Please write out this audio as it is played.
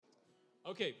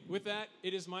Okay, with that,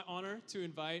 it is my honor to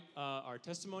invite our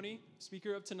testimony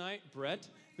speaker of tonight, Brett.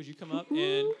 Could you come up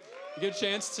and get a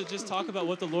chance to just talk about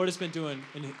what the Lord has been doing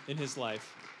in his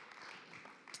life?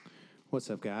 What's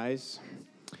up, guys?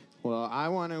 Well, I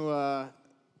want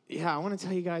to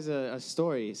tell you guys a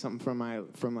story, something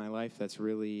from my life that's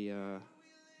really,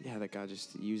 that God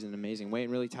just used in an amazing way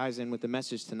and really ties in with the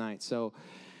message tonight. So,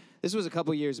 this was a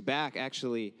couple years back,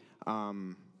 actually.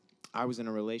 I was in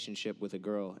a relationship with a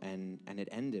girl, and it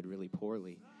ended really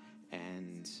poorly,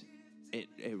 and it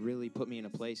really put me in a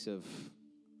place of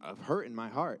hurt in my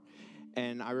heart.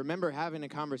 And I remember having a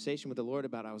conversation with the Lord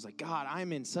about it. I was like, God,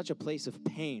 I'm in such a place of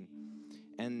pain.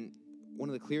 And one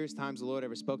of the clearest times the Lord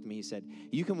ever spoke to me, he said,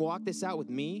 you can walk this out with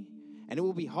me, and it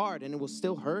will be hard, and it will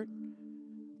still hurt,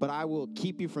 but I will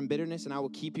keep you from bitterness, and I will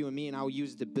keep you in me, and I will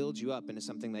use it to build you up into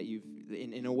something that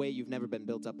in a way you've never been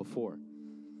built up before.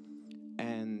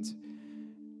 And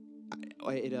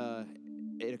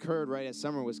it occurred right as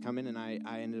summer was coming, and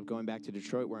I ended up going back to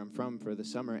Detroit, where I'm from, for the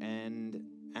summer, and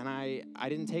I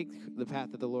didn't take the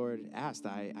path that the Lord asked.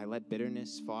 I let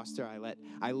bitterness foster.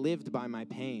 I lived by my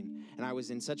pain, and I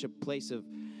was in such a place of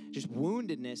just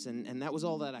woundedness, and that was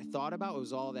all that I thought about. It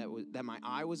was all that my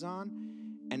eye was on,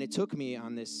 and it took me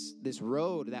on this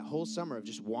road that whole summer of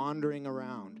just wandering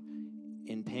around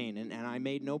in pain, and I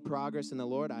made no progress in the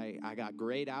Lord. I got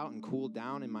grayed out and cooled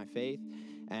down in my faith,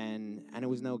 and it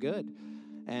was no good.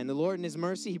 And the Lord in his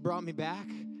mercy, he brought me back,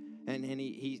 and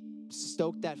he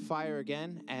stoked that fire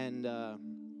again, and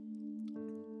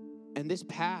this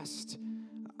past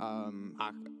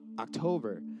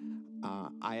October,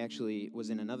 I actually was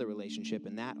in another relationship,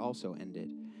 and that also ended.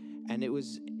 And it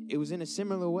was in a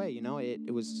similar way, you know.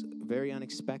 It was very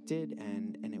unexpected,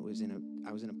 and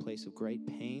I was in a place of great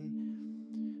pain.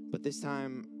 But this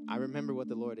time, I remember what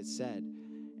the Lord had said,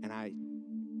 and I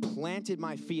planted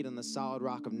my feet on the solid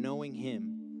rock of knowing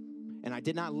him. And I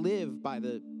did not live by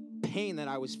the pain that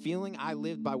I was feeling. I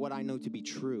lived by what I know to be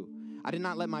true. I did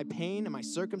not let my pain and my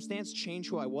circumstance change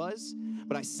who I was,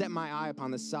 but I set my eye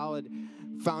upon the solid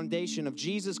foundation of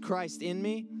Jesus Christ in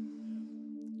me.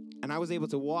 And I was able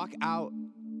to walk out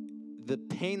the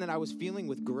pain that I was feeling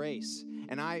with grace.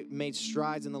 And I made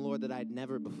strides in the Lord that I had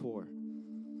never before.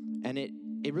 And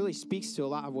it really speaks to a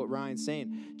lot of what Ryan's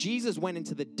saying. Jesus went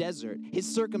into the desert. His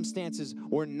circumstances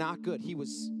were not good. He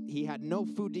had no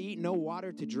food to eat, no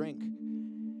water to drink.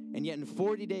 And yet in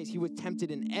 40 days, he was tempted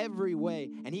in every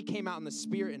way. And he came out in the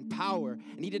spirit and power.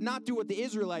 And he did not do what the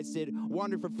Israelites did,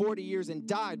 wandered for 40 years and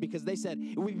died, because they said,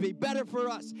 it would be better for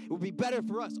us. It would be better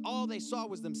for us. All they saw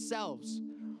was themselves.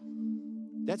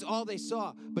 That's all they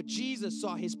saw. But Jesus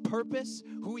saw his purpose,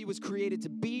 who he was created to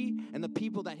be, and the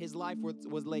people that his life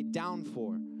was laid down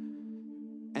for.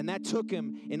 And that took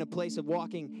him in a place of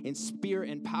walking in spirit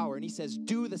and power. And he says,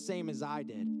 do the same as I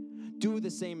did. Do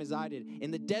the same as I did. In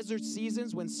the desert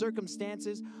seasons, when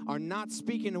circumstances are not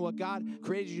speaking to what God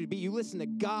created you to be, you listen to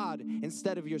God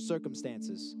instead of your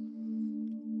circumstances.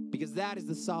 Because that is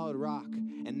the solid rock.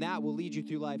 And that will lead you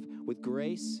through life with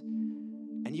grace.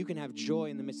 And you can have joy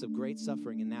in the midst of great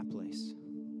suffering in that place.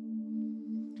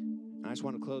 And I just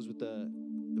want to close with the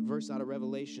verse out of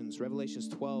Revelations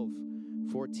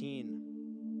 12:14,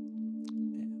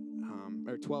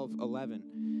 or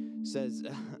 12:11 says,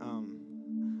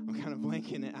 I'm kind of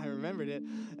blanking it. I remembered it.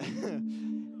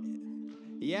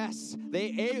 Yes,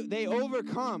 they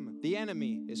overcome the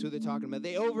enemy is who they're talking about.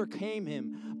 They overcame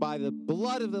him by the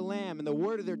blood of the Lamb and the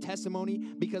word of their testimony,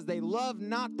 because they love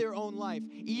not their own life,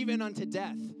 even unto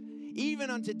death.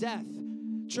 Even unto death.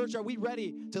 Church, are we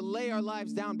ready to lay our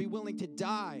lives down, be willing to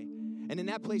die? And in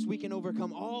that place, we can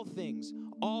overcome all things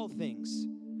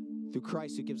through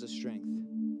Christ who gives us strength.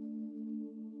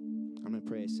 I'm going to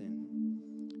pray us in.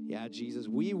 Yeah, Jesus,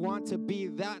 we want to be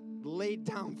that laid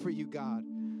down for you, God.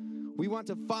 We want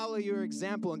to follow your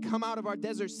example and come out of our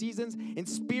desert seasons in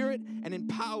spirit and in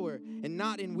power and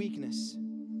not in weakness.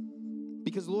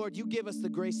 Because, Lord, you give us the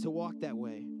grace to walk that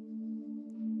way.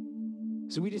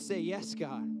 So we just say, yes,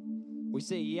 God. We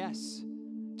say yes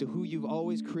to who you've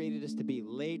always created us to be,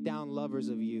 laid down lovers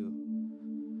of you.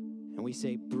 And we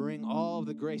say, bring all of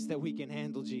the grace that we can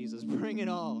handle, Jesus. Bring it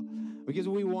all, because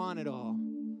we want it all.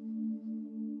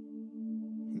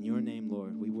 In your name,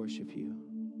 Lord, we worship you.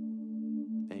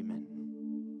 Amen.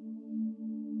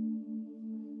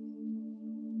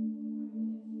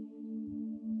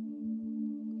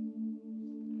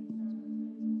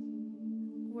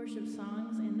 Worship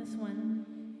songs, and this one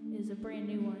is a brand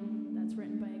new one that's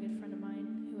written by a good friend of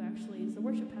mine who actually is the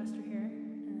worship pastor here,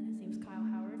 and his name's Kyle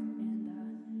Howard.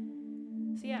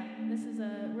 And this is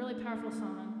a really powerful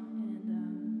song,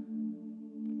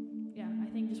 and I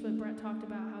think just what Brett talked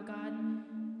about, how God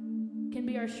can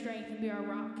can be our strength and be our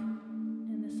rock.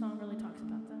 And this song really talks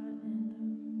about that. And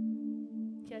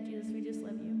yeah, Jesus, we just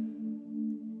love you.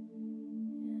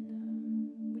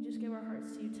 And we just give our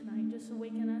hearts to you tonight. Just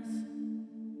awaken us. And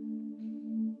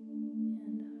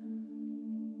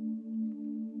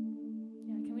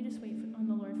yeah, can we just wait on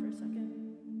the Lord for a second?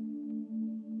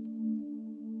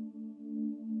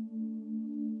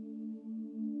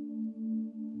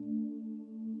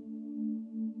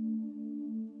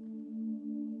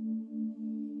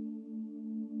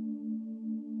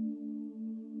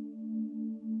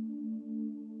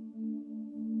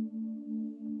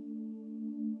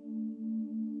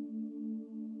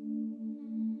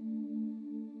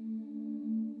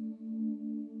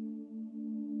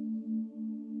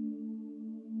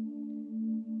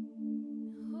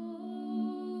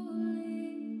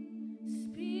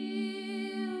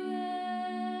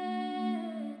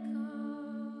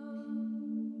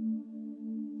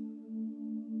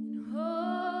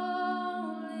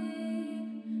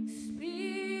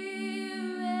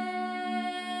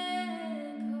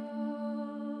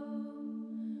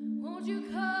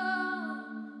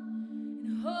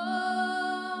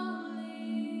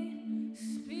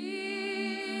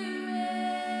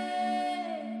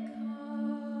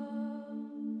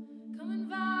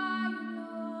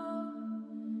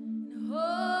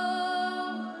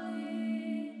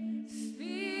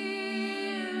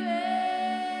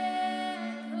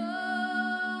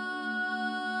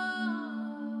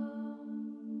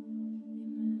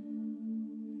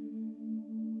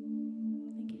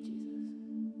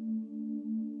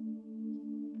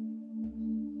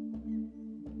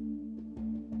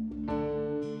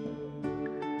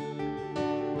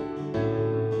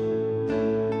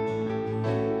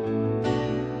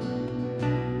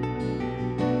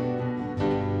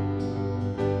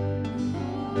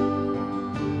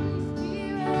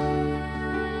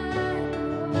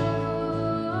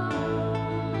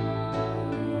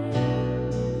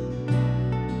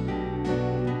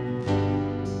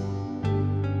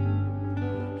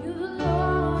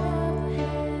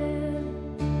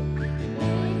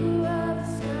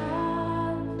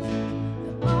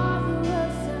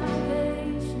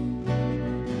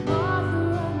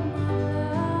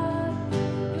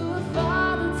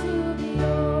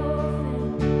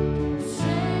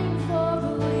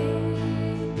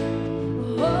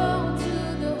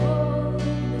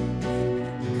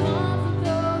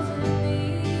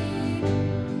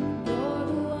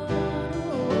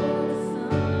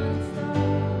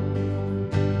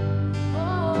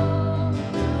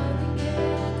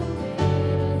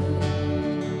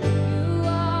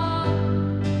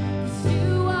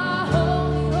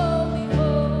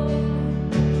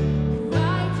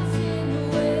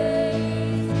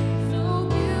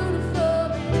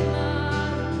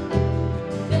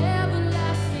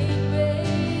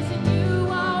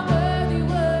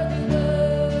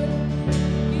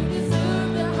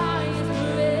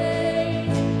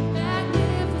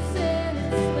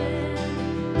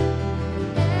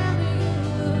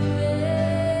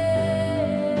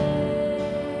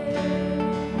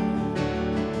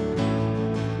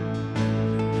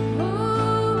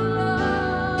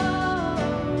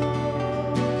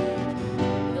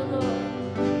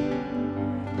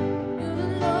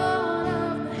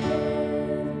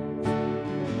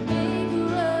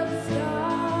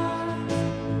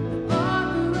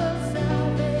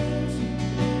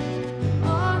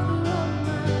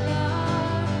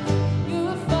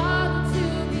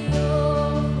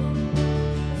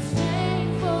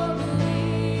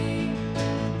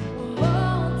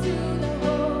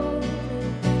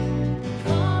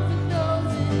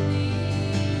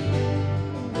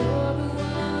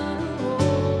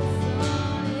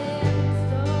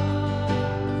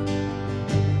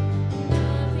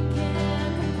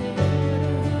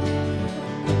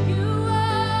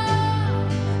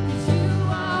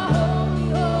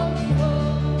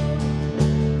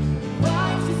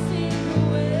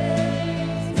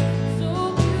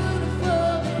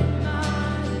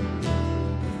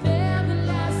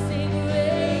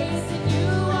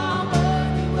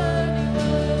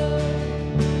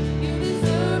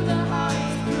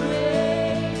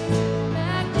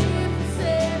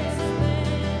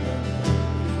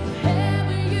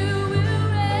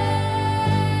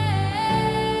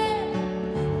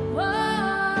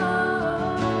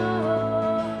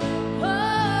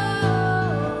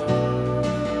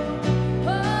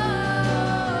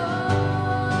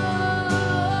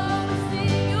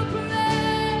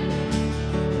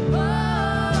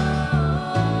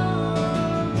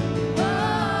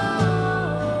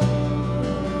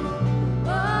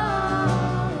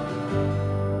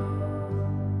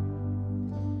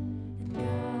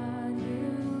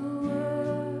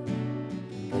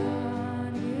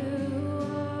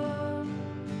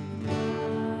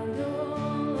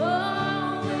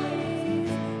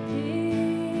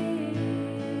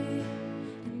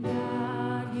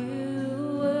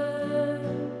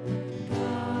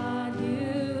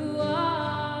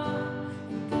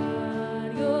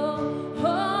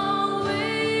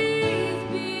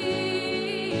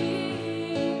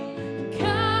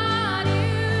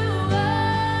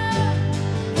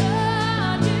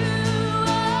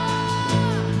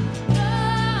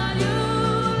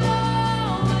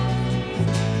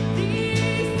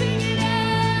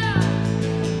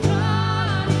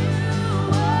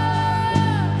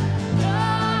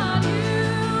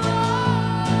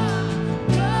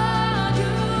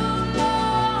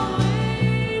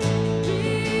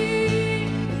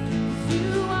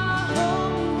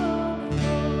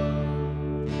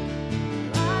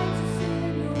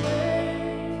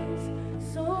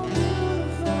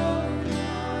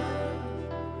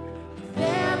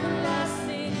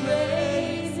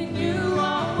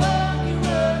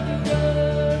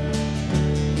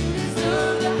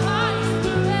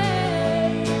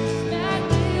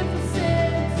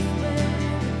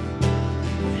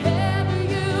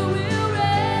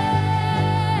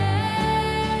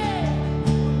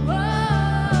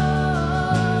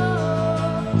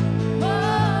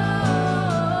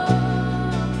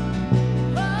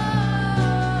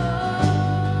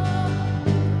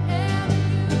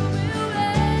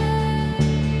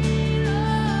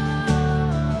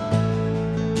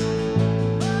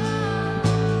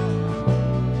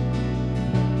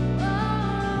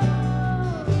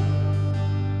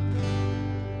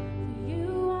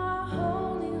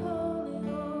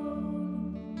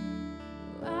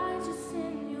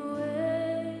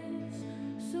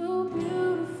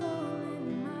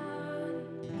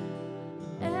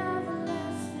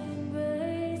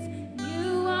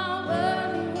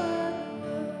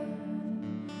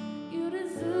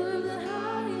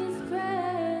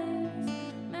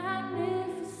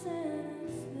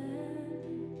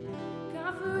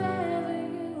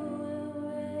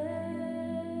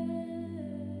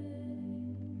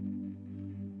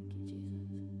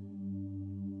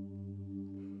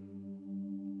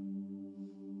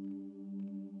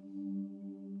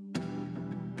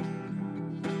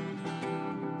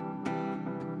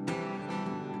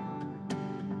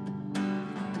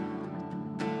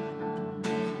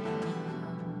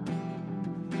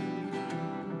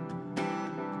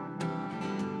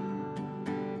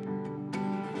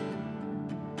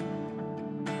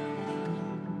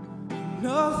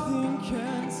 Nothing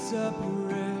can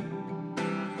separate,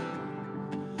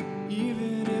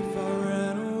 even if I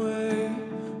ran away,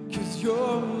 'cause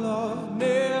your love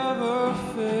never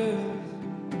fails.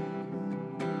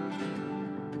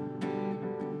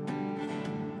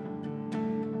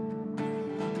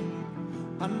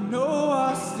 I know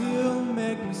I still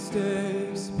make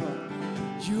mistakes, but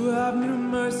you have new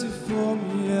mercy for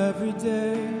me every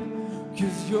day,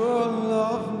 'cause your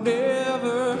love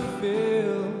never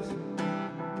fails.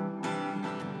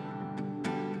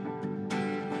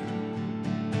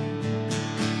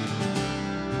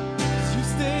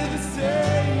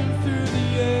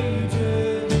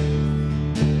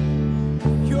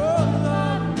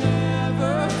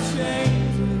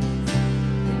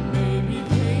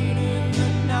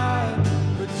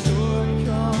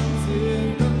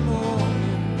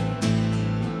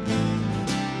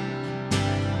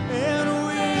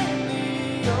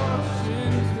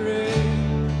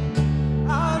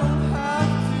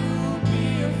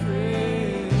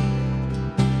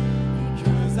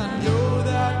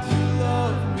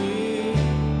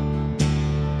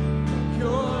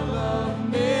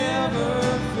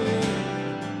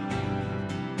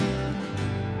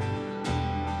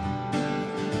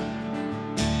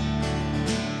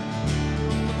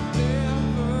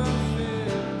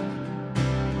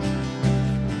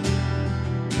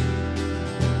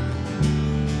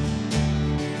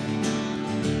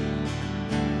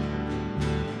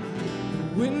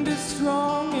 Wind is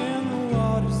strong and the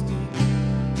water's deep.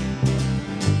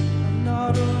 I'm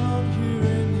not alone here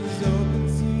in these open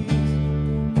seas,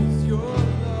 'cause your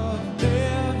love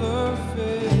never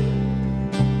fails.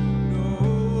 No.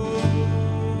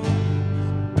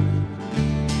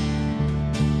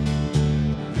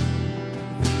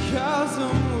 The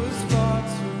chasm was far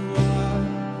too wide.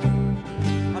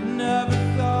 I never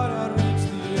thought I'd reach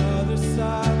the other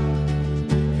side.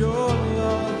 Your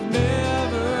love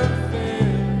never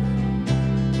fails.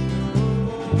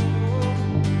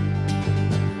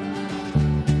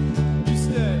 You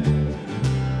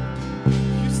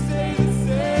stay the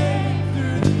same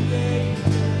through the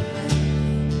ages.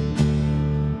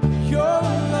 Your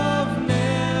love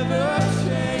never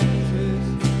changes.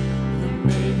 There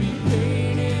may be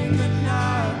pain in the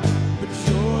night, but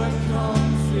joy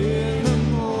comes in the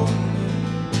morning.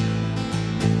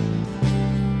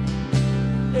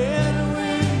 And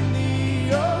when the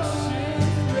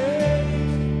oceans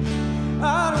rage, I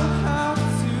don't have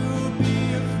to be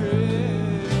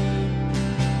afraid,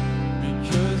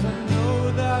 because I know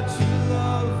that you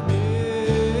love me.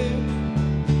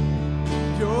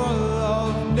 Your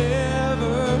love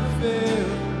never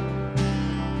fails.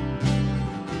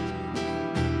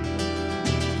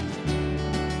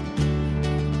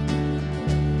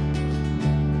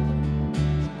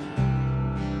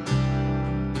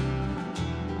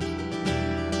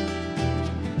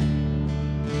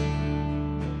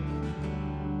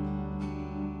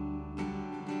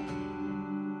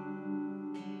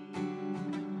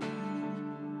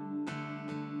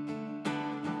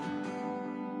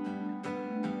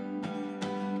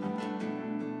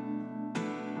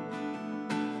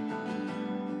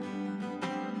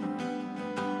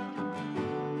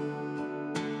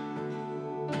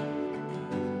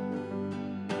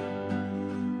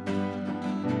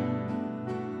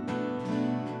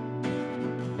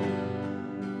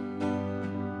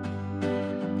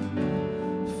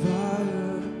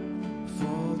 Fire,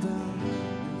 fall down,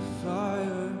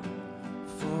 fire,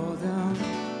 fall down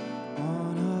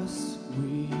on us,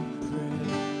 we pray.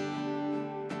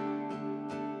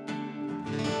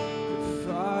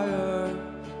 Fire,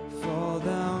 fall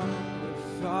down,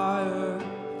 fire,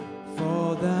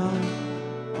 fall down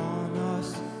on us,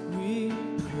 we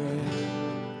pray.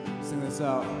 Sing this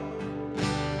out.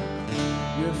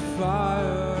 Your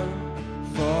fire,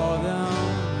 fall down,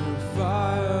 your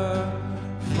fire,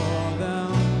 fall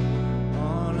down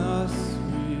on us,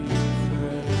 we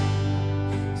pray.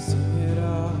 Sing it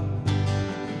out.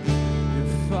 Your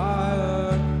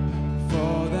fire,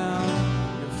 fall down,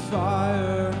 your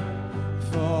fire,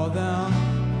 fall down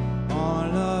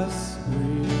on us, we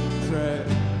pray.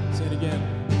 Say it again.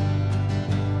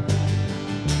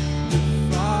 Your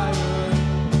fire,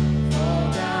 fall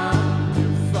down,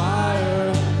 your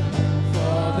fire,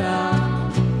 fall down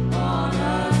on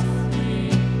us, we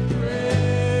pray.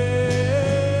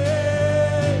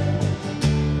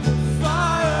 Your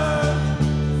fire,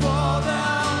 fall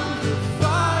down, your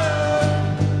fire,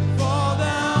 fall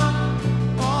down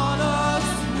on us,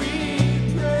 we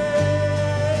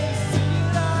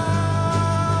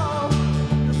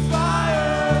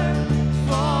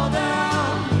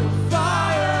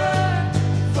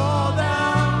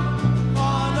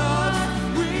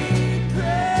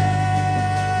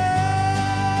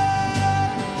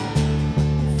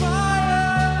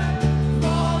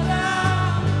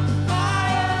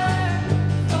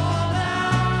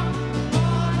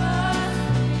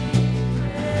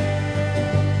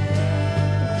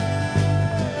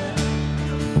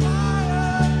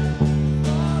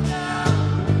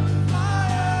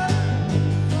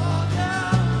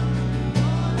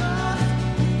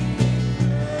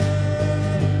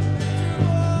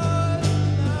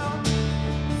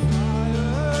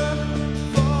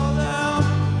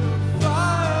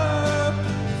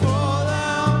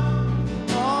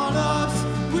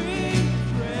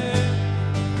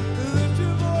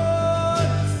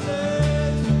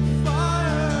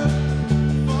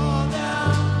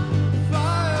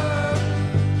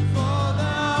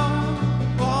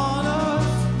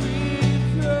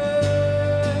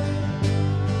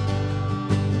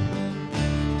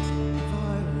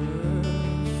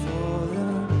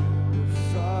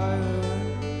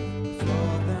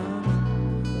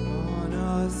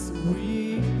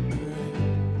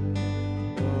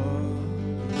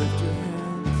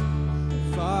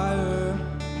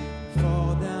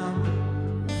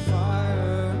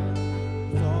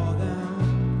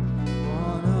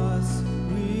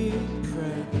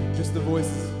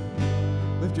voices.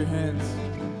 Lift your hands.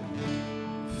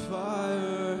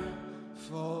 Fire,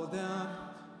 fall down.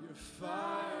 Your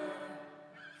fire,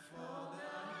 fall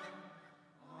down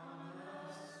on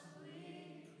us,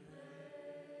 we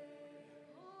pray.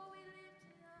 Oh, we lift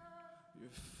it up.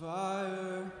 Your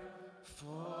fire,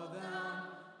 fall down.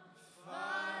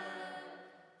 Fire,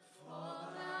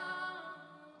 fall down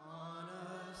on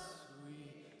us, we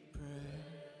pray.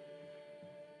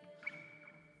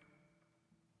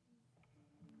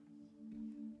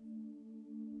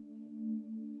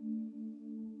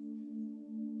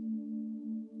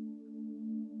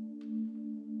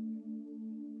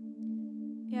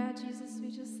 Yeah, Jesus,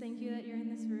 we just thank you that you're in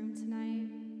this room tonight.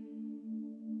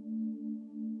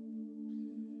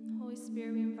 Holy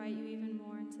Spirit, we invite you even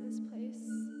more into this place.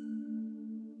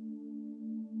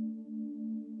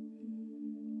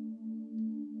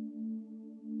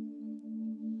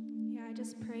 Yeah, I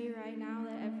just pray right now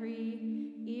that every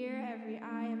ear, every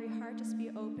eye, every heart just be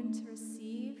open to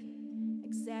receive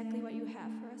exactly what you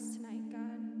have for us tonight,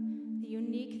 God. The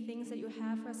unique things that you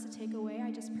have for us to take away,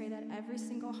 I just pray that every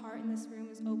single heart in this room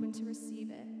is open to receive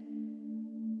it.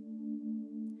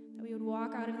 That we would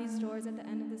walk out of these doors at the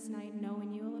end of this night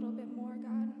knowing you a little bit more,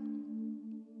 God.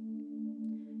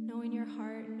 Knowing your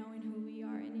heart and knowing who we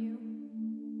are in you.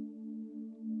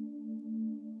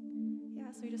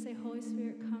 Yeah, so we just say, Holy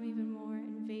Spirit, come even more.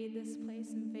 Invade this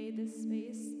place, invade this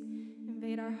space,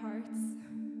 invade our hearts.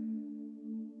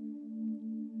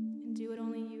 And do what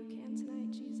only you can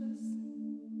tonight, Jesus.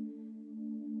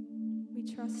 We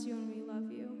trust you and we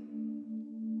love you.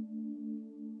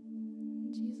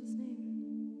 In Jesus' name,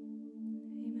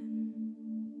 amen.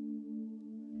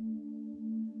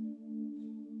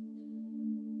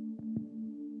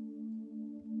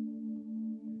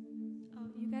 Oh,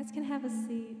 you guys can have a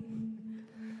seat.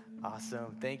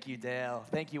 Awesome. Thank you, Dale.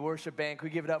 Thank you, worship band. Can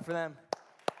we give it up for them?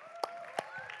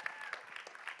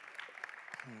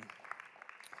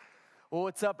 Well,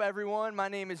 what's up, everyone? My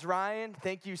name is Ryan.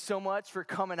 Thank you so much for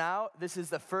coming out. This is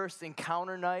the first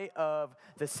encounter night of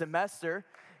the semester.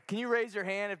 Can you raise your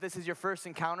hand if this is your first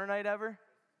encounter night ever?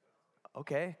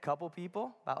 Okay, a couple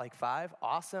people, about like 5.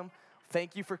 Awesome.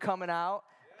 Thank you for coming out.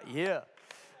 Yeah.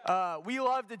 We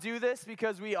love to do this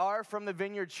because we are from the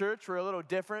Vineyard Church. We're a little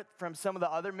different from some of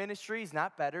the other ministries,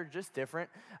 not better, just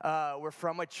different. We're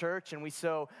from a church, and we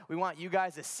want you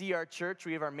guys to see our church.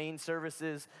 We have our main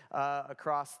services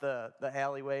across the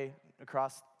alleyway,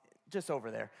 across just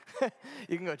over there.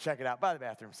 You can go check it out by the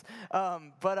bathrooms.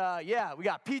 Yeah, we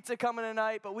got pizza coming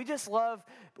tonight, but we just love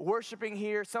worshiping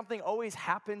here. Something always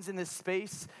happens in this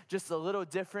space, just a little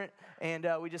different, and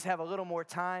we just have a little more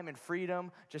time and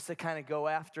freedom just to kind of go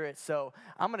after it. So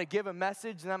I'm going to give a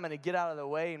message, and I'm going to get out of the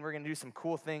way, and we're going to do some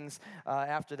cool things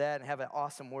after that and have an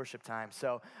awesome worship time.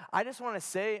 So I just want to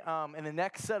say, in the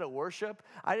next set of worship,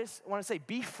 I just want to say,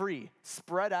 be free,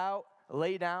 spread out,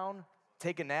 lay down,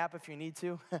 take a nap if you need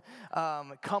to.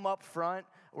 Come up front.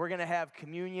 We're going to have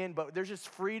communion, but there's just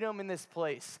freedom in this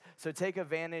place. So take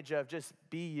advantage of just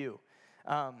be you.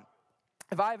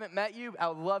 If I haven't met you, I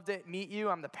would love to meet you.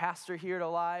 I'm the pastor here at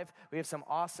Alive. We have some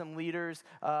awesome leaders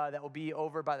that will be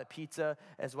over by the pizza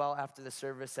as well after the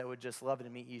service that would just love to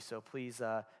meet you. So please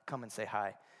come and say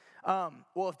hi.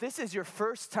 Well, if this is your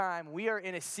first time, we are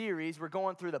in a series. We're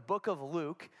going through the book of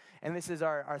Luke, and this is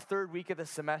our third week of the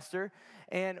semester.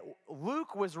 And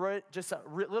Luke was just a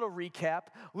little recap.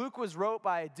 Luke was wrote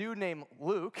by a dude named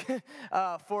Luke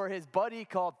for his buddy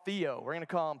called Theo. We're going to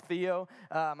call him Theo.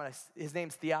 His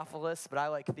name's Theophilus, but I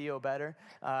like Theo better.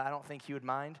 I don't think he would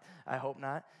mind. I hope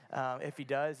not. If he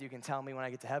does, you can tell me when I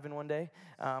get to heaven one day,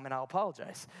 and I'll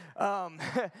apologize.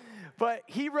 But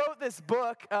he wrote this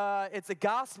book. It's a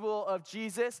gospel of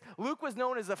Jesus. Luke was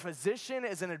known as a physician,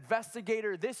 as an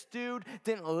investigator. This dude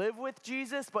didn't live with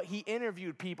Jesus, but he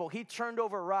interviewed people. He turned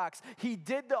over rocks. He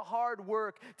did the hard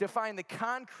work to find the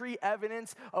concrete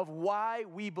evidence of why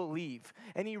we believe.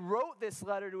 And he wrote this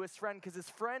letter to his friend because his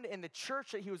friend in the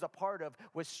church that he was a part of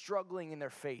was struggling in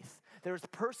their faith. There was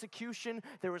persecution.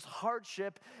 There was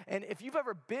hardship. And if you've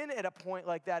ever been at a point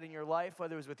like that in your life,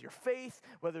 whether it was with your faith,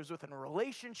 whether it was within a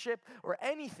relationship or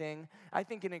anything, I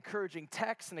think an encouraging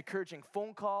text, an encouraging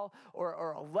phone call,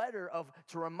 or a letter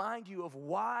to remind you of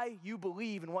why you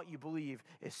believe and what you believe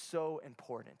is so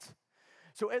important.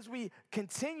 So as we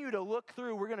continue to look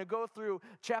through, we're going to go through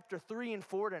chapter 3 and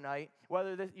 4 tonight.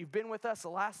 Whether you've been with us the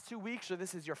last 2 weeks or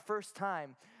this is your first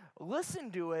time, listen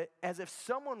to it as if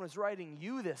someone was writing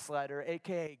you this letter,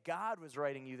 a.k.a. God was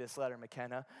writing you this letter,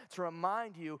 McKenna, to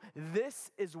remind you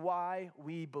this is why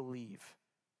we believe.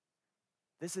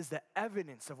 This is the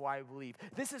evidence of why we believe.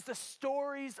 This is the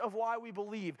stories of why we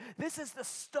believe. This is the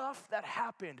stuff that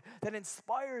happened that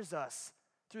inspires us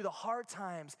through the hard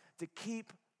times to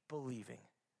keep believing.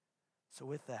 So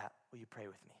with that, will you pray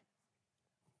with me?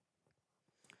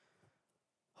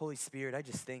 Holy Spirit, I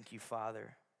just thank you,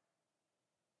 Father,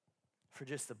 for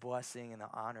just the blessing and the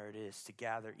honor it is to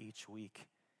gather each week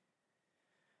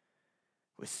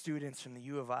with students from the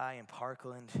U of I and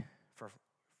Parkland,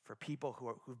 for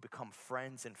people who've become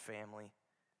friends and family,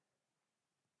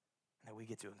 and that we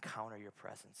get to encounter your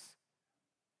presence.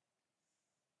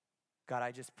 God,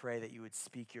 I just pray that you would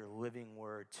speak your living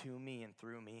word to me and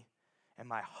through me. And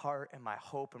my heart and my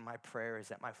hope and my prayer is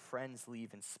that my friends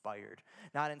leave inspired.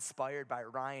 Not inspired by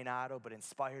Ryan Otto, but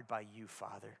inspired by you,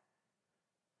 Father.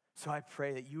 So I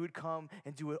pray that you would come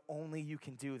and do what only you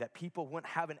can do, that people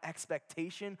wouldn't have an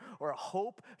expectation or a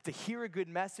hope to hear a good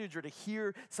message or to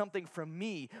hear something from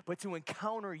me, but to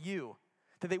encounter you.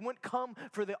 That they wouldn't come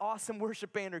for the awesome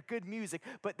worship band or good music,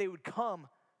 but they would come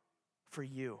for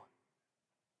you.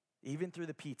 Even through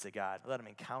the pizza, God, let them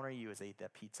encounter you as they eat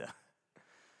that pizza.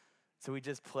 So we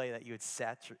just pray that you would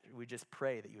saturate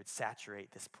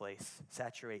this place,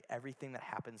 saturate everything that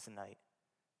happens tonight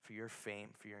for your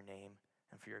fame, for your name,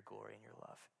 and for your glory and your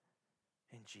love.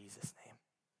 In Jesus' name,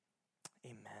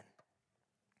 amen.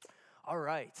 All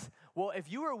right. Well,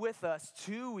 if you were with us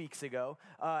 2 weeks ago,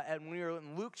 and we were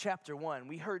in Luke chapter 1,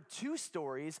 we heard two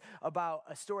stories about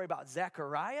a story about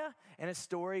Zechariah and a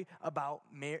story about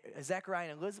Zechariah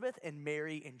and Elizabeth and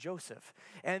Mary and Joseph.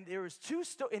 And there was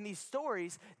in these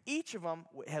stories, each of them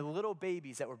had little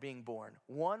babies that were being born.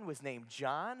 One was named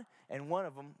John, and one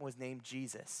of them was named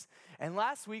Jesus. And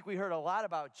last week we heard a lot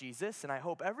about Jesus, and I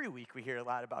hope every week we hear a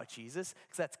lot about Jesus,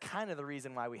 because that's kind of the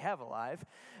reason why we have Alive.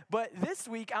 But this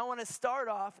week I want to start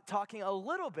off talking a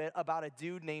little bit about a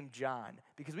dude named John,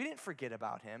 because we didn't forget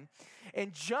about him.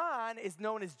 And John is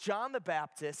known as John the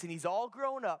Baptist, and he's all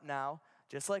grown up now,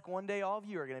 just like one day all of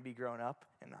you are going to be grown up.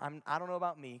 And I don't know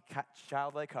about me,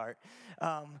 childlike heart.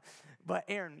 But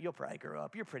Aaron, you'll probably grow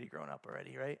up. You're pretty grown up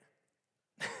already, right?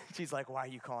 She's like, why are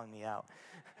you calling me out?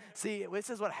 See, this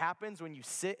is what happens when you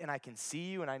sit and I can see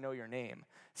you and I know your name.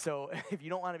 So if you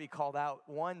don't want to be called out,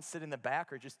 one, sit in the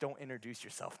back or just don't introduce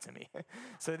yourself to me.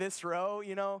 So this row,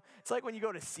 it's like when you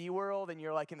go to SeaWorld and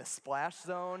you're like in the splash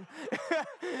zone.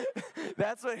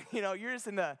 That's what, you're just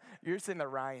in the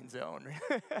Ryan zone.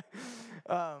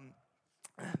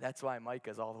 That's why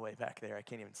Micah's all the way back there. I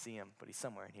can't even see him, but he's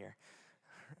somewhere in here.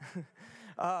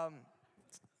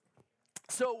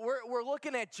 So we're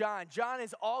looking at John. John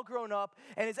is all grown up.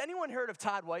 And has anyone heard of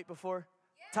Todd White before?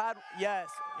 Yeah. Todd, yes,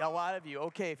 a lot of you.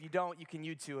 Okay, if you don't, you can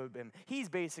YouTube him. He's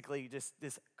basically just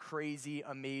this crazy,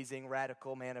 amazing,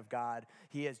 radical man of God.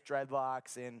 He has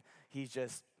dreadlocks and he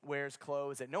just wears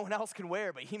clothes that no one else can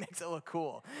wear, but he makes it look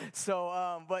cool.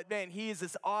 So, but man, he is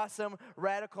this awesome,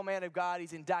 radical man of God.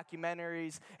 He's in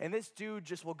documentaries, and this dude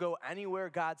just will go anywhere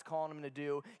God's calling him to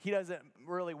do. He doesn't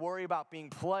really worry about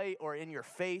being polite or in your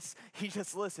face. He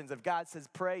just listens. If God says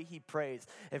pray, he prays.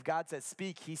 If God says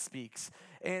speak, he speaks.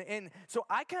 And so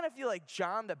I kind of feel like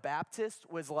John the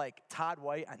Baptist was like Todd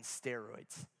White on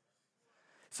steroids.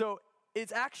 So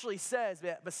it actually says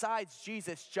that besides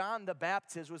Jesus, John the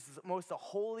Baptist was the most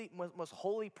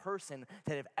holy person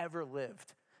that have ever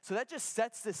lived. So that just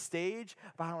sets the stage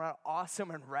about how awesome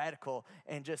and radical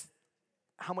and just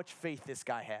how much faith this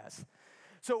guy has.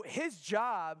 So his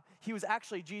job, he was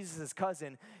actually Jesus'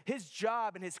 cousin. His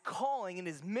job and his calling and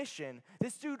his mission,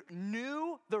 this dude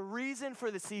knew the reason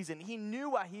for the season. He knew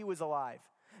why he was alive.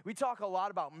 We talk a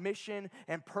lot about mission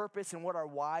and purpose and what our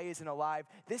why is in Alive.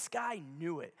 This guy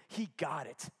knew it. He got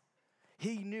it.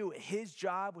 He knew it. His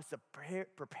job was to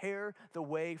prepare the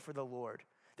way for the Lord.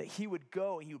 That he would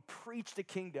go and he would preach the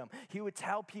kingdom. He would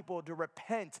tell people to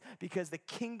repent because the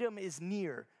kingdom is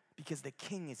near, because the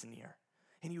king is near.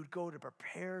 And he would go to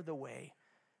prepare the way.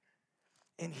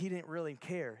 And he didn't really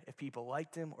care if people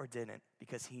liked him or didn't,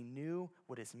 because he knew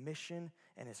what his mission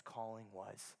and his calling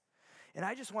was. And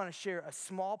I just want to share a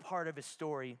small part of his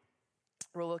story.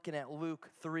 We're looking at Luke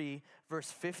 3,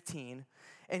 verse 15.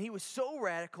 And he was so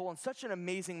radical and such an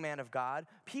amazing man of God,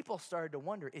 people started to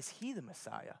wonder, is he the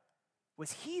Messiah?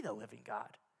 Was he the living God?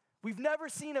 We've never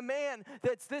seen a man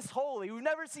that's this holy. We've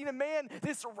never seen a man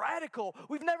this radical.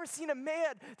 We've never seen a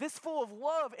man this full of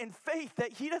love and faith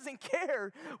that he doesn't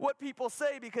care what people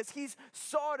say, because he's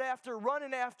sought after,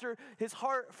 running after his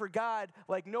heart for God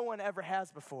like no one ever has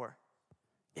before.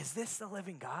 Is this the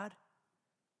living God?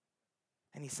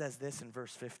 And he says this in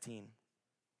verse 15.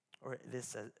 Or this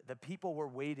says, the people were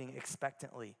waiting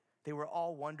expectantly. They were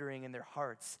all wondering in their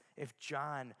hearts if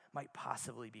John might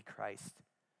possibly be Christ.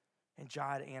 And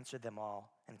John answered them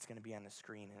all, and it's going to be on the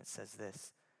screen, and it says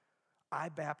this: I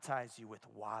baptize you with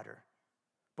water,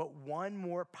 but one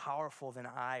more powerful than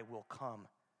I will come,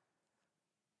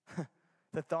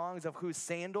 the thongs of whose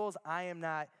sandals I am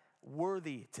not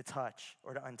worthy to touch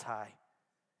or to untie.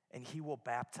 And he will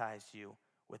baptize you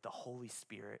with the Holy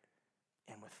Spirit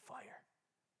and with fire.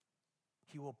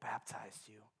 He will baptize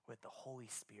you with the Holy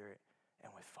Spirit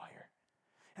and with fire.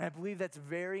 And I believe that's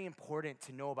very important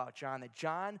to know about John, that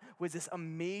John was this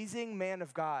amazing man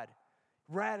of God,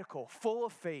 radical, full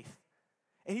of faith.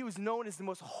 And he was known as the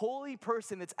most holy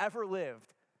person that's ever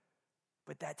lived.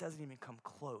 But that doesn't even come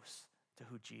close to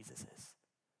who Jesus is.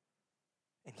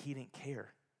 And he didn't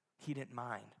care. He didn't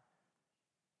mind.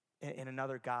 In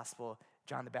another gospel,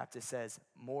 John the Baptist says,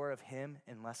 more of him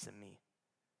and less of me.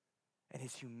 And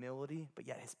his humility, but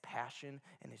yet his passion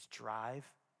and his drive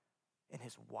and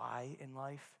his why in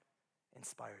life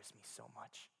inspires me so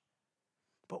much.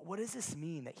 But what does this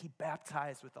mean that he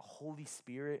baptized with the Holy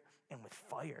Spirit and with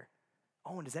fire?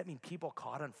 Oh, and does that mean people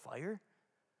caught on fire?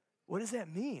 What does that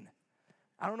mean?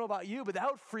 I don't know about you, but that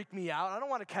would freak me out. I don't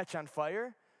want to catch on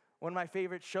fire. One of my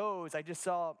favorite shows, I just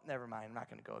saw, never mind, I'm not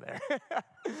going to go there.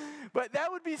 But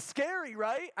that would be scary,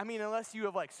 right? I mean, unless you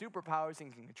have like superpowers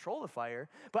and can control the fire.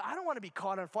 But I don't want to be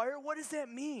caught on fire. What does that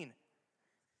mean?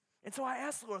 And so I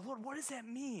asked the Lord, what does that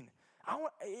mean?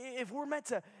 If we're meant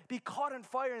to be caught on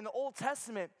fire in the Old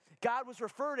Testament, God was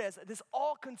referred as this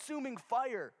all-consuming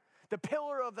fire. The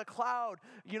pillar of the cloud,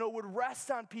 would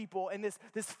rest on people, and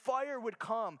this fire would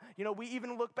come. We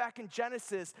even look back in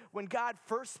Genesis when God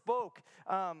first spoke,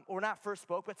 or not first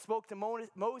spoke, but spoke to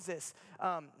Moses.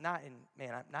 Not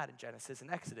in Genesis, in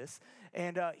Exodus.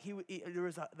 And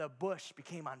the bush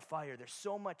became on fire. There's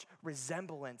so much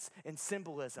resemblance and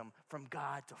symbolism from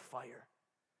God to fire.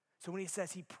 So when he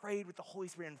says he prayed with the Holy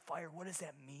Spirit and fire, what does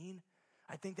that mean?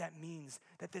 I think that means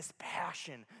that this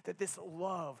passion, that this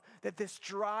love, that this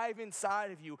drive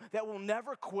inside of you that will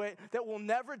never quit, that will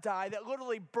never die, that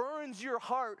literally burns your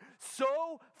heart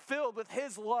so filled with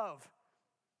his love,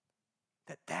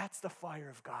 that's the fire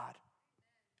of God.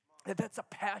 That's a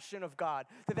passion of God,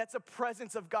 that's a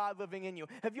presence of God living in you.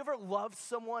 Have you ever loved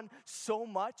someone so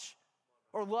much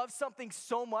or loved something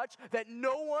so much that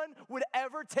no one would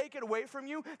ever take it away from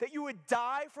you, that you would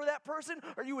die for that person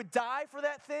or you would die for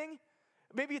that thing?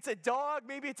 Maybe it's a dog,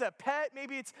 maybe it's a pet,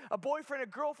 maybe it's a boyfriend, a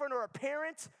girlfriend, or a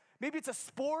parent. Maybe it's a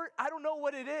sport. I don't know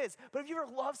what it is. But have you ever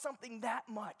loved something that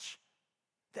much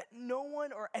that no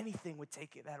one or anything would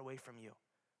take that away from you?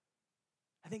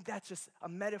 I think that's just a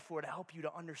metaphor to help you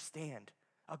to understand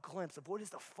a glimpse of what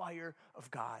is the fire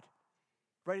of God.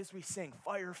 Right as we sing,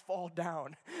 fire fall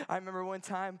down. I remember one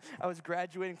time I was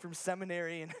graduating from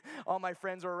seminary and all my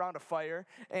friends were around a fire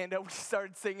and we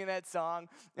started singing that song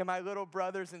and my little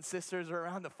brothers and sisters were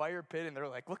around the fire pit and they're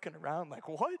like looking around like,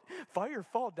 what? Fire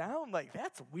fall down? Like,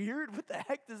 that's weird. What the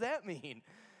heck does that mean?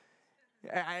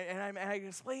 And I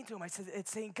explained to him, I said,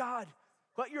 it's saying, God,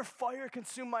 let your fire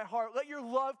consume my heart. Let your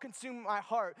love consume my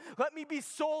heart. Let me be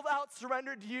sold out,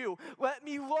 surrendered to you. Let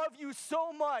me love you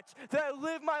so much that I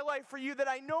live my life for you, that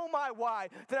I know my why,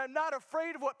 that I'm not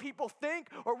afraid of what people think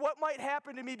or what might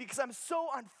happen to me because I'm so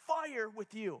on fire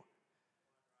with you.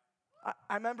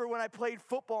 I remember when I played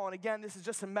football, and again, this is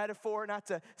just a metaphor, not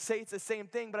to say it's the same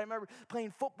thing, but I remember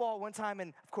playing football one time,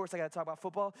 and of course I got to talk about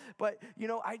football, but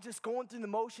I just going through the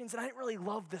motions, and I didn't really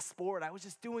love the sport. I was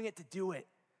just doing it to do it.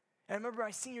 And I remember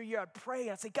my senior year, I'd pray,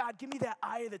 and I'd say, God, give me that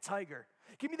eye of the tiger.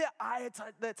 Give me that eye of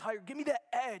the tiger. Give me that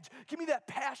edge. Give me that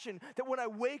passion that when I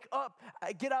wake up,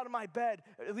 I get out of my bed,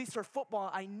 at least for football,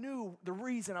 I knew the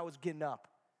reason I was getting up.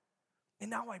 And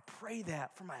now I pray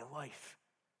that for my life.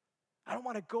 I don't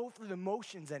want to go through the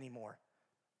motions anymore.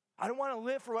 I don't want to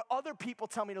live for what other people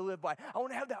tell me to live by. I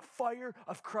want to have that fire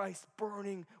of Christ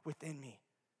burning within me.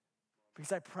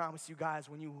 Because I promise you guys,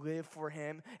 when you live for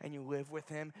him and you live with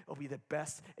him, it'll be the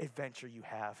best adventure you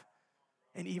have.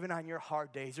 And even on your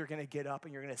hard days, you're going to get up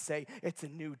and you're going to say, it's a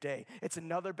new day. It's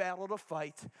another battle to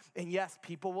fight. And yes,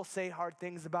 people will say hard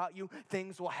things about you.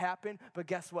 Things will happen. But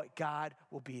guess what? God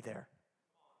will be there.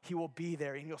 He will be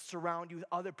there, and he'll surround you with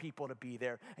other people to be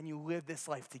there. And you live this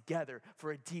life together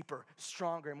for a deeper,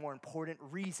 stronger, and more important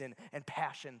reason and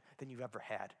passion than you've ever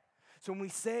had. So when we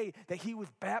say that he was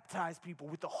baptized people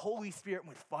with the Holy Spirit and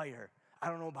with fire, I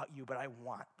don't know about you, but I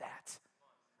want that.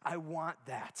 I want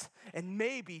that. And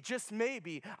maybe, just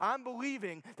maybe, I'm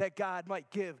believing that God might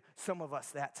give some of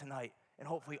us that tonight, and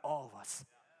hopefully all of us.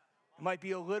 It might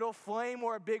be a little flame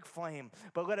or a big flame,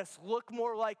 but let us look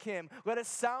more like him. Let us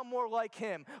sound more like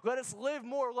him. Let us live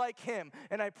more like him.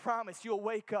 And I promise you'll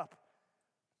wake up,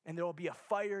 and there will be a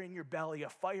fire in your belly, a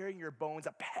fire in your bones,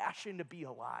 a passion to be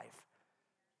alive.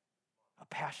 a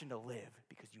passion to live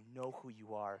because you know who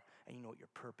you are and you know what your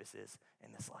purpose is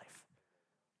in this life.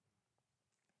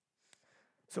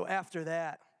 So after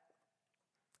that,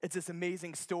 it's this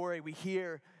amazing story. We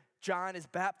hear John is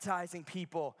baptizing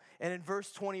people. And in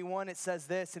verse 21, it says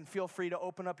this, and feel free to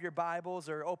open up your Bibles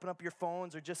or open up your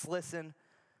phones or just listen.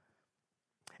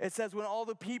 It says, when all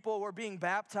the people were being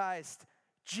baptized,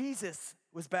 Jesus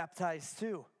was baptized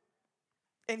too.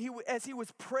 And as he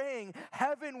was praying,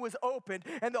 heaven was opened,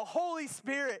 and the Holy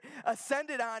Spirit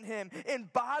ascended on him in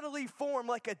bodily form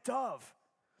like a dove.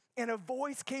 And a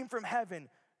voice came from heaven,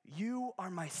 "You are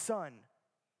my Son,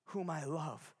 whom I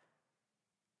love.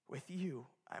 With you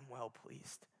I'm well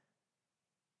pleased."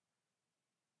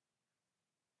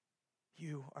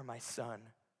 You are my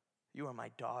son. You are my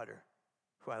daughter,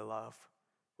 who I love.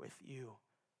 With you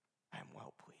I am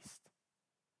well pleased.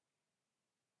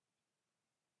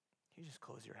 Can you just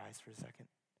close your eyes for a second?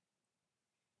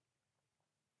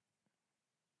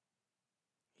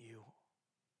 You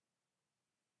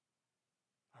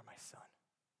are my son.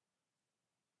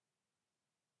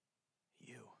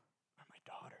 You are my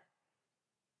daughter.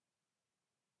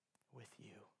 With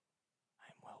you, I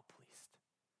am well pleased.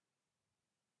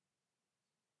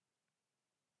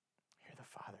 Hear the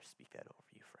Father speak that over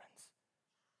you, friends.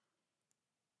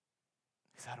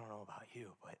 Because I don't know about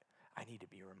you, but I need to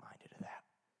be reminded of that.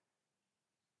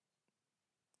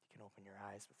 You can open your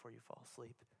eyes before you fall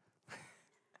asleep.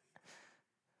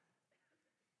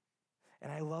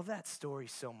 And I love that story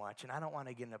so much, and I don't want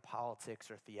to get into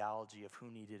politics or theology of who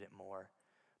needed it more.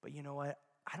 But you know what?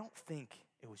 I don't think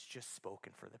it was just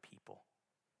spoken for the people.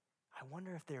 I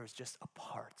wonder if there was just a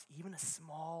part, even a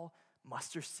small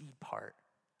mustard seed part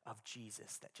of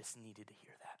Jesus that just needed to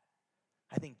hear that.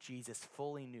 I think Jesus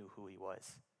fully knew who he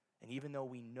was. And even though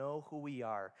we know who we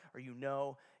are, or you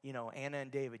know, Anna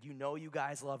and David, you know you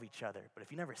guys love each other. But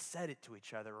if you never said it to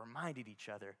each other, reminded each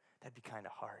other, that'd be kind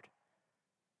of hard.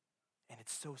 And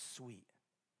it's so sweet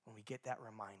when we get that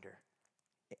reminder.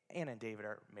 Anna and David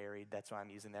are married. That's why I'm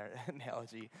using their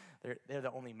analogy. They're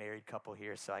the only married couple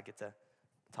here, so I get to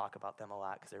talk about them a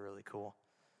lot because they're really cool.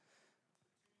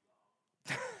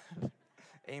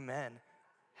 Amen.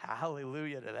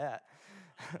 Hallelujah to that.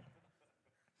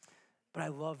 But I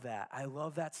love that. I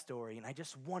love that story. And I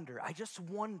just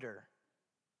wonder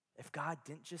if God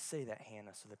didn't just say that,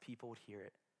 Hannah, so the people would hear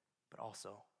it, but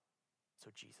also so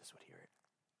Jesus would hear it.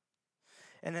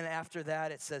 And then after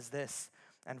that, it says this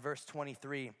in verse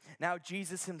 23. Now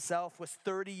Jesus himself was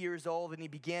 30 years old, and he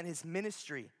began his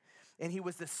ministry. And he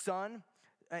was the son,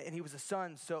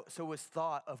 so was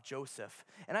thought of Joseph.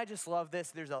 And I just love this.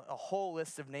 There's a whole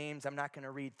list of names. I'm not going to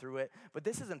read through it. But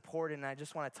this is important, and I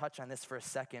just want to touch on this for a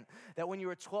second. That when you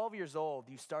were 12 years old,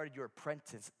 you started your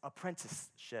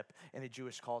apprenticeship in the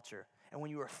Jewish culture. And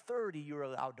when you were 30, you were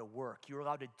allowed to work. You were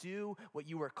allowed to do what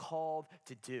you were called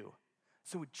to do.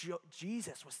 So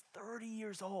Jesus was 30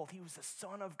 years old. He was the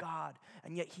Son of God,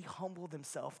 and yet he humbled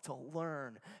himself to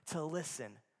learn, to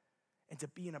listen, and to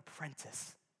be an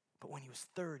apprentice. But when he was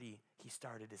 30, he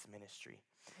started his ministry.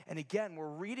 And again,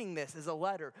 we're reading this as a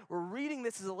letter. We're reading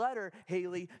this as a letter,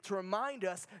 Haley, to remind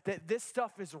us that this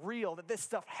stuff is real, that this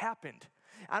stuff happened.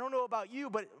 I don't know about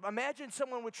you, but imagine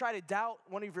someone would try to doubt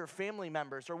one of your family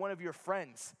members or one of your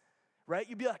friends, right?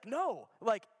 You'd be like, no,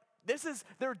 this is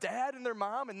their dad and their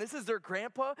mom, and this is their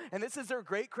grandpa, and this is their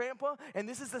great-grandpa, and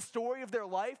this is the story of their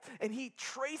life. And he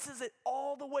traces it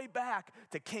all the way back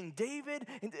to King David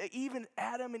and even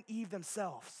Adam and Eve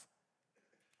themselves.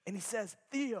 And he says,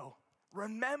 Theo,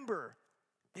 remember,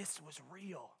 this was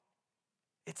real.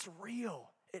 It's real.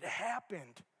 It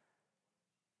happened.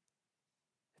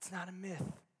 It's not a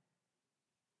myth.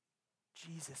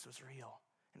 Jesus was real.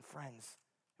 And friends,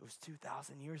 it was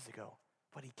 2,000 years ago,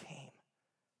 but he came.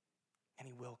 And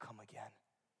he will come again.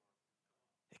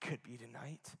 It could be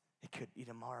tonight. It could be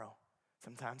tomorrow.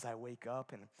 Sometimes I wake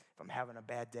up, and if I'm having a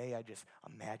bad day, I just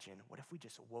imagine, what if we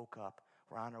just woke up,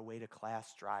 we're on our way to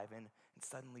class driving, and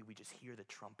suddenly we just hear the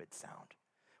trumpet sound.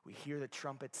 We hear the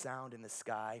trumpet sound in the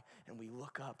sky, and we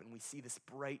look up, and we see this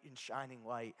bright and shining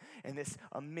light, and this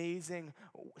amazing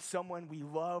someone we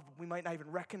love, we might not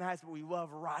even recognize, but we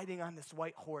love, riding on this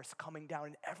white horse coming down,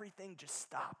 and everything just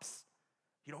stops.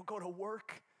 You don't go to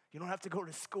work. You don't have to go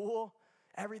to school.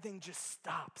 Everything just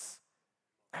stops.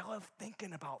 I love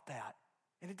thinking about that.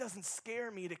 And it doesn't scare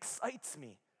me, it excites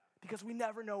me. Because we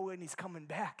never know when he's coming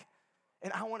back.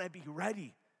 And I want to be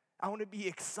ready. I want to be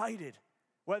excited.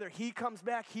 Whether he comes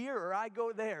back here or I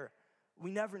go there,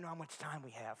 we never know how much time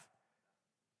we have.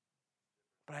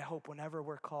 But I hope whenever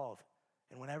we're called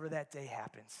and whenever that day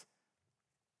happens,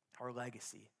 our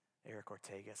legacy, Eric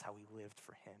Ortega, is how we lived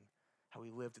for him. How we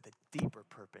lived with a deeper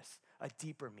purpose, a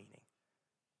deeper meaning.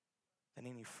 Then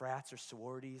any frats or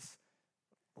sororities,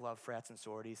 love frats and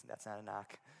sororities, that's not a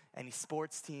knock. Any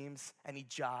sports teams, any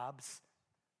jobs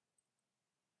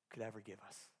could ever give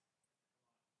us.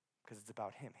 Because it's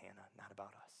about him, Hannah, not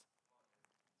about us.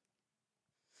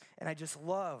 And I just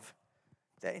love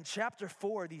that in chapter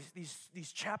 4,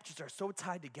 these chapters are so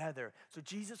tied together. So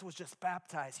Jesus was just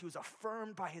baptized. He was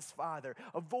affirmed by his Father.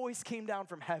 A voice came down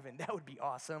from heaven. That would be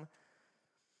awesome.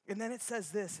 And then it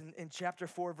says this in chapter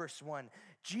 4, verse 1.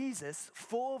 Jesus,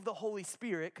 full of the Holy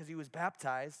Spirit, because he was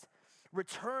baptized,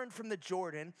 returned from the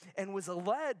Jordan and was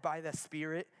led by the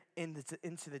Spirit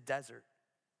into the desert,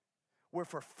 where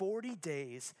for 40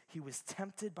 days he was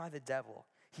tempted by the devil.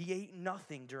 He ate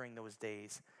nothing during those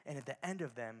days, and at the end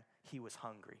of them, he was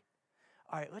hungry.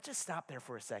 All right, let's just stop there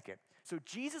for a second. So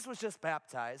Jesus was just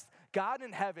baptized. God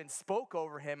in heaven spoke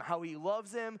over him, how he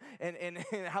loves him and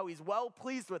how he's well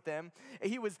pleased with him.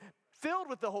 He was filled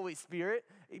with the Holy Spirit.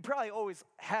 He probably always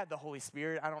had the Holy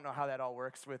Spirit. I don't know how that all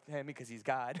works with him because he's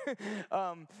God.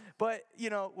 But,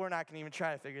 we're not going to even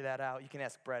try to figure that out. You can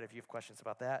ask Brett if you have questions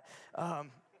about that.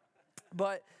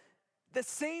 But the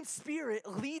same Spirit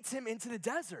leads him into the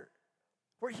desert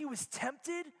where he was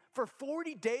tempted for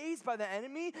 40 days by the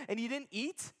enemy and he didn't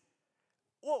eat.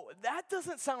 Whoa, that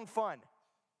doesn't sound fun.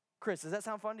 Chris, does that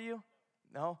sound fun to you?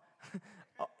 No?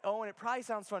 Owen, it probably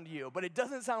sounds fun to you, but it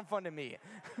doesn't sound fun to me.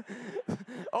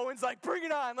 Owen's like, bring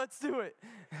it on, let's do it.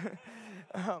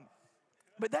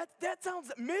 But that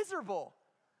sounds miserable.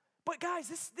 But guys,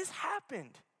 this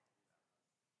happened.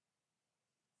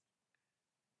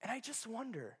 And I just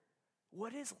wonder,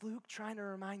 what is Luke trying to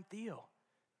remind Theo?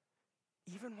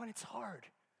 Even when it's hard,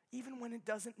 even when it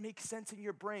doesn't make sense in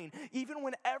your brain, even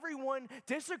when everyone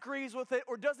disagrees with it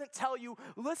or doesn't tell you,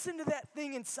 listen to that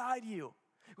thing inside you.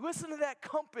 Listen to that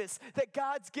compass that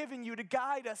God's given you to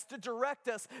guide us, to direct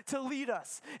us, to lead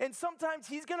us. And sometimes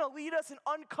he's going to lead us in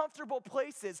uncomfortable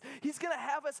places. He's going to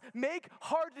have us make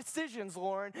hard decisions,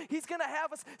 Lauren. He's going to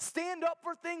have us stand up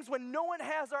for things when no one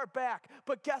has our back.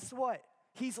 But guess what?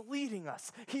 He's leading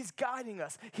us. He's guiding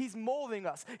us. He's molding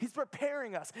us. He's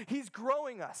preparing us. He's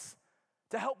growing us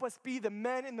to help us be the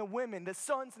men and the women, the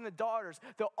sons and the daughters,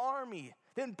 the army,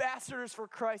 the ambassadors for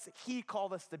Christ that he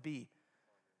called us to be.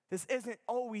 This isn't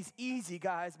always easy,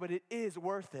 guys, but it is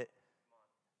worth it.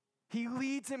 He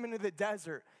leads him into the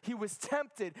desert. He was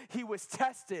tempted. He was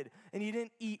tested. And he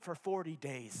didn't eat for 40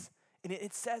 days. And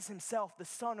it says himself, the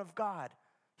Son of God.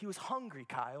 He was hungry,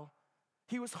 Kyle.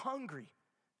 He was hungry.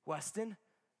 Weston,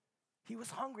 he was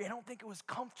hungry. I don't think it was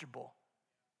comfortable,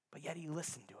 but yet he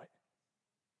listened to it.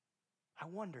 I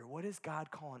wonder, what is God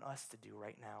calling us to do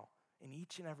right now in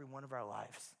each and every one of our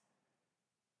lives?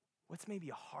 What's maybe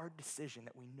a hard decision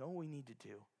that we know we need to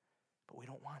do, but we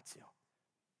don't want to?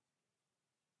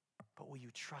 But will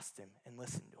you trust him and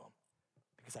listen to him?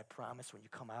 Because I promise when you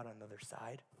come out on the other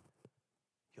side,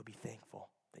 you'll be thankful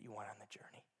that you went on the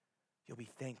journey. You'll be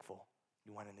thankful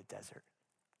you went in the desert.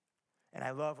 And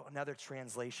I love another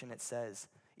translation that says,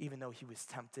 even though he was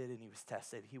tempted and he was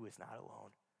tested, he was not alone.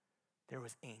 There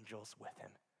was angels with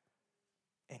him.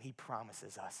 And he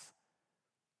promises us,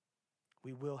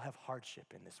 we will have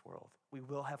hardship in this world. We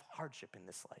will have hardship in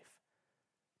this life.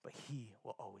 But he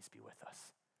will always be with us.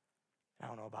 And I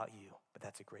don't know about you, but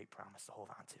that's a great promise to hold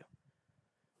on to.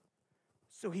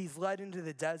 So he's led into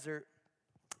the desert.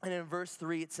 And in verse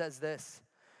 3, it says this.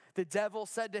 The devil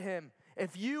said to him,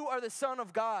 if you are the Son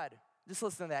of God, just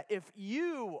listen to that. If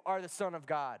you are the Son of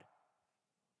God,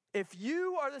 if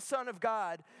you are the Son of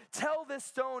God, tell this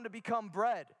stone to become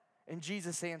bread. And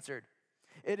Jesus answered,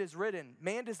 it is written,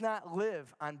 man does not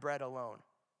live on bread alone.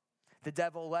 The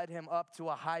devil led him up to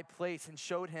a high place and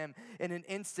showed him in an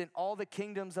instant all the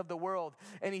kingdoms of the world.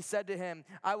 And he said to him,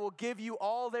 I will give you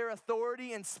all their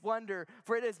authority and splendor,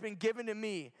 for it has been given to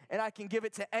me, and I can give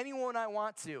it to anyone I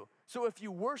want to. So if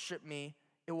you worship me,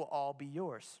 it will all be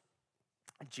yours.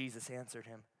 And Jesus answered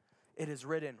him, it is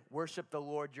written, worship the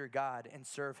Lord your God and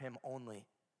serve him only.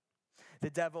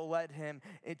 The devil led him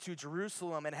into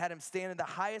Jerusalem and had him stand at the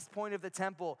highest point of the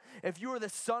temple. If you are the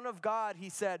Son of God, he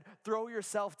said, throw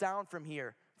yourself down from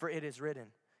here, for it is written,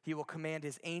 he will command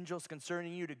his angels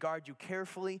concerning you to guard you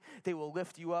carefully. They will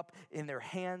lift you up in their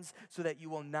hands so that you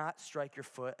will not strike your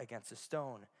foot against a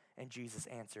stone. And Jesus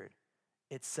answered,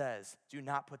 it says, do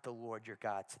not put the Lord your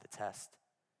God to the test.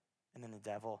 And then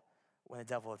when the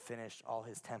devil had finished all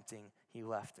his tempting, he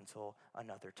left until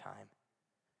another time.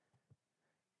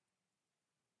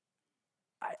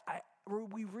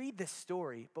 We read this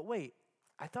story, but wait,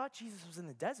 I thought Jesus was in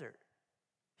the desert.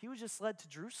 He was just led to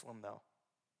Jerusalem, though.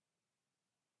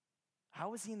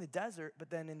 How was he in the desert, but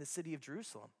then in the city of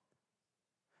Jerusalem?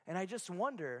 And I just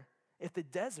wonder if the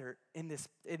desert in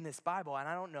this Bible, and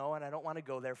I don't know, and I don't want to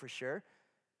go there for sure,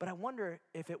 but I wonder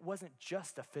if it wasn't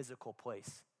just a physical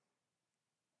place,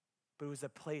 but it was a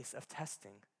place of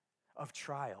testing, of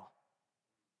trial.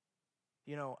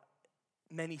 You know,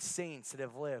 many saints that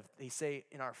have lived, they say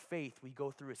in our faith, we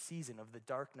go through a season of the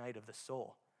dark night of the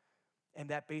soul. And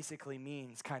that basically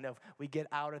means kind of we get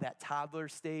out of that toddler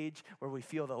stage where we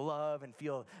feel the love and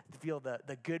feel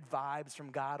the good vibes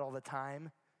from God all the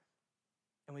time.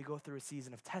 And we go through a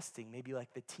season of testing, maybe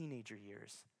like the teenager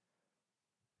years.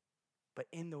 But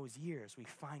in those years, we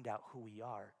find out who we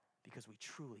are because we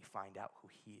truly find out who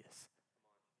he is.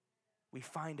 We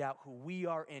find out who we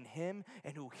are in him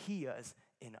and who he is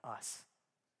in us.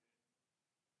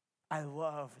 I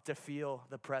love to feel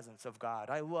the presence of God.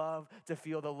 I love to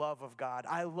feel the love of God.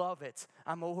 I love it.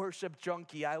 I'm a worship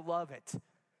junkie. I love it.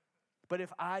 But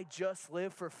if I just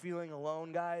live for feeling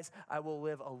alone, guys, I will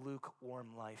live a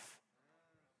lukewarm life.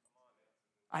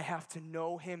 I have to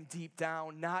know him deep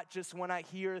down, not just when I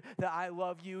hear that I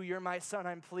love you, you're my son,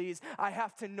 I'm pleased. I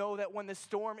have to know that when the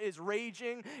storm is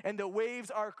raging and the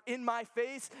waves are in my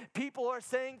face, people are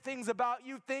saying things about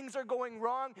you, things are going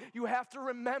wrong, you have to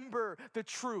remember the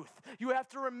truth. You have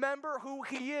to remember who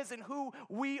he is and who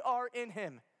we are in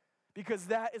him, because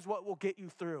that is what will get you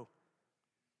through.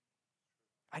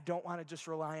 I don't want to just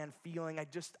rely on feeling.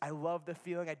 I love the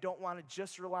feeling. I don't want to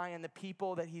just rely on the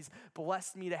people that he's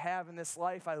blessed me to have in this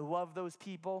life. I love those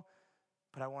people,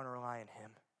 but I want to rely on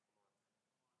him.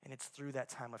 And it's through that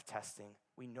time of testing.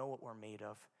 We know what we're made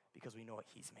of because we know what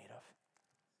he's made of.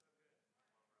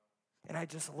 And I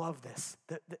just love this.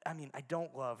 I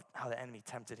don't love how the enemy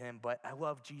tempted him, but I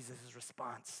love Jesus'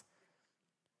 response.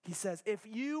 He says, if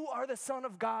you are the Son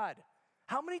of God,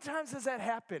 how many times does that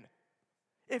happen?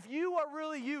 If you are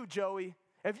really you, Joey,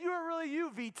 if you are really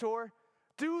you, Vitor,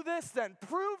 do this then.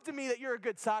 Prove to me that you're a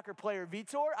good soccer player,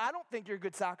 Vitor. I don't think you're a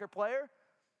good soccer player.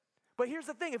 But here's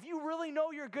the thing. If you really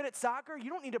know you're good at soccer, you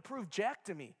don't need to prove jack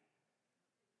to me.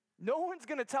 No one's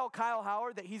going to tell Kyle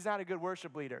Howard that he's not a good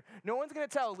worship leader. No one's going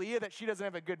to tell Leah that she doesn't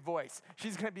have a good voice.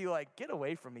 She's going to be like, get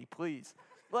away from me, please.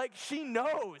 Like, she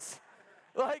knows.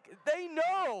 Like, they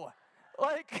know.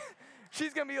 Like,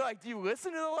 she's going to be like, do you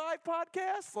listen to the live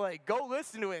podcast? Like, go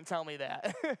listen to it and tell me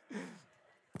that.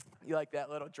 You like that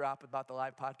little drop about the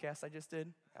live podcast I just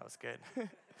did? That was good.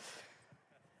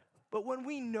 But when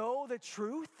we know the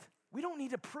truth, we don't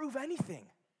need to prove anything.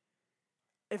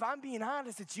 If I'm being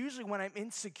honest, it's usually when I'm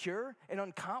insecure and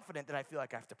unconfident that I feel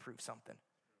like I have to prove something.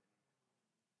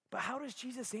 But how does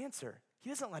Jesus answer? He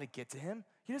doesn't let it get to him.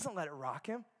 He doesn't let it rock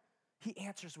him. He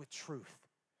answers with truth.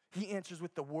 He answers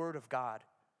with the word of God.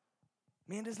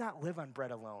 Man does not live on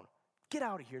bread alone. Get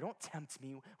out of here. Don't tempt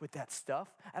me with that stuff.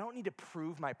 I don't need to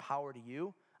prove my power to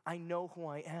you. I know who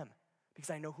I am because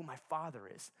I know who my Father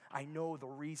is. I know the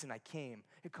reason I came.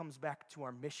 It comes back to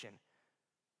our mission.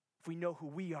 If we know who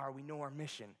we are, we know our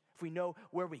mission. If we know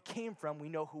where we came from, we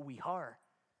know who we are.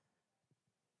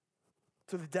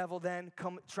 So the devil then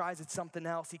tries at something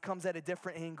else. He comes at a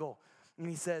different angle. And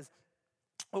he says,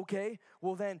 okay,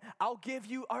 well then I'll give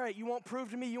you, all right, you won't prove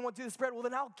to me, you won't do the spread. Well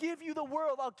then I'll give you the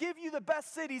world. I'll give you the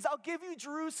best cities. I'll give you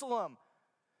Jerusalem.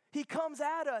 He comes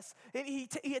at us and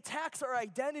he attacks our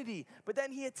identity, but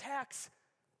then he attacks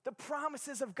the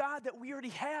promises of God that we already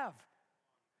have.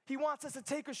 He wants us to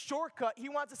take a shortcut. He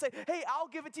wants to say, hey, I'll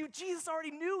give it to you. Jesus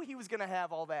already knew he was going to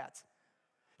have all that.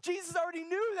 Jesus already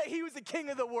knew that he was the king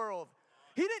of the world.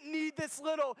 He didn't need this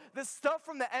stuff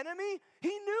from the enemy. He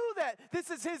knew that this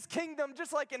is his kingdom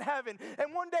just like in heaven.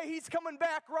 And one day he's coming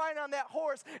back riding on that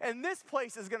horse and this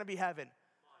place is going to be heaven.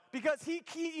 Because he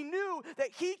knew that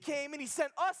he came and he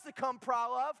sent us to come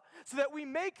Pralov so that we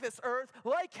make this earth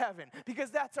like heaven because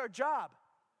that's our job.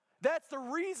 That's the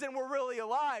reason we're really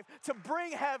alive, to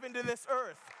bring heaven to this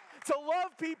earth, to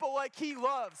love people like he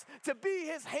loves, to be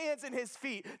his hands and his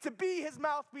feet, to be his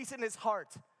mouthpiece and his heart.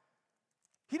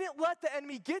 He didn't let the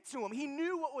enemy get to him. He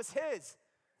knew what was his.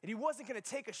 And he wasn't going to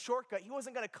take a shortcut. He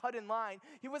wasn't going to cut in line.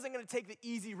 He wasn't going to take the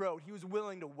easy road. He was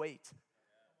willing to wait.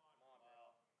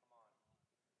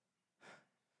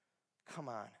 Come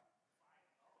on.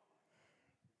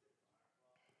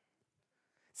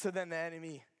 So then the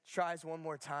enemy tries one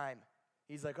more time.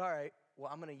 He's like, all right, well,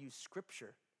 I'm going to use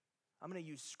scripture. I'm going to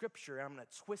use scripture and I'm going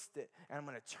to twist it and I'm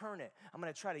going to turn it. I'm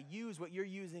going to try to use what you're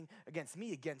using against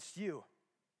me, against you.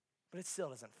 But it still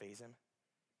doesn't faze him.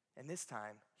 And this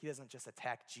time, he doesn't just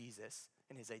attack Jesus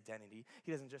and his identity.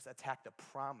 He doesn't just attack the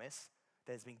promise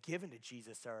that has been given to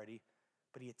Jesus already,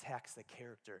 but he attacks the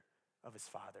character of his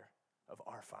Father, of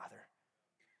our Father.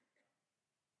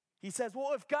 He says,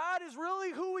 well, if God is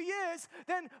really who he is,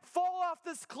 then fall off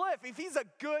this cliff. If he's a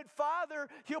good father,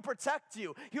 he'll protect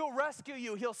you. He'll rescue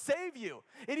you. He'll save you.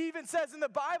 It even says in the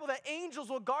Bible that angels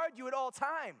will guard you at all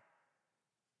time.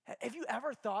 Have you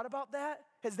ever thought about that?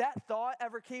 Has that thought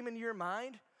ever came into your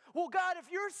mind? Well, God,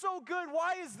 if you're so good,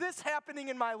 why is this happening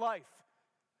in my life?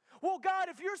 Well, God,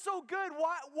 if you're so good,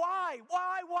 why?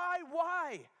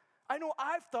 I know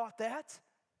I've thought that.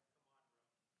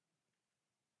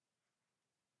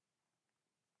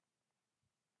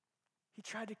 He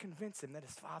tried to convince him that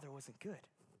his father wasn't good.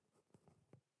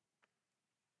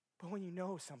 But when you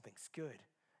know something's good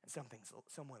and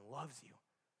someone loves you,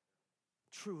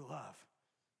 true love,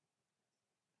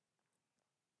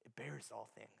 it bears all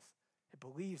things. It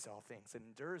believes all things. It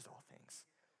endures all things.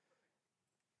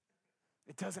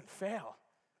 It doesn't fail.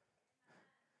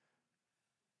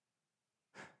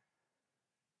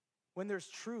 When there's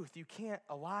truth,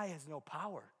 a lie has no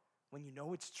power when you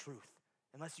know it's truth,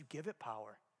 unless you give it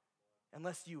power,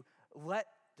 unless you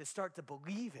start to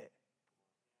believe it.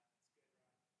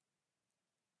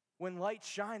 When light's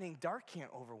shining, dark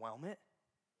can't overwhelm it.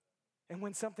 And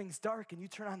when something's dark and you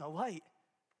turn on the light,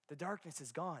 the darkness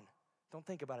is gone. Don't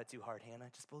think about it too hard, Hannah.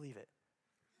 Just believe it.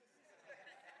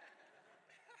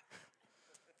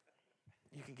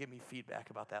 You can give me feedback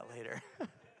about that later.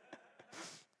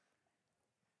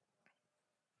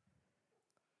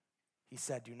 He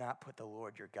said, do not put the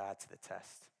Lord your God to the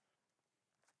test.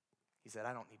 He said,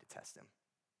 I don't need to test him.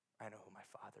 I know who my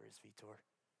father is, Vitor.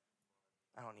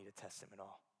 I don't need to test him at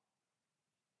all.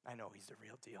 I know he's the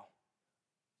real deal.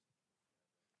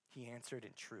 He answered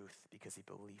in truth because he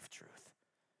believed truth.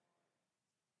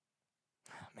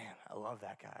 Man, I love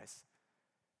that, guys.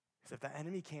 Because if the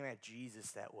enemy came at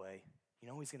Jesus that way, you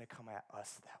know he's going to come at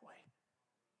us that way.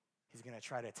 He's going to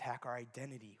try to attack our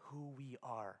identity, who we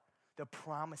are, the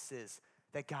promises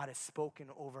that God has spoken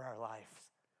over our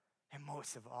lives. And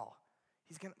most of all,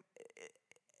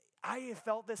 I have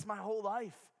felt this my whole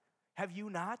life. Have you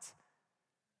not?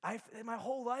 My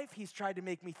whole life, he's tried to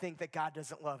make me think that God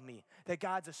doesn't love me, that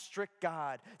God's a strict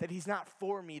God, that he's not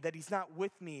for me, that he's not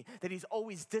with me, that he's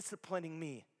always disciplining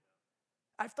me.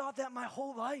 I've thought that my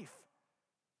whole life.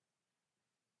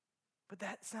 But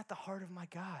that's not the heart of my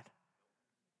God.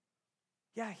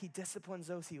 Yeah, he disciplines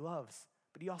those he loves,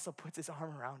 but he also puts his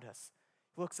arm around us.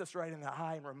 He looks us right in the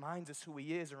eye and reminds us who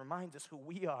he is and reminds us who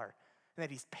we are, and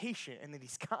that he's patient and that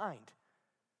he's kind.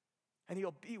 And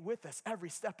he'll be with us every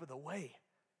step of the way.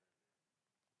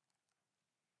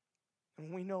 And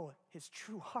when we know his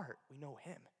true heart, we know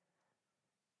him.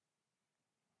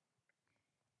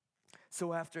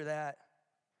 So after that,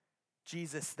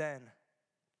 Jesus then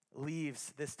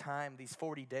leaves this time, these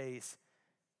 40 days,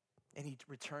 and he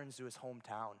returns to his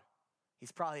hometown.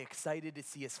 He's probably excited to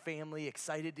see his family,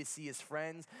 excited to see his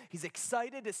friends. He's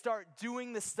excited to start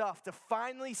doing the stuff, to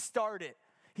finally start it.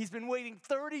 He's been waiting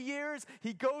 30 years.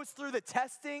 He goes through the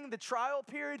testing, the trial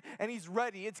period, and he's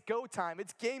ready. It's go time.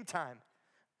 It's game time.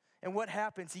 And what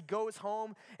happens? He goes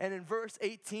home, and in verse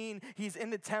 18, he's in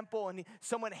the temple, and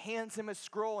someone hands him a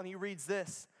scroll, and he reads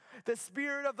this. The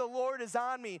Spirit of the Lord is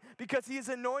on me because he has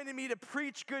anointed me to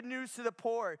preach good news to the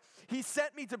poor. He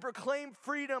sent me to proclaim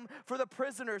freedom for the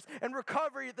prisoners and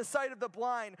recovery at the sight of the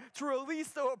blind, to release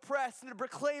the oppressed, and to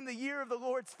proclaim the year of the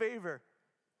Lord's favor.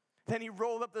 Then he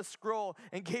rolled up the scroll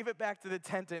and gave it back to the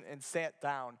attendant and sat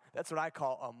down. That's what I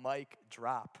call a mic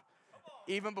drop.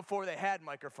 Even before they had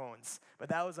microphones. But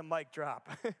that was a mic drop.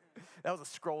 That was a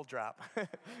scroll drop.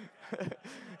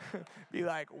 Be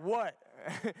like, what?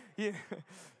 Yeah.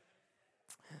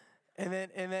 And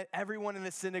then everyone in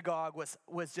the synagogue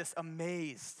was just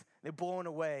amazed. They're blown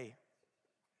away.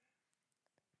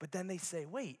 But then they say,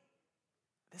 wait,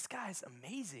 this guy's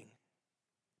amazing.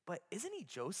 But isn't he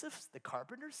Joseph, the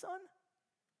carpenter's son?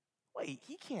 Wait,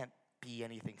 he can't be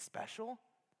anything special.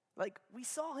 Like, we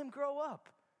saw him grow up.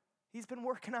 He's been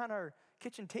working on our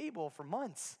kitchen table for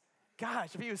months.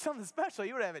 Gosh, if he was something special,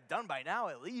 he would have it done by now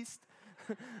at least.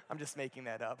 I'm just making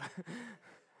that up.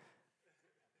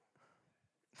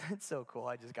 That's so cool.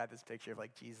 I just got this picture of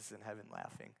like Jesus in heaven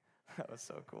laughing. That was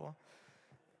so cool.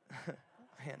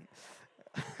 Man.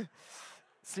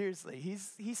 Seriously,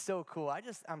 he's so cool.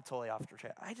 I'm totally off the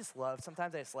track. I just love,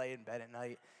 sometimes I just lay in bed at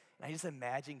night and I just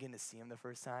imagine getting to see him the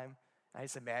first time. I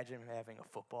just imagine him having a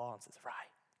football and says, right,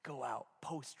 go out,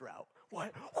 post route.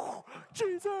 What? Oh,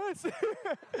 Jesus!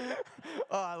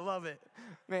 Oh, I love it.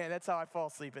 Man, that's how I fall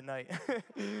asleep at night.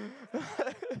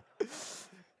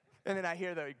 And then I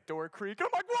hear the door creak. I'm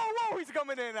like, whoa, he's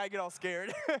coming in. And I get all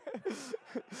scared.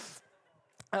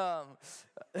 All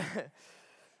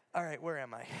right, where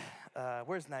am I?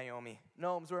 Where's Naomi?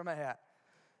 Gnomes, where am I at?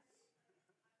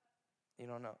 You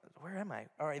don't know. Where am I?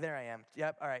 All right, there I am.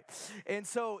 Yep, all right. And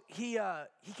so he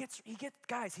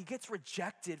gets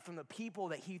rejected from the people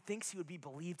that he thinks he would be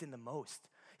believed in the most.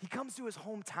 He comes to his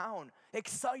hometown,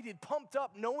 excited, pumped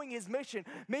up, knowing his mission.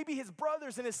 Maybe his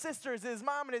brothers and his sisters, and his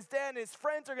mom and his dad and his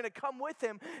friends are going to come with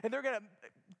him, and they're going to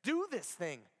do this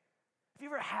thing. Have you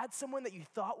ever had someone that you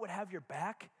thought would have your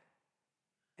back,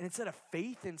 and instead of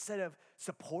faith, instead of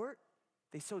support,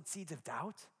 they sowed seeds of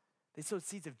doubt? They sowed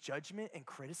seeds of judgment and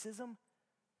criticism?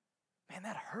 Man,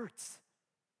 that hurts.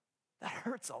 That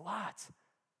hurts a lot.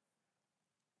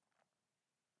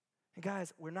 And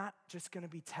guys, we're not just going to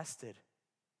be tested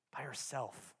by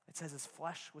ourselves. It says his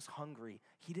flesh was hungry.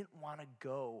 He didn't want to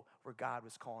go where God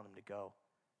was calling him to go.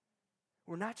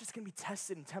 We're not just going to be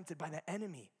tested and tempted by the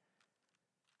enemy,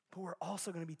 but we're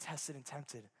also going to be tested and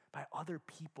tempted by other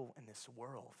people in this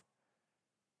world.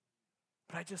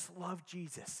 But I just love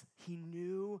Jesus. He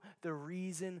knew the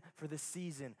reason for the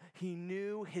season. He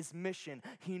knew his mission.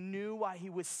 He knew why he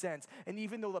was sent. And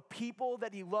even though the people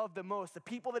that he loved the most, the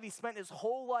people that he spent his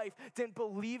whole life didn't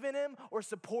believe in him or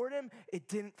support him, it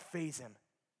didn't faze him.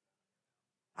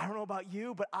 I don't know about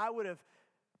you, but I would have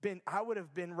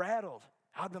been rattled.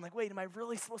 I would have been like, wait, am I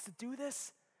really supposed to do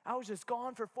this? I was just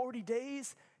gone for 40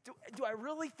 days. Do I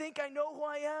really think I know who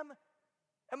I am?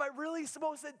 Am I really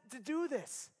supposed to do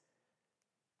this?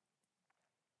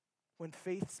 When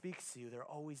faith speaks to you, there'll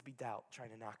always be doubt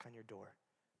trying to knock on your door.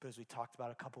 But as we talked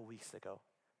about a couple weeks ago,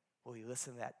 will you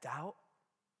listen to that doubt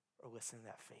or listen to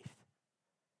that faith?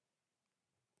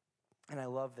 And I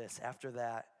love this. After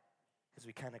that, as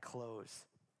we kind of close,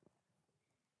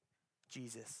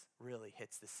 Jesus really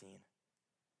hits the scene.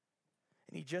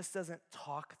 And he just doesn't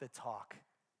talk the talk,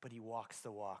 but he walks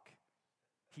the walk.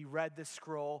 He read the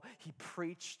scroll, he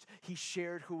preached, he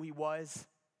shared who he was,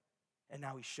 and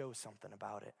now he shows something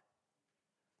about it.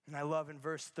 And I love in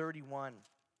verse 31,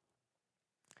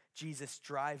 Jesus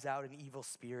drives out an evil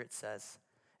spirit, says.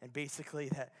 And basically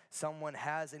that someone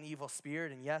has an evil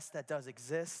spirit, and yes, that does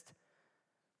exist.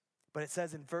 But it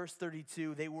says in verse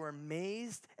 32, they were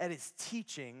amazed at his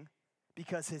teaching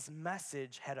because his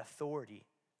message had authority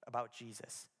about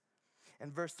Jesus.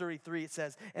 In verse 33, it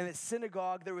says, in the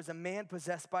synagogue there was a man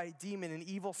possessed by a demon, an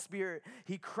evil spirit.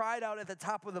 He cried out at the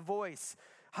top of the voice,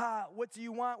 what do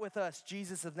you want with us,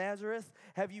 Jesus of Nazareth?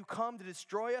 Have you come to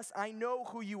destroy us? I know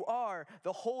who you are,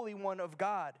 the Holy One of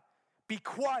God. Be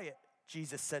quiet,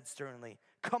 Jesus said sternly.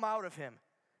 Come out of him.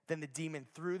 Then the demon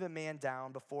threw the man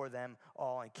down before them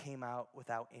all and came out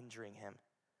without injuring him.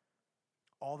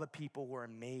 All the people were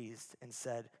amazed and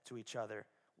said to each other,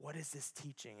 what is this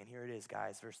teaching? And here it is,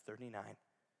 guys, verse 39.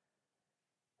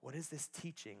 What is this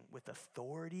teaching with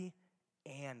authority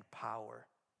and power?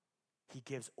 He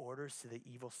gives orders to the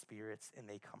evil spirits and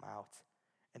they come out,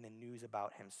 and the news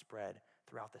about him spread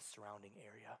throughout the surrounding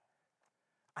area.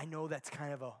 I know that's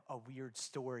kind of a weird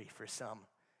story for some,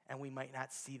 and we might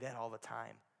not see that all the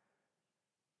time.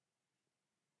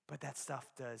 But that stuff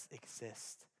does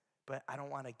exist. But I don't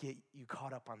want to get you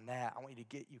caught up on that. I want you to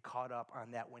get you caught up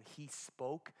on that when he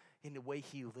spoke, in the way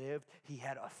he lived, he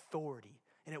had authority.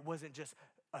 And it wasn't just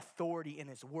authority in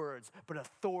his words, but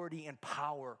authority and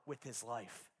power with his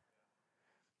life.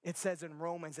 It says in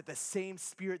Romans that the same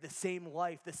spirit, the same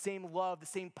life, the same love, the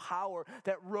same power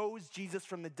that rose Jesus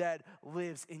from the dead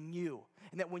lives in you.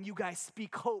 And that when you guys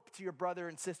speak hope to your brother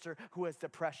and sister who has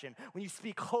depression, when you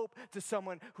speak hope to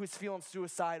someone who's feeling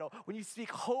suicidal, when you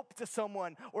speak hope to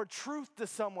someone or truth to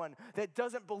someone that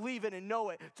doesn't believe it and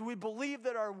know it, do we believe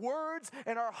that our words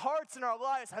and our hearts and our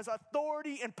lives has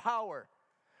authority and power?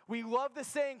 We love the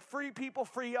saying, free people,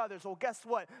 free others. Well, guess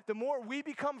what? The more we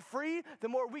become free, the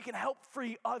more we can help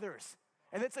free others.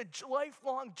 And it's a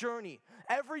lifelong journey.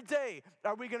 Every day,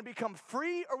 are we going to become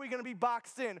free or are we going to be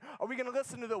boxed in? Are we going to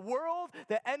listen to the world,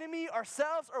 the enemy,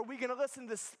 ourselves, or are we going to listen to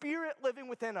the Spirit living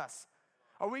within us?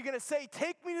 Are we going to say,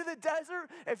 take me to the desert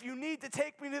if you need to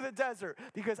take me to the desert?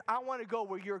 Because I want to go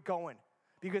where you're going.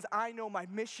 Because I know my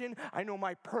mission, I know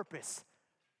my purpose.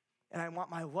 And I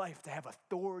want my life to have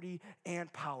authority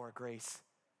and power, Grace.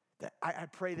 That I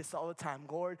pray this all the time.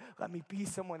 Lord, let me be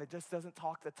someone that just doesn't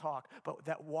talk the talk, but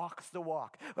that walks the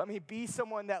walk. Let me be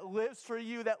someone that lives for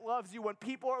you, that loves you when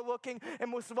people are looking, and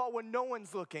most of all, when no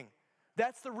one's looking.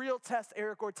 That's the real test,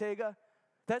 Eric Ortega.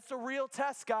 That's the real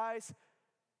test, guys.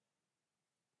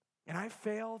 And I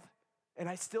failed, and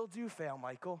I still do fail,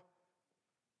 Michael.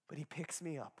 But he picks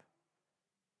me up.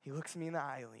 He looks me in the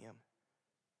eye, Liam.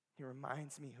 He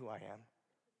reminds me who I am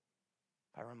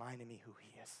by reminding me who he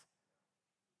is.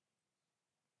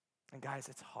 And guys,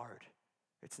 it's hard.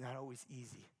 It's not always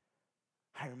easy.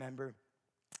 I remember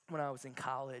when I was in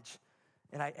college,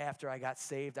 and after I got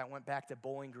saved, I went back to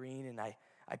Bowling Green, and I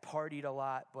I partied a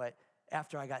lot, but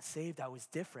after I got saved, I was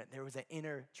different. There was an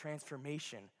inner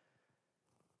transformation.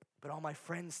 But all my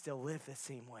friends still live the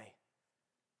same way.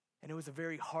 And it was a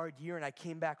very hard year, and I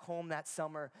came back home that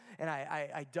summer, and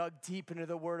I dug deep into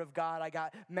the Word of God. I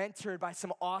got mentored by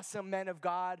some awesome men of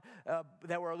God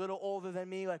that were a little older than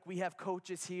me, like we have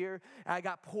coaches here. And I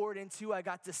got poured into, I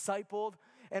got discipled.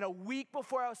 And a week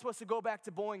before I was supposed to go back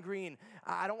to Bowling Green,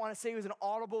 I don't want to say it was an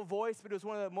audible voice, but it was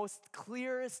one of the most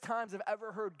clearest times I've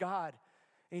ever heard God.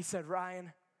 And he said,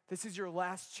 Ryan, this is your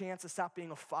last chance to stop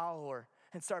being a follower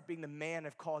and start being the man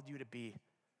I've called you to be.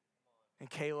 And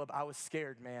Caleb, I was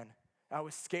scared, man. I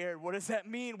was scared. What does that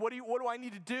mean? What do I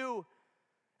need to do?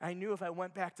 I knew if I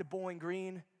went back to Bowling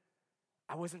Green,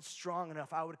 I wasn't strong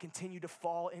enough. I would continue to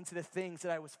fall into the things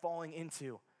that I was falling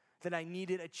into, that I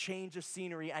needed a change of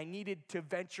scenery. I needed to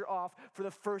venture off for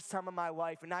the first time in my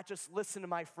life and not just listen to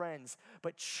my friends,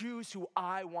 but choose who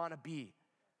I want to be.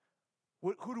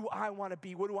 Who do I want to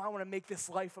be? What do I want to make this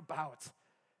life about?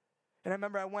 And I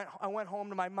remember I went home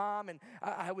to my mom, and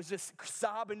I was just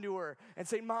sobbing to her and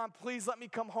saying, Mom, please let me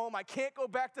come home. I can't go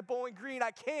back to Bowling Green. I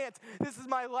can't. This is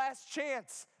my last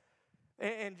chance.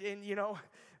 And you know,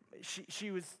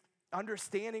 she was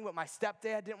understanding, but my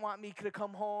stepdad didn't want me to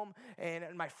come home.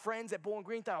 And my friends at Bowling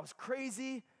Green thought I was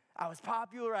crazy. I was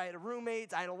popular. I had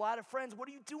roommates. I had a lot of friends. What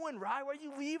are you doing, Rye? Why are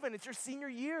you leaving? It's your senior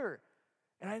year.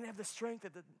 And I didn't have the strength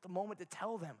at the moment to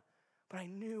tell them. But I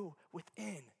knew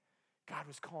within, God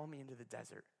was calling me into the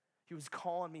desert. He was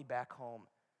calling me back home.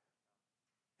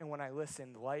 And when I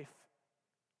listened, life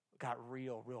got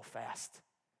real fast.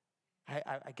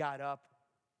 I got up.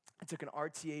 I took an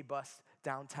RTA bus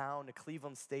downtown to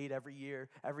Cleveland State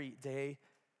every day.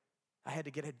 I had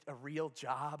to get a real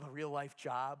job, a real life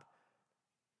job.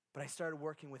 But I started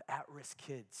working with at-risk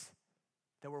kids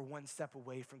that were one step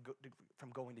away from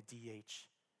going to DH.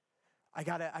 I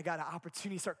got an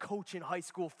opportunity to start coaching high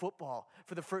school football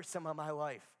for the first time in my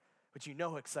life, which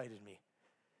excited me.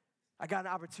 I got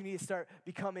an opportunity to start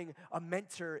becoming a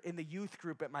mentor in the youth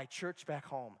group at my church back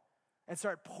home and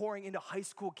start pouring into high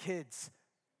school kids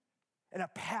and a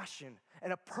passion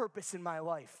and a purpose in my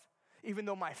life. Even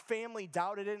though my family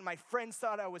doubted it and my friends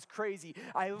thought I was crazy,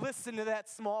 I listened to that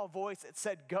small voice that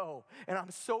said go. And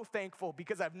I'm so thankful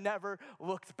because I've never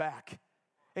looked back.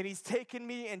 And he's taken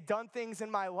me and done things in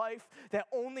my life that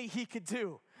only he could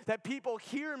do. That people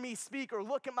hear me speak or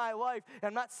look at my life. And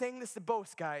I'm not saying this to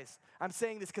boast, guys. I'm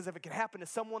saying this because if it can happen to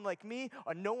someone like me,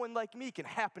 or no one like me, it can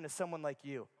happen to someone like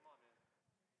you.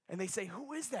 And they say,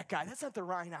 who is that guy? That's not the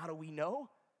Ryan Otto we know.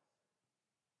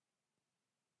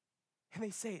 And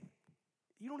they say,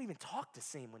 you don't even talk the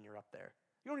same when you're up there.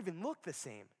 You don't even look the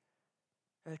same.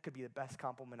 And it could be the best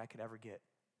compliment I could ever get.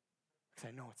 Because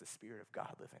I know it's the Spirit of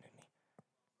God living in me.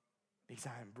 Because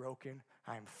I am broken,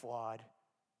 I am flawed,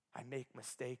 I make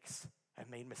mistakes. I've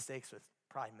made mistakes with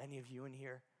probably many of you in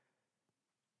here.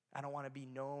 I don't want to be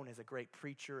known as a great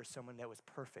preacher or someone that was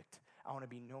perfect. I want to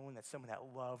be known as someone that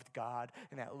loved God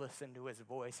and that listened to his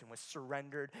voice and was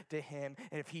surrendered to him.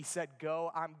 And if he said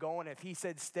go, I'm going. If he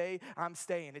said stay, I'm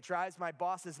staying. It drives my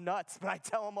bosses nuts, but I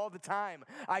tell them all the time,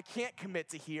 I can't commit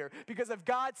to here because if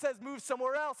God says move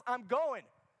somewhere else, I'm going.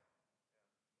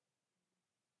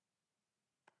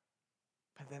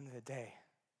 At the end of the day,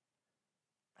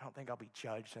 I don't think I'll be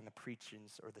judged on the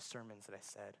preachings or the sermons that I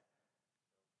said.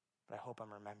 But I hope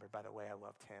I'm remembered by the way I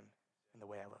loved him and the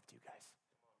way I loved you guys.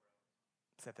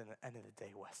 Because at the end of the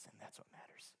day, Weston, that's what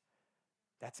matters.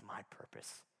 That's my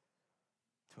purpose,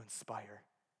 to inspire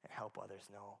and help others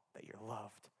know that you're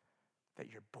loved,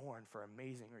 that you're born for an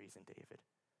amazing reason, David,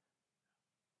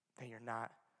 that you're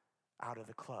not out of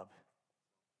the club,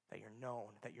 that you're known,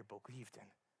 that you're believed in,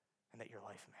 and that your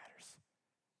life matters.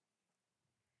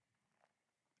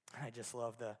 I just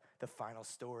love the final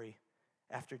story.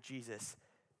 After Jesus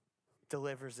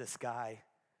delivers this guy,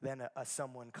 then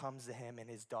someone comes to him and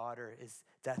his daughter is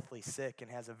deathly sick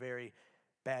and has a very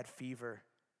bad fever.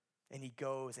 And he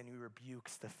goes and he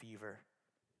rebukes the fever.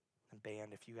 And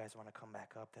band, if you guys want to come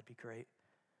back up, that'd be great.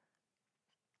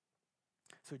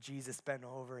 So Jesus bent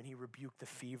over and he rebuked the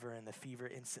fever and the fever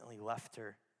instantly left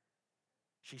her.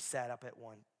 She sat up at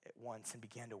once and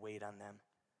began to wait on them.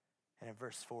 And in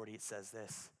verse 40 it says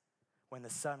this. When the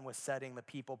sun was setting, the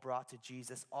people brought to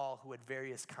Jesus all who had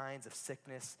various kinds of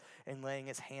sickness, and laying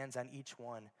his hands on each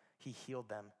one, he healed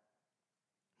them.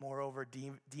 Moreover,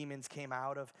 demons came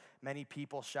out of many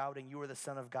people, shouting, "You are the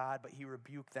Son of God," but he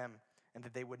rebuked them, and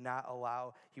that he would not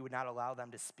allow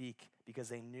them to speak, because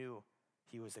they knew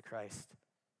he was the Christ.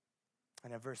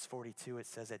 And in verse 42, it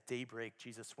says, at daybreak,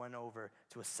 Jesus went over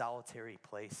to a solitary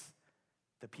place.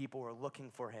 The people were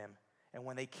looking for him, and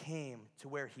when they came to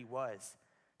where he was,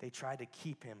 They tried to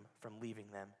keep him from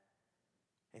leaving them.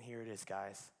 And here it is,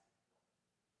 guys.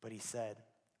 But he said,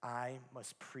 I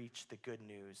must preach the good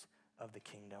news of the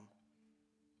kingdom.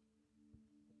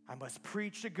 I must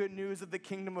preach the good news of the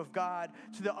kingdom of God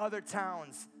to the other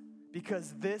towns,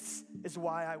 because this is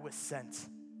why I was sent.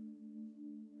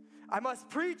 I must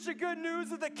preach the good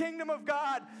news of the kingdom of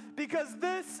God, because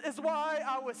this is why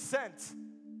I was sent.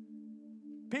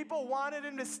 People wanted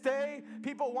him to stay.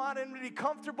 People wanted him to be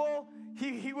comfortable.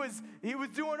 He was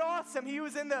doing awesome. He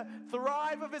was in the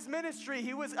thrive of his ministry.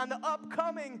 He was on the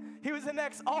upcoming. He was the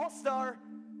next all-star.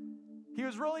 He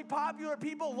was really popular.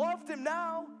 People loved him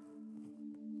now.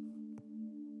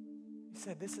 He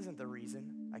said, this isn't the reason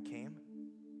I came.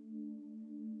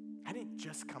 I didn't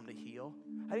just come to heal.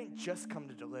 I didn't just come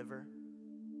to deliver.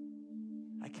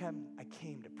 I came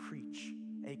to preach,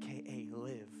 a.k.a.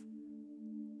 live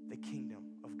the kingdom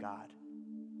of God.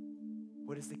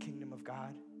 What is the kingdom of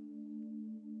God?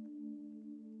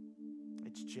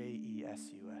 It's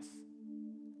J-E-S-U-S.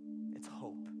 It's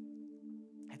hope.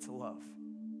 It's love.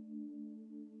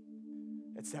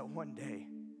 It's that one day,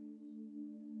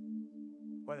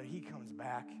 whether he comes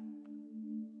back,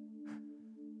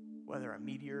 whether a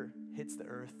meteor hits the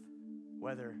earth,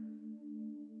 whether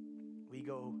we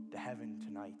go to heaven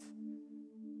tonight,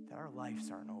 that our lives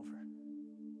aren't over.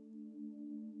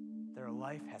 That our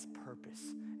life has purpose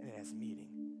and it has meaning.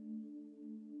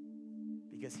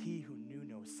 Because he who knew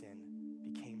no sin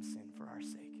became sin for our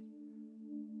sake.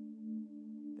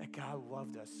 That God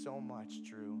loved us so much,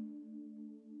 Drew.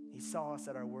 He saw us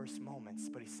at our worst moments,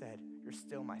 but he said, you're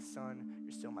still my son,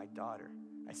 you're still my daughter.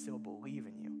 I still believe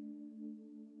in you.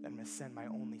 That I'm going to send my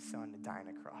only son to die on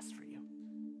a cross for you.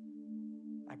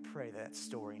 I pray that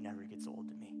story never gets old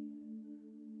to me.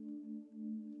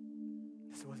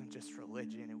 This wasn't just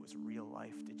religion, it was real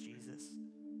life to Jesus.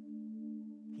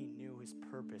 He knew his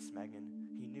purpose, Megan.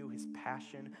 He knew his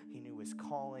passion, he knew his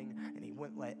calling, and he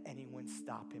wouldn't let anyone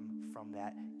stop him from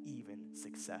that, even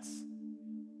success.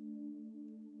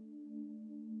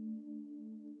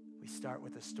 We start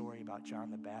with a story about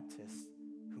John the Baptist,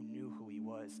 who knew who he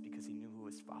was because he knew who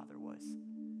his father was,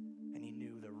 and he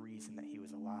knew the reason that he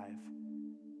was alive.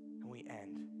 And we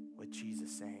end with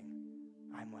Jesus saying,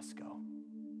 I must go.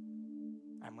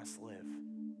 I must live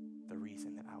the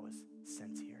reason that I was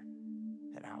sent here,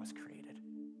 that I was created.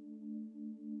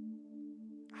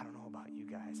 I don't know about you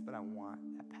guys, but I want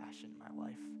that passion in my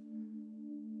life.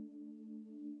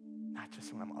 Not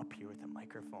just when I'm up here with a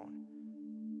microphone,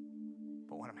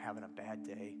 but when I'm having a bad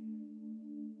day.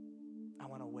 I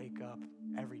want to wake up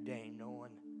every day knowing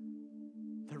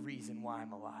the reason why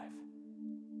I'm alive.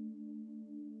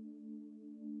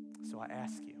 So I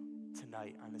ask you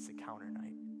tonight on this encounter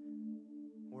night,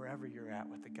 wherever you're at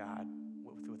with God,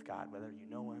 whether you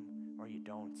know him or you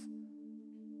don't,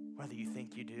 whether you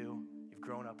think you do, you've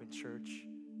grown up in church,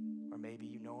 or maybe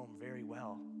you know him very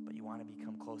well, but you want to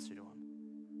become closer to him.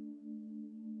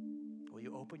 Will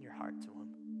you open your heart to him?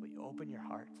 Will you open your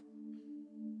heart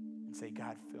and say,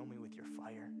 God, fill me with your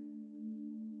fire.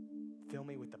 Fill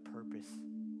me with the purpose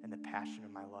and the passion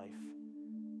of my life.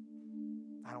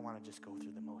 I don't want to just go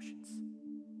through the motions.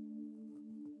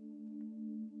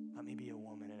 Let me be a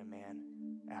woman and a man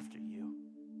after you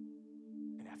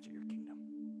and after your kingdom.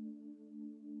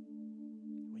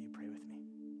 Will you pray with me?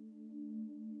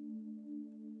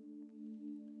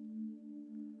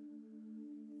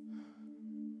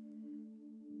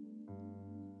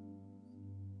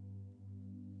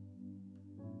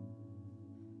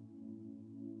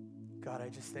 God, I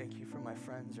just thank you for my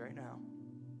friends right now.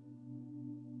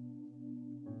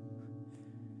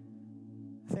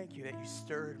 Thank you that you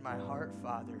stirred my heart,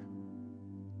 Father.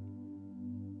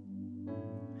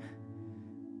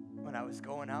 When I was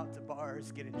going out to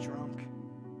bars, getting drunk,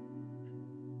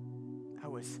 I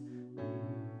was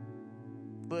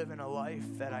living a life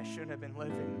that I shouldn't have been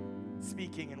living,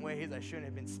 speaking in ways I shouldn't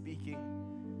have been speaking.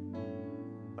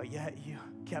 But yet you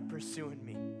kept pursuing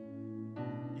me.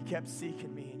 You kept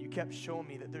seeking me, and you kept showing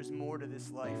me that there's more to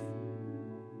this life.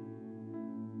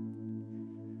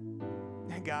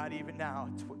 And God, even now,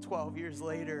 12 years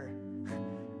later,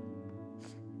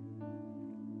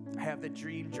 I have the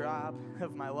dream job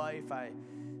of my life. I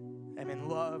am in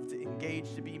love,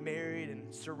 engaged to be married,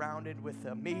 and surrounded with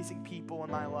amazing people in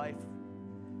my life.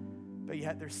 But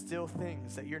yet there's still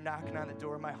things that you're knocking on the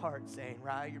door of my heart saying,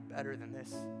 Rye, you're better than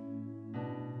this.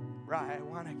 Rye,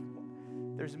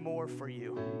 there's more for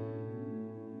you.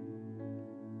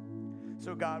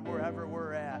 So God, wherever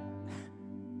we're at,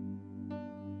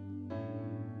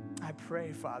 I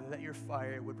pray, Father, that your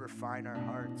fire would refine our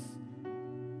hearts.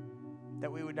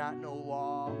 That we would not know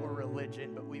law or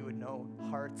religion, but we would know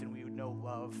heart and we would know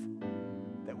love.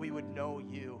 that we would know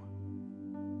you,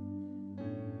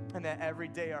 and that every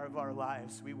day of our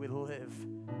lives we would live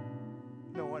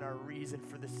knowing our reason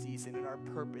for the season and our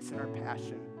purpose and our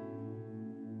passion.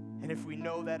 And if we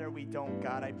know that or we don't,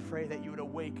 God, I pray that you would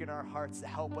awaken our hearts to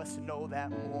help us know that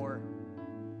more,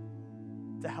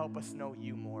 to help us know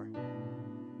you more.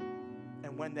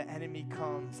 And when the enemy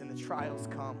comes and the trials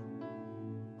come,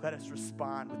 let us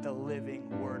respond with the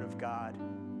living word of God.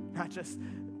 Not just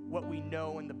what we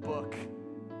know in the book.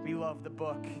 We love the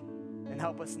book, and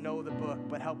help us know the book,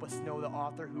 but help us know the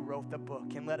author who wrote the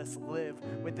book. And let us live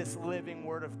with this living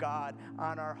word of God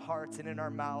on our hearts and in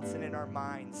our mouths and in our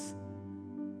minds,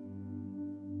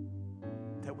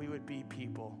 that we would be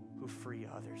people who free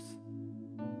others.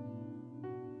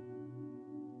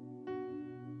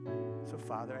 So,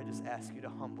 Father, I just ask you to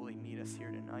humbly meet us here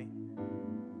tonight.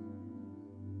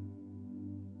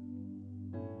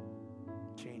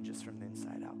 Change us from the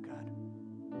inside out, God.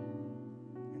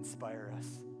 Inspire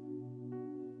us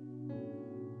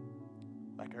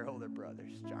like our older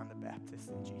brothers, John the Baptist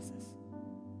and Jesus.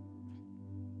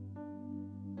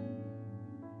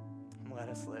 And let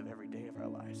us live every day of our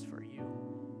lives for you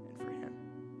and for him.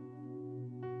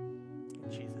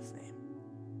 In Jesus' name.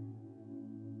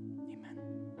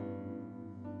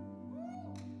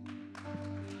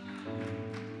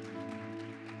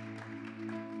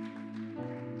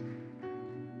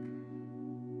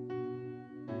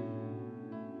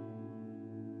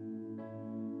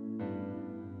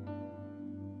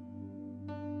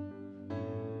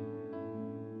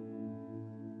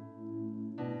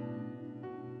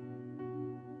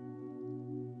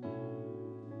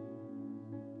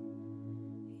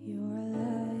 Your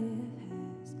life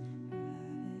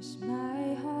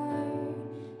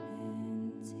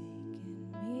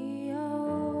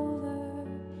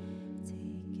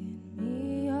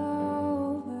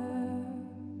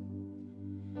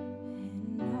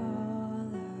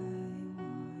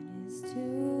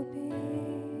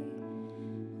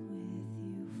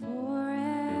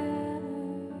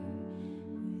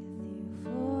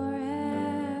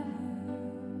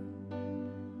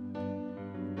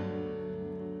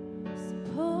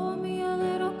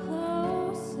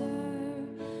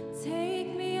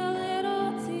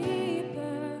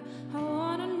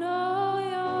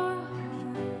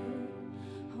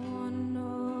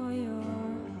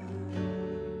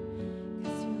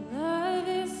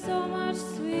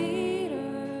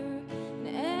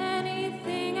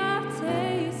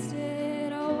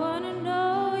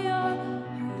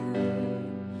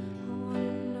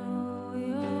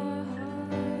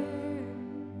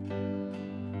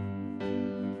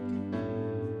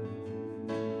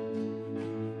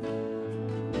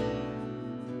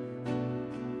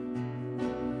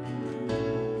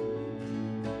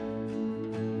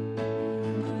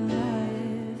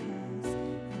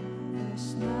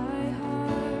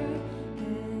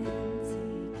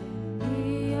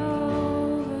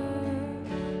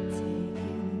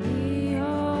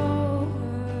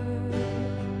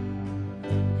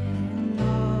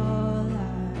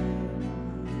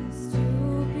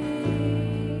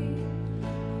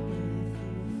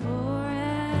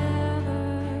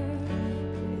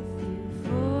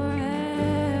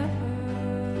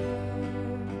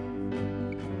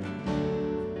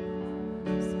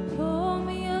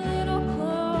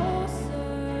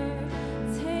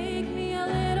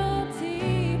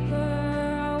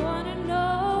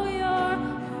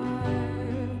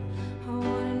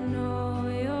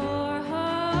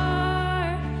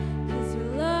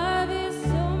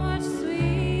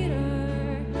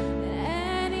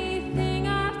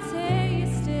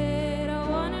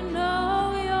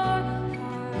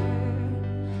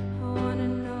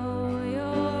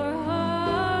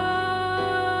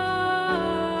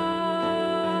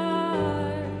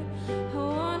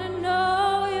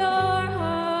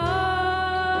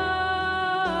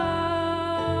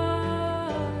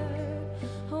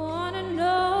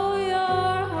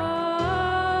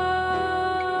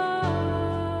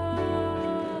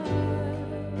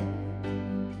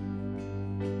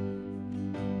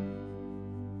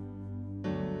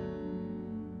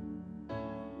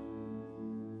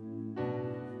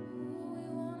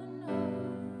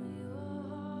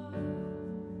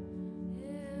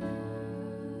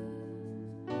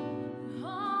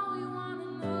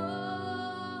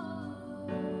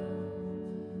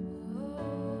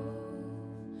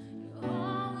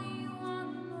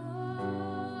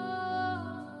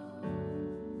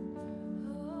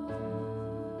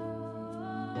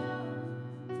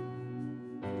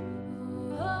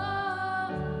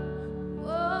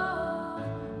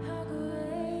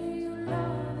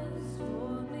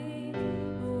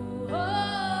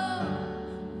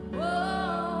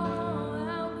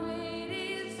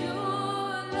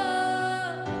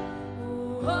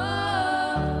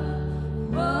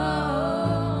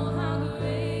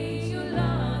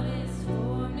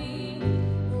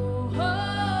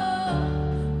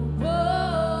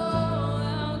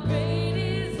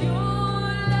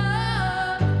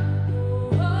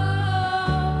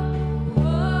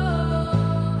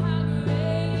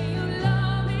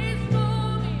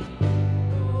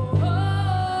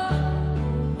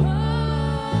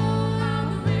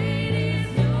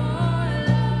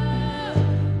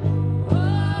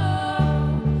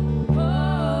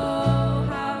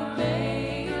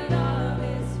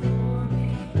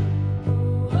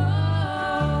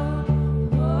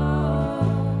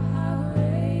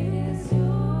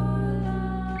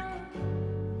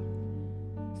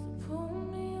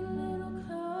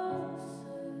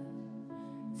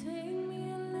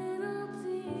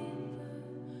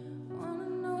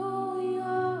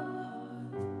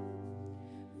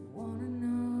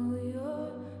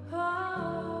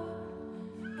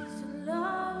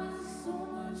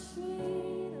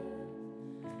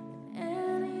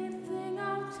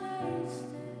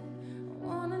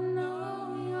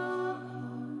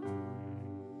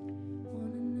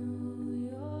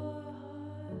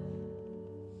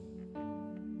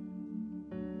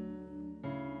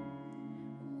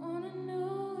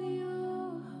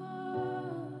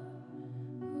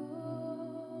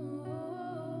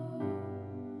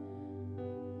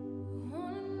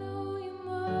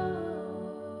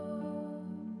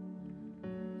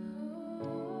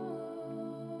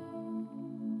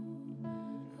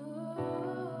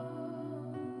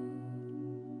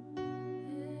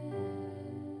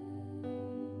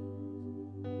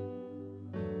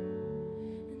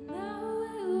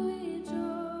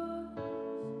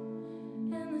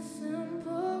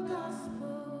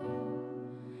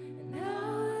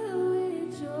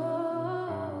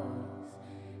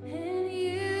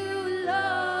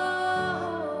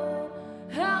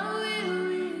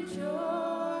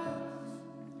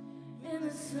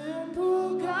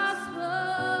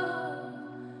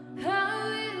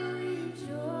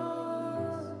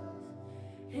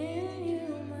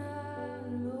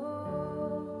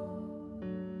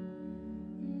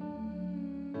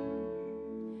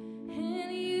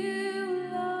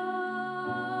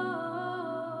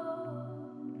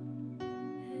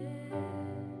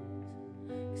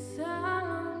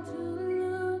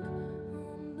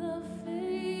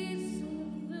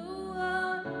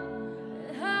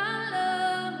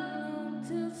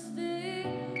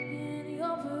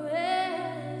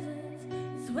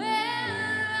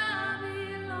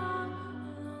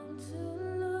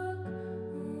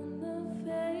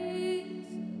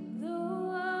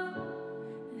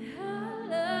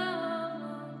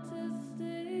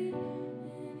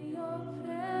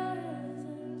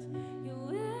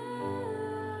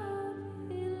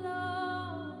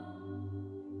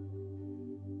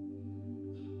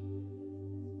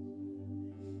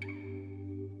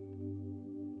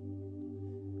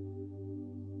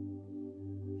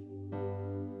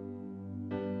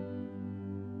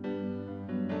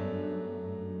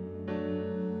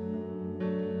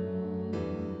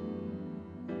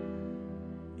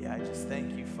just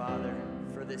thank you, Father,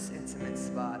 for this intimate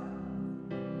spot.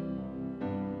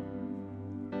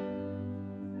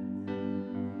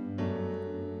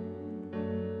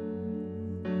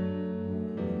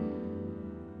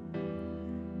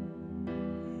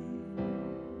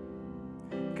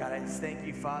 God, I just thank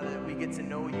you, Father, that we get to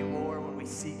know you more when we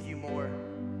seek you more.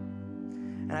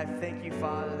 And I thank you,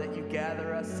 Father, that you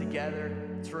gather us together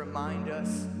to remind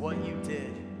us what you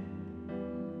did.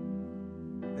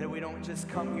 That we don't just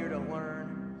come here to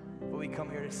learn, but we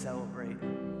come here to celebrate.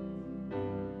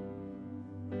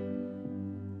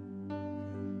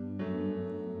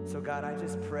 So God, I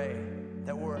just pray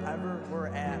that wherever we're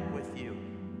at with you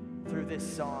through this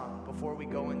song, before we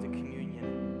go into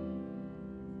communion,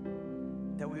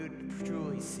 that we would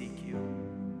truly seek you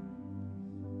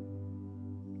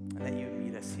and that you would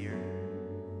meet us here.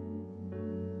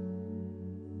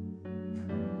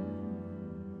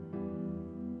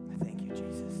 I thank you,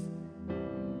 Jesus.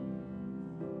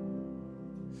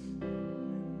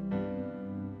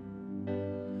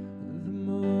 The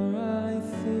more I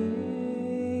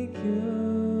seek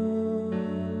you,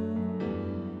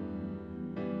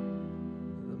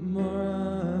 the more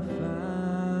I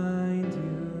find you.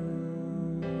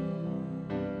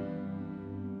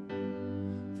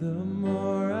 The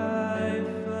more I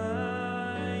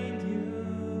find you,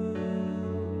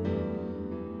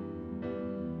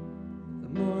 the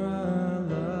more I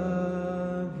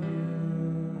love you,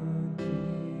 Jesus.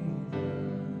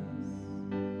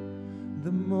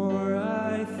 The more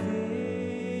I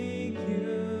seek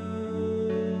you,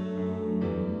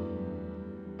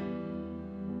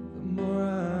 the more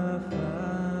I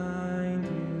find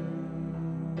you.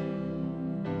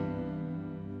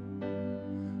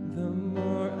 The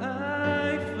more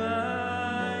I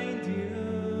find you,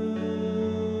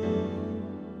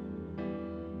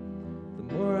 the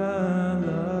more I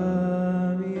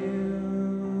love you.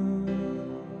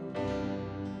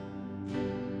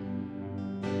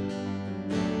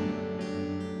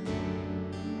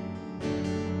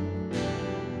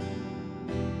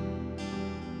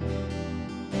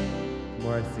 The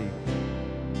more I seek,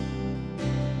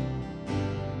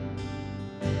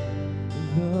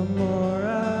 the more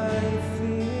I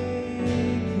seek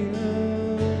you,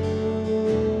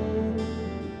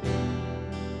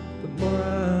 the more I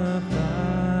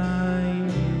find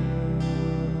you.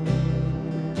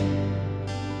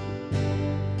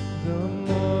 The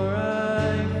more I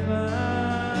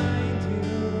find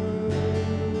you,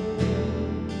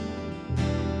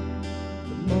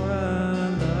 the more I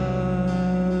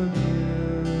love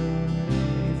you,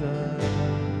 Jesus.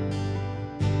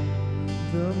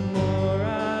 The more I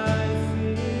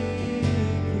seek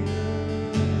you,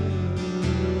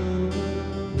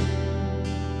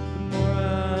 the more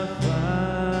I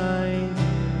find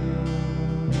you.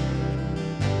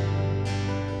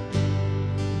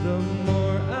 The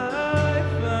more I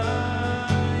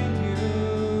find you,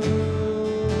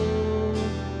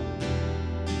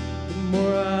 the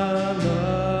more I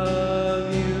love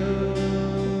you.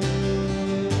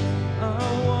 I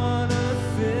wanna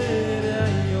sit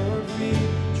at your feet,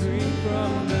 drink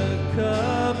from the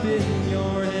cup in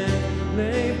your hand,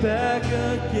 lay back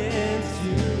against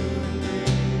you,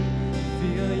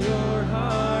 feel your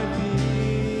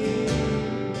heartbeat.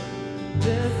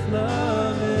 This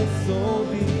love is so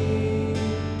deep,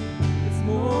 it's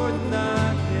more than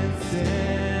I can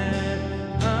stand.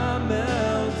 I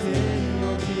melt in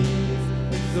your peace,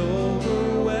 it's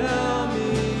overwhelming.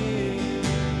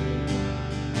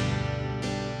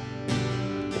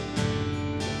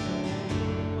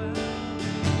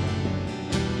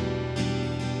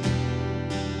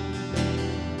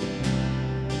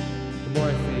 The more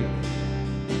I seek,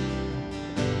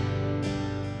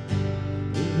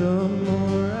 the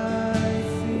more I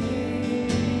seek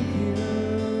you,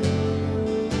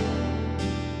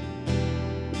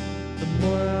 the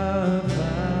more I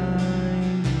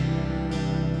find you.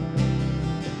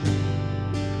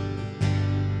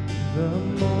 The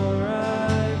more I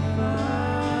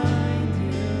find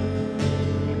you,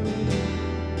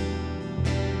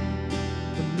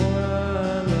 the more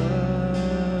I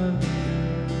love you.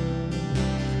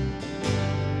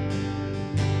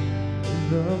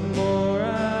 The more I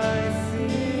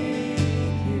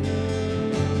seek you,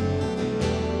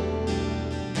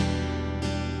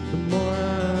 the more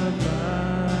I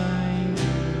find you.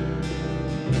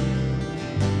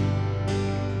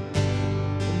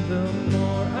 The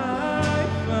more I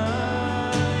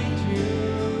find you,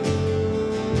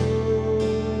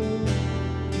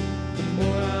 the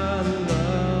more I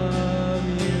love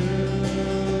you.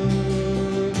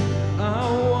 I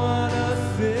wanna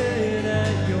sit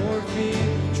at your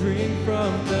feet, drink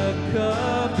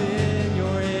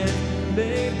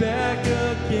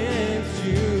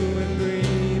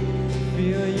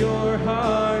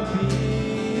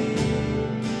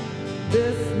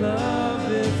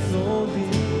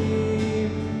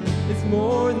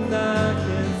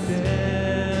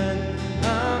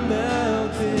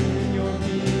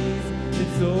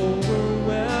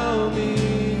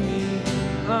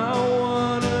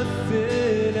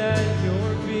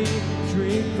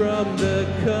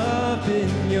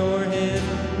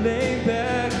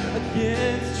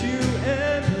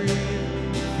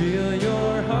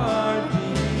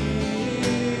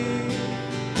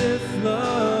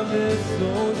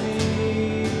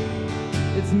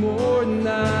It's more than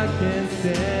I can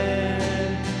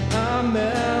stand. I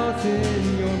melt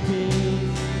in your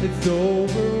peace. It's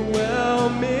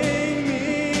overwhelming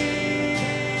me.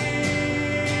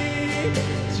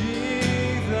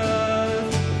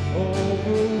 Jesus,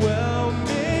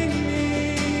 overwhelming me.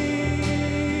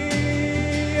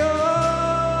 Oh.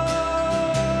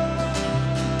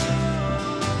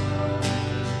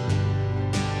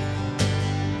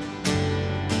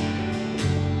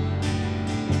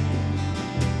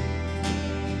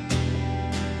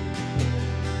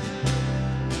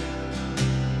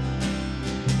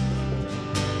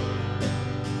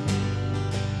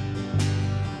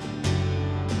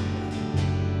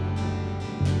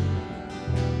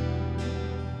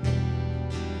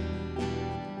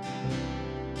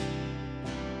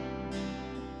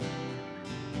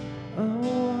 I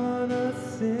wanna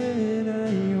sit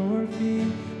at your feet,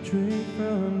 drink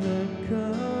from the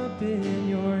cup in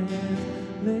your hands,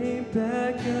 lay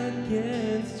back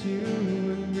against you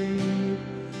and breathe,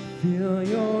 feel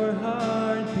your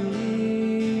heartbeat.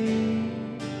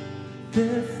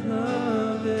 This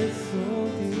love is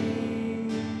so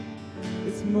deep,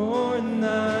 it's more than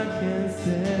I can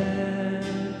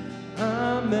stand.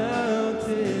 I melt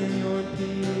in your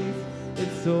peace,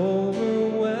 it's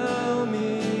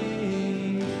overwhelming.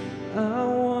 I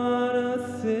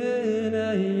wanna sit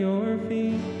at your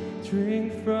feet,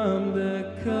 drink from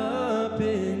the cup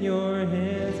in your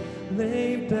hands,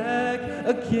 lay back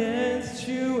against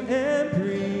you and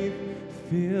breathe,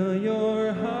 feel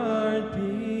your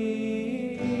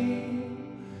heartbeat.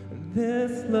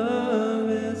 This love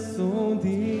is so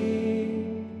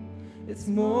deep, it's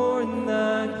more than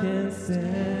I can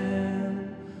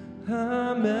stand.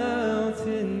 I melt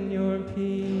in your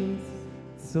peace,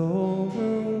 it's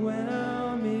overwhelming.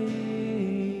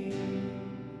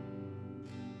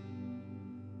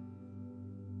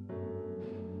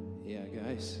 Yeah,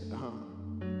 guys.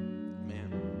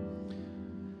 Man.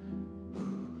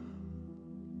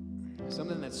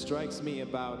 Something that strikes me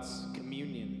about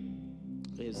communion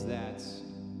is that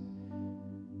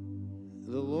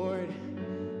the Lord,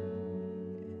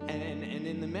 and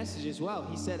in the message as well,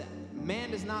 he said,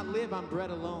 man does not live on bread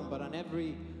alone, but on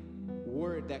every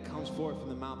word that comes forth from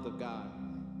the mouth of God.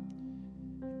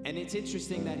 And it's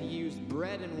interesting that he used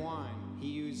bread and wine. He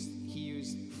used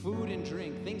food and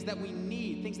drink, things that we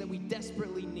need, things that we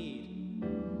desperately need.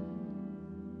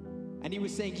 And he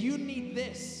was saying, you need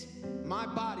this, my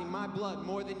body, my blood,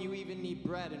 more than you even need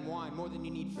bread and wine, more than you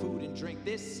need food and drink.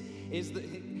 This is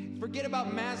forget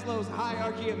about Maslow's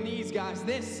hierarchy of needs, guys.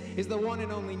 This is the one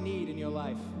and only need in your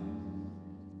life.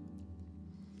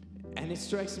 And it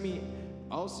strikes me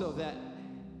also that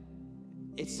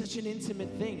it's such an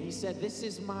intimate thing. He said, this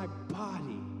is my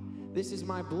body. This is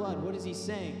my blood. What is he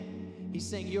saying? He's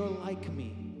saying, you're like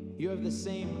me. You have the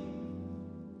same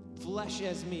flesh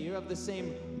as me. You have the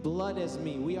same blood as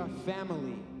me. We are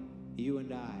family, you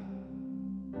and I.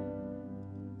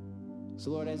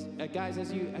 So Lord, guys,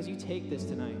 as you take this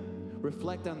tonight,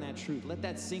 reflect on that truth. Let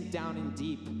that sink down in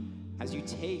deep as you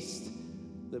taste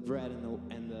the bread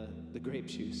and the grape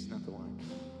juice, not the wine.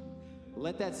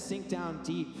 Let that sink down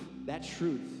deep, that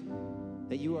truth,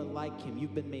 that you are like him.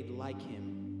 You've been made like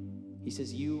him. He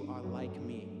says, you are like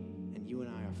me, and you and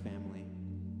I are family.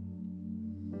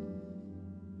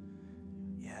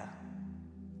 Yeah,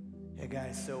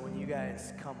 guys, so when you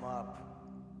guys come up,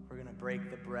 we're going to break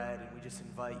the bread, and we just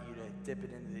invite you to dip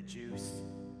it into the juice.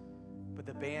 But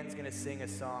the band's going to sing a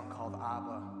song called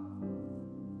Abba.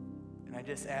 And I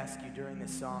just ask you during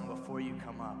this song, before you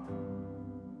come up,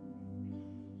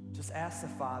 just ask the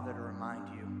Father to remind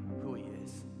you who he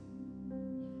is.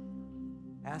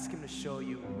 Ask him to show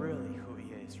you really who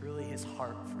he is, really his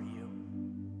heart for you.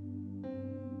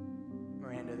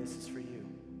 Miranda, this is for you.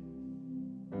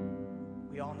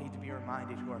 We all need to be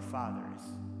reminded who our Father is.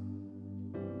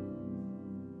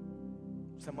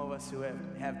 Some of us who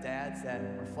have dads that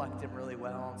reflect him really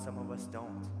well, and some of us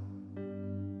don't.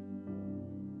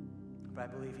 But I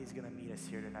believe he's going to meet us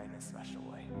here tonight in a special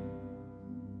way.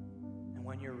 And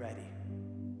when you're ready,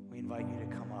 we invite you to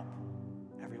come up.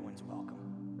 Everyone's welcome.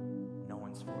 No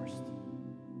one's forced.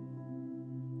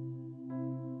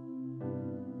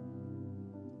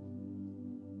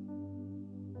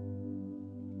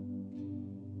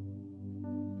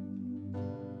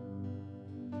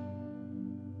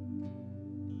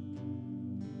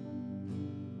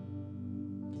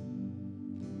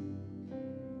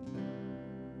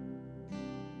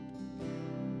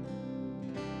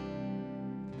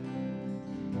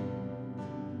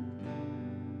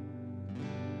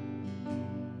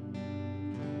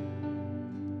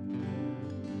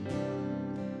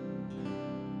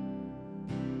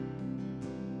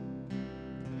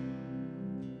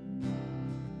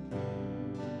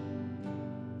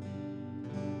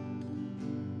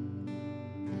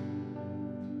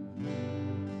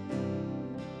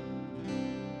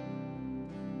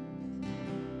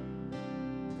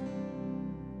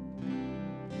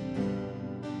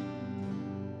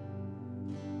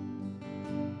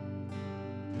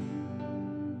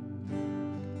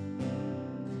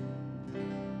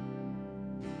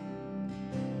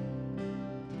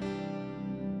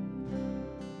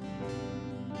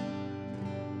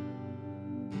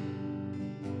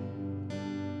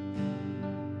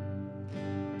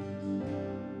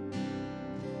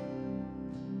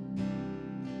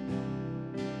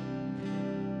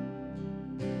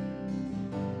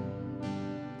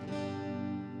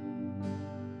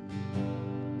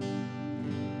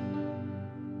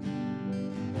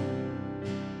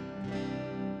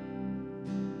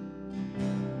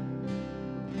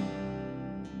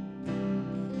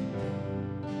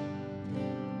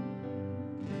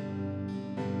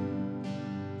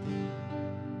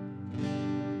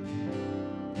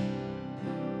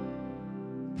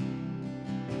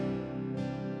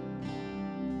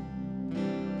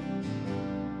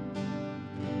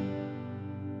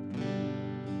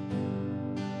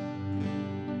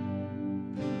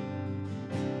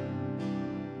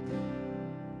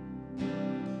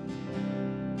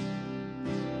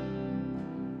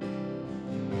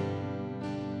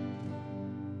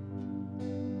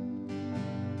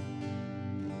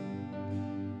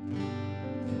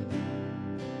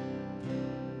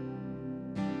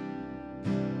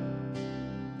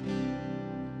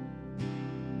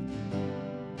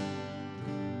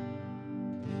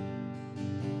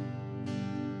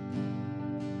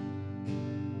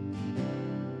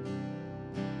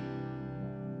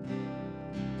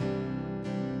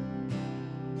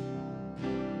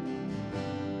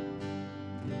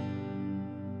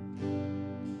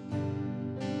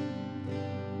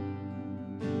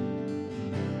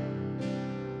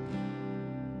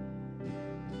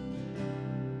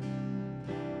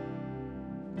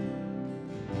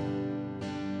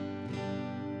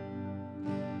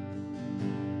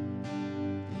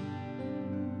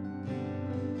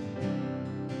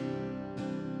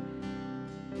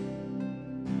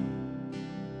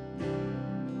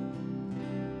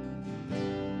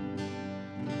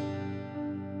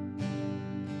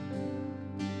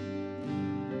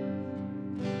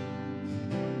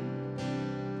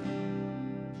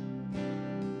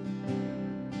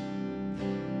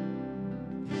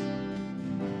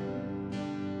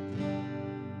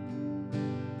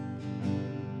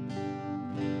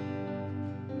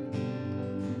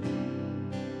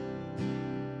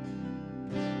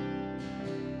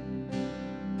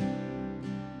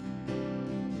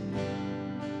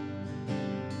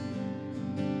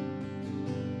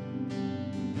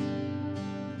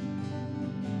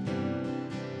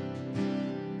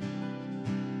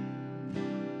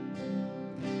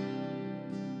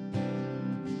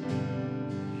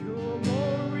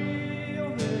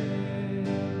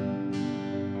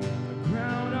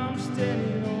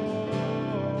 standing on.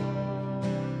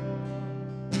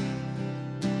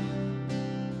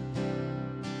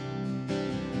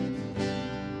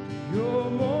 You're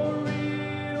more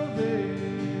real than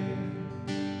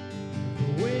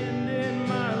the wind in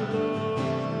my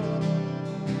lungs.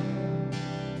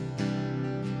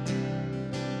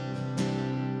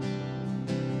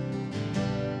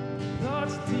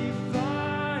 Thoughts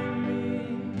define me.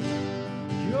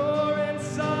 You're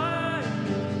inside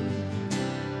me.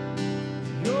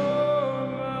 You're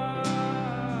mine.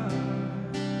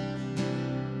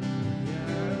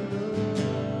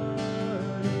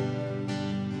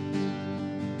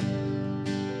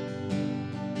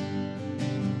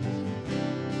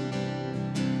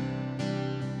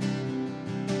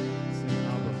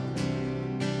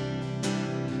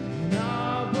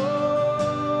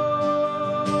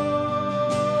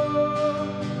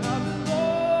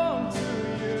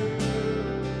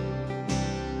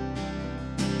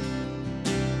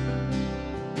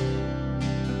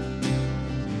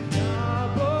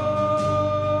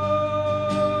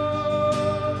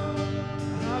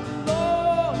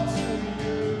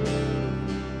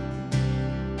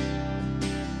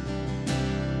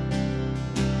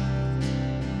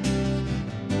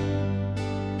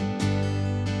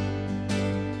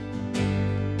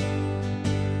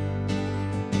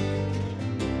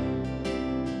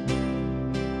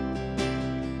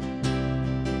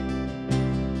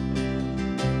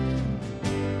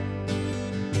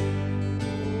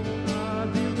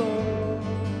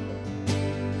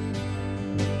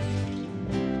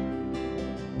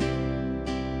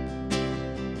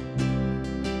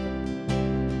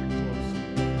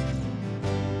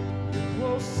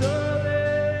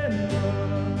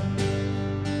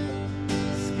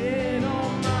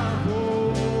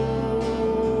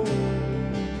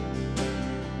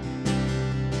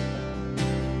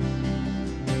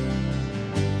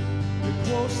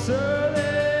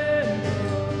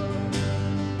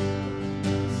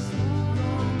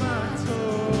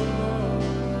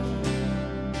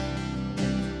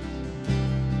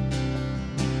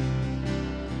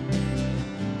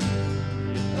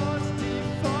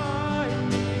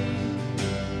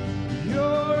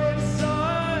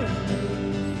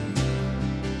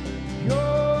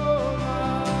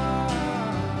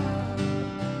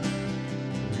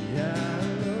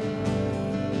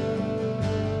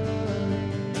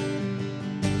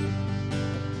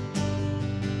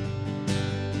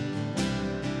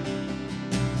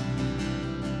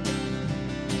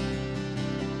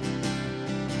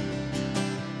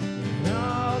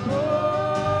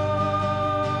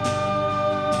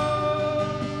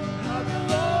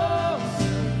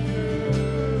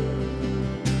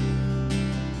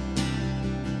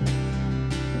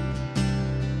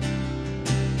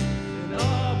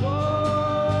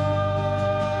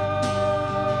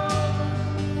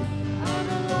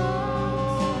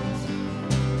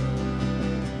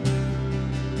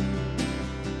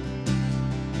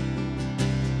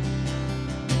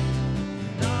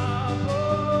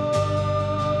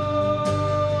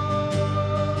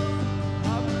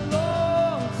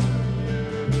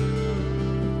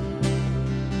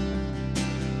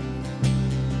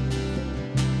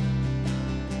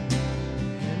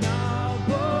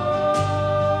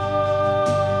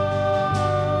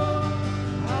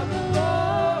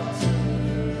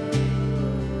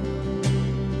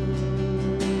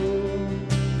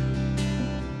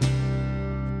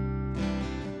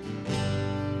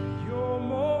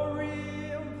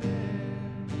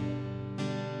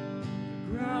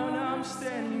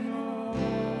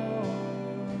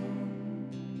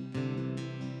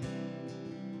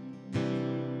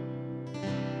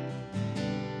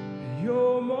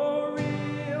 You're more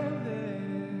real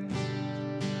than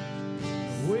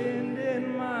the wind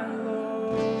in my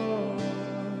lungs.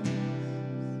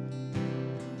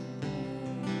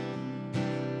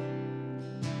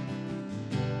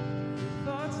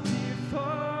 Thoughts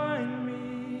define me.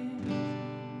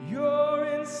 You're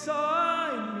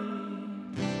inside me.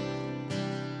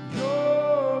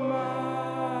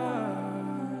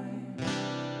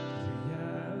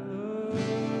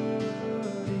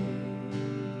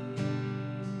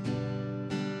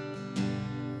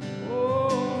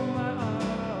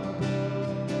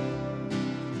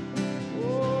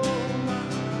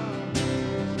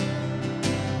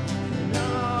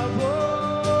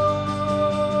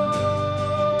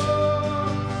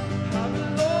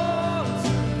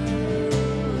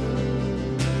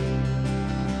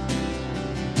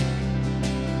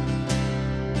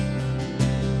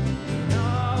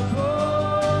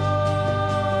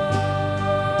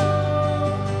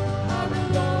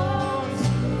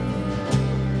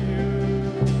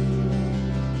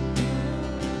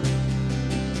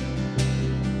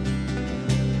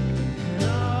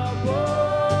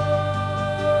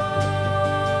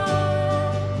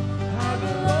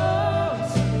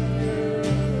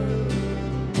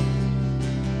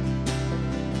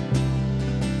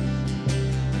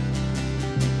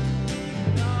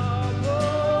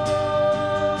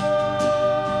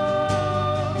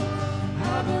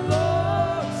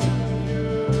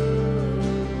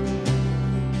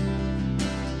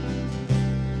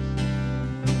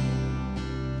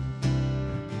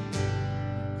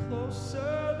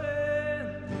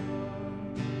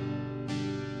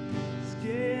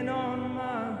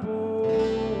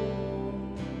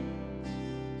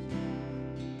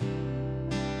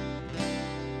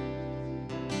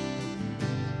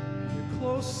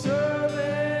 humble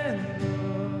servant,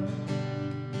 Lord,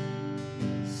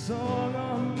 song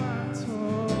on my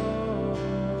tongue.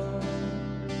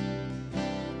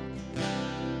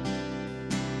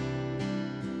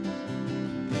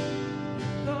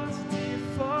 Thoughts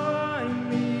define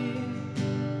me,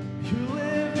 you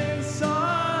live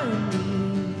inside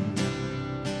me.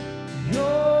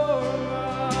 You're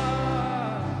mine.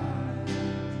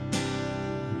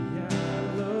 Yeah,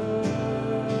 I love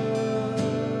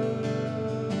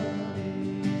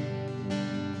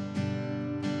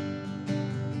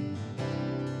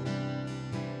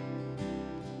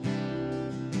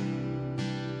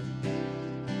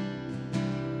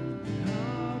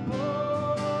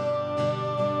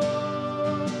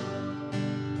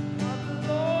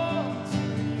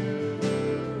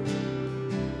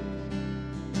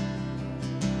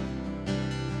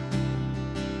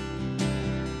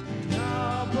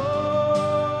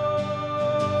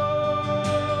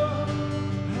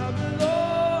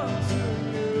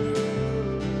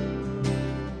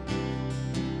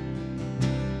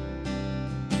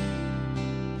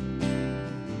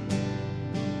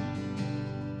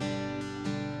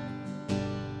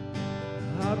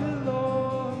I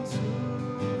belong to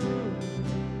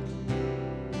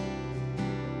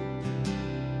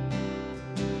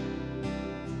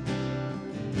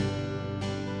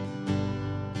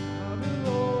I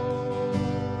belong.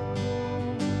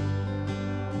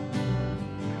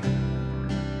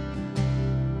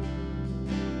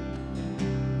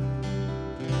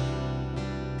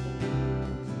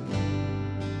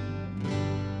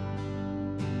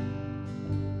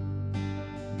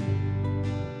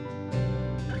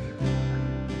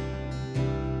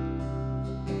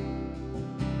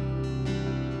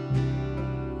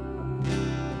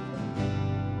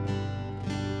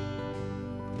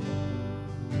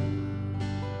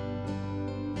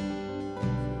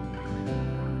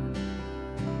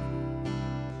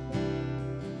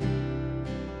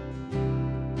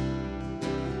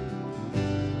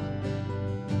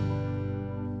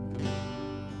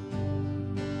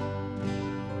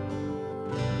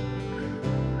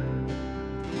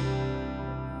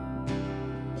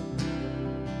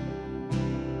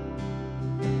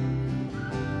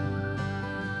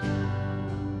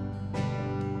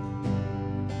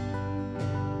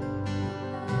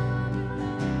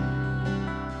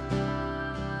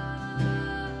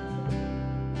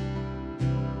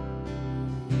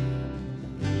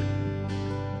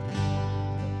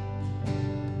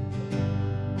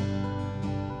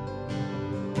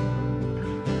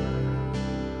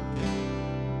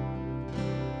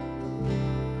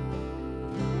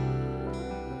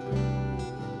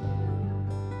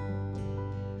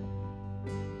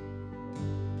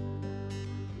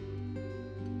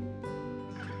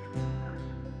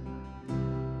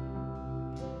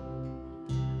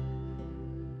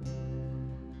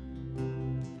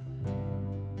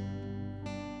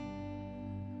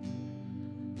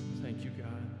 Thank you,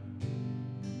 God.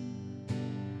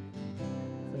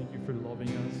 Thank you for loving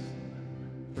us,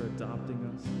 for adopting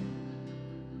us,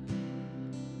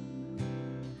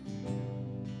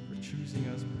 for choosing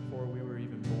us before we were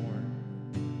even born,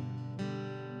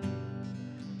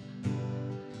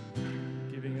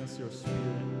 giving us your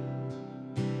spirit,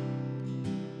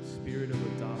 spirit of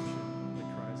adoption that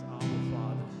cries, Abba,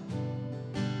 Father.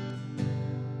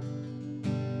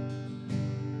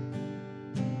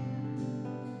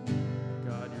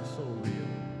 God, you're so real.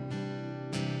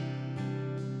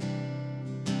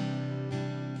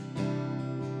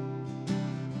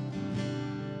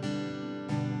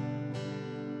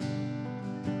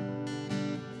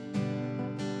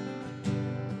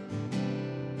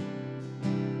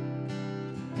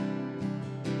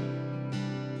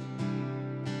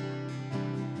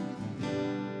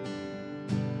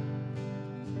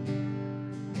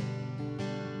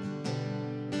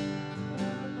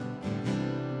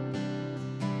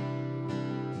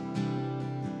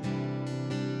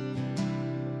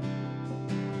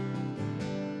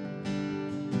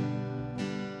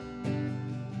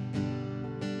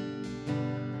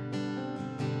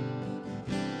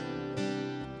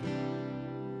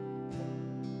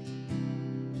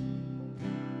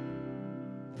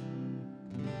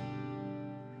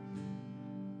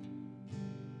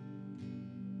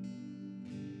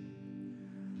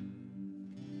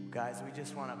 Guys, we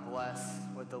just want to bless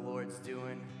what the Lord's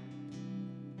doing.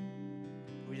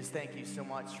 We just thank you so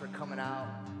much for coming out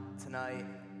tonight.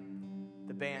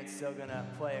 The band's still going to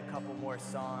play a couple more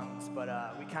songs, but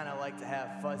we kind of like to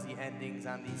have fuzzy endings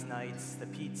on these nights. The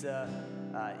pizza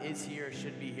is here,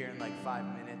 should be here in like 5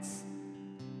 minutes.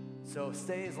 So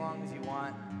stay as long as you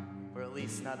want, or at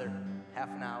least another half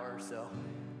an hour or so.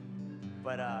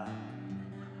 But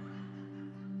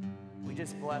We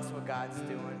just bless what God's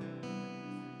doing.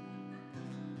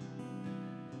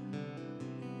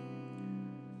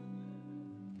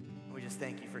 We just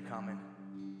thank you for coming.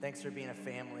 Thanks for being a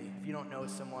family. If you don't know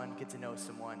someone, get to know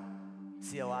someone.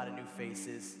 See a lot of new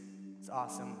faces. It's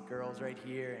awesome. Girls right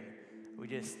here,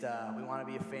 and we want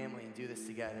to be a family and do this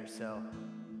together. So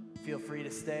feel free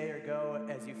to stay or go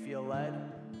as you feel led.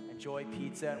 Enjoy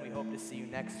pizza, and we hope to see you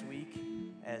next week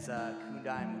as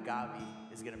Kundai Mugabe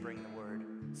is going to bring the word.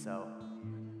 So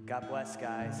God bless,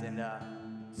 guys, and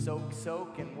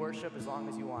soak and worship as long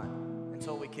as you want,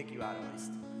 until we kick you out at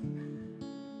least.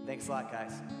 Thanks a lot,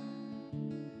 guys.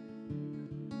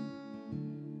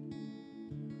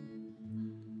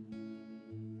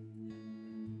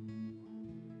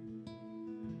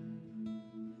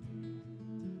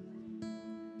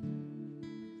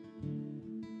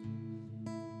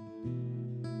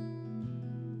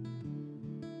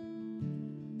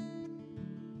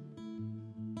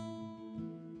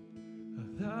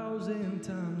 1,000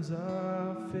 times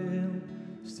I failed,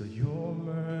 still your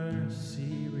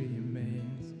mercy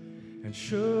remains. And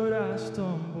should I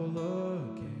stumble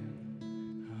again,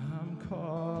 I'm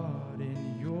caught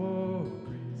in your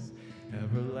grace.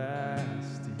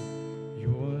 Everlasting,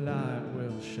 your light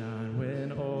will shine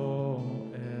when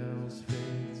all else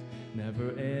fades. Never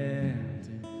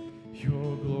ending,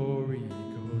 your glory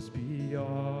goes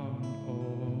beyond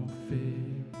all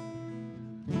fame.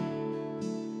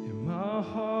 My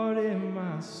heart and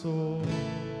my soul,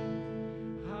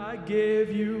 I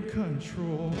give you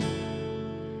control.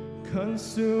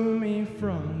 Consume me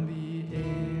from the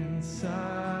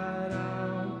inside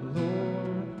out,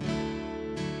 Lord.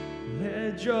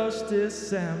 Let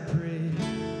justice and praise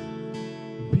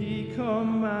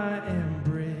become my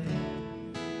embrace,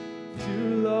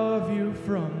 to love you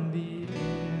from the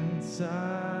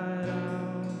inside out.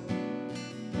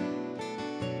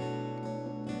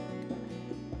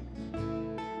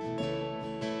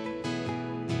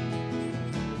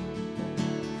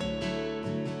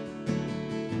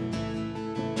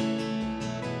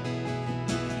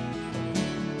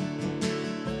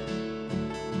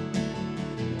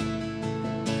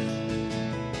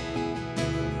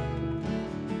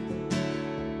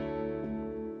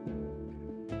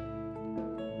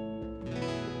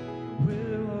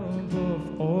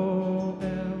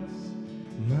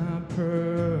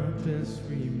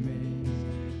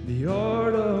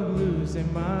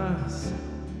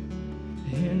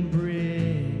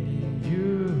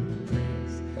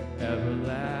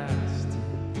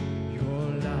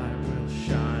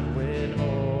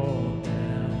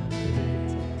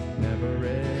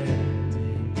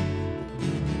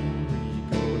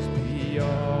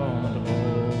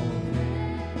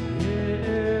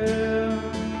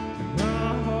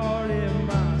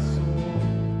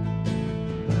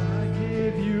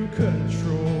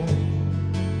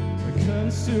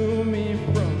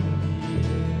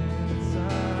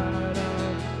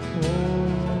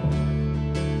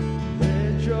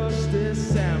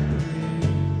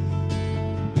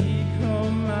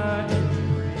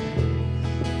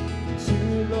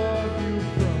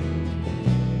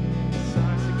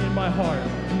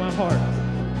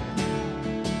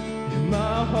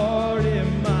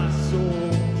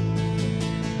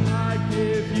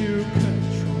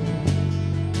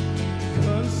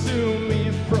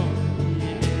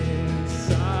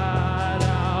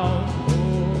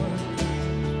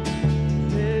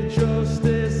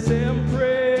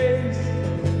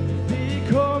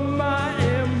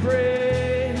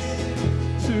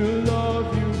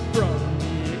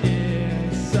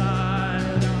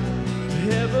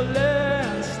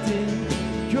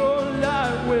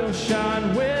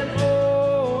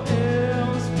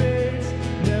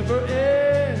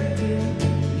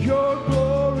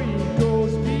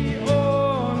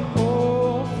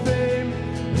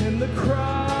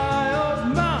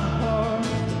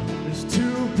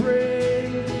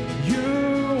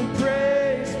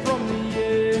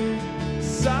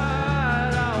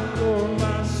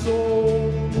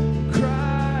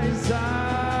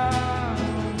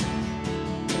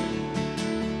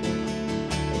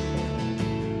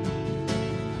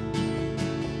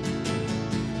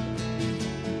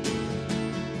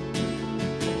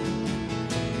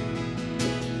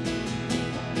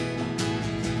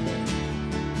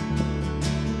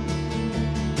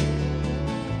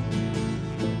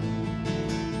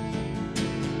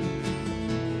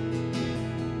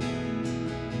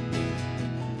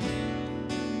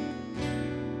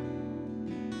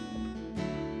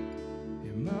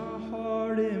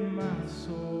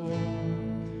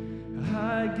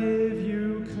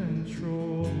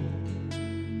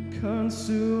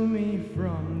 Consume me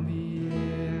from the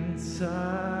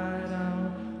inside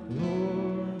out, Lord.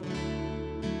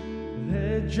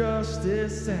 Let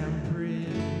justice and praise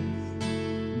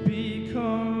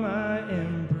become my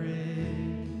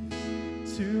embrace,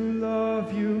 to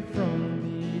love you from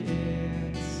the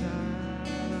inside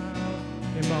out.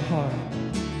 In my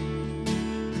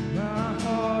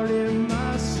heart, in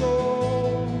my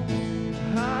soul,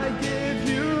 I give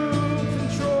you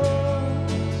control.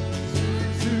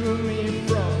 To me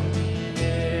from the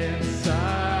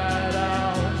inside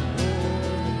out.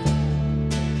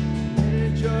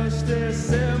 Let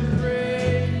justice and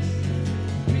praise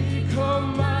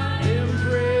become my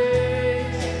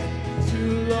embrace, to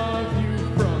love you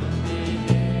from the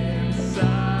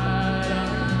inside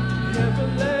out.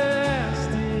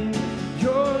 Everlasting,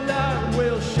 your light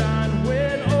will shine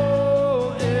when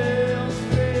all else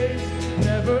fades.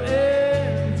 Never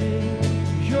ending,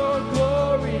 your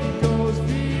glory goes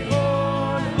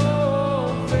beyond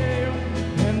all veil.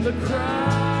 And the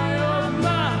cry of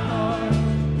my heart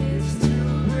is to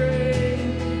bring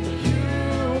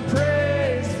you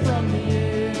praise from the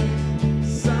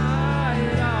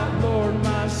inside out. Lord,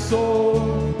 my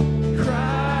soul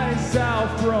cries out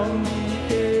from the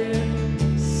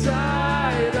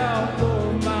inside out.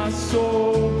 Lord, my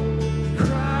soul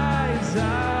cries out.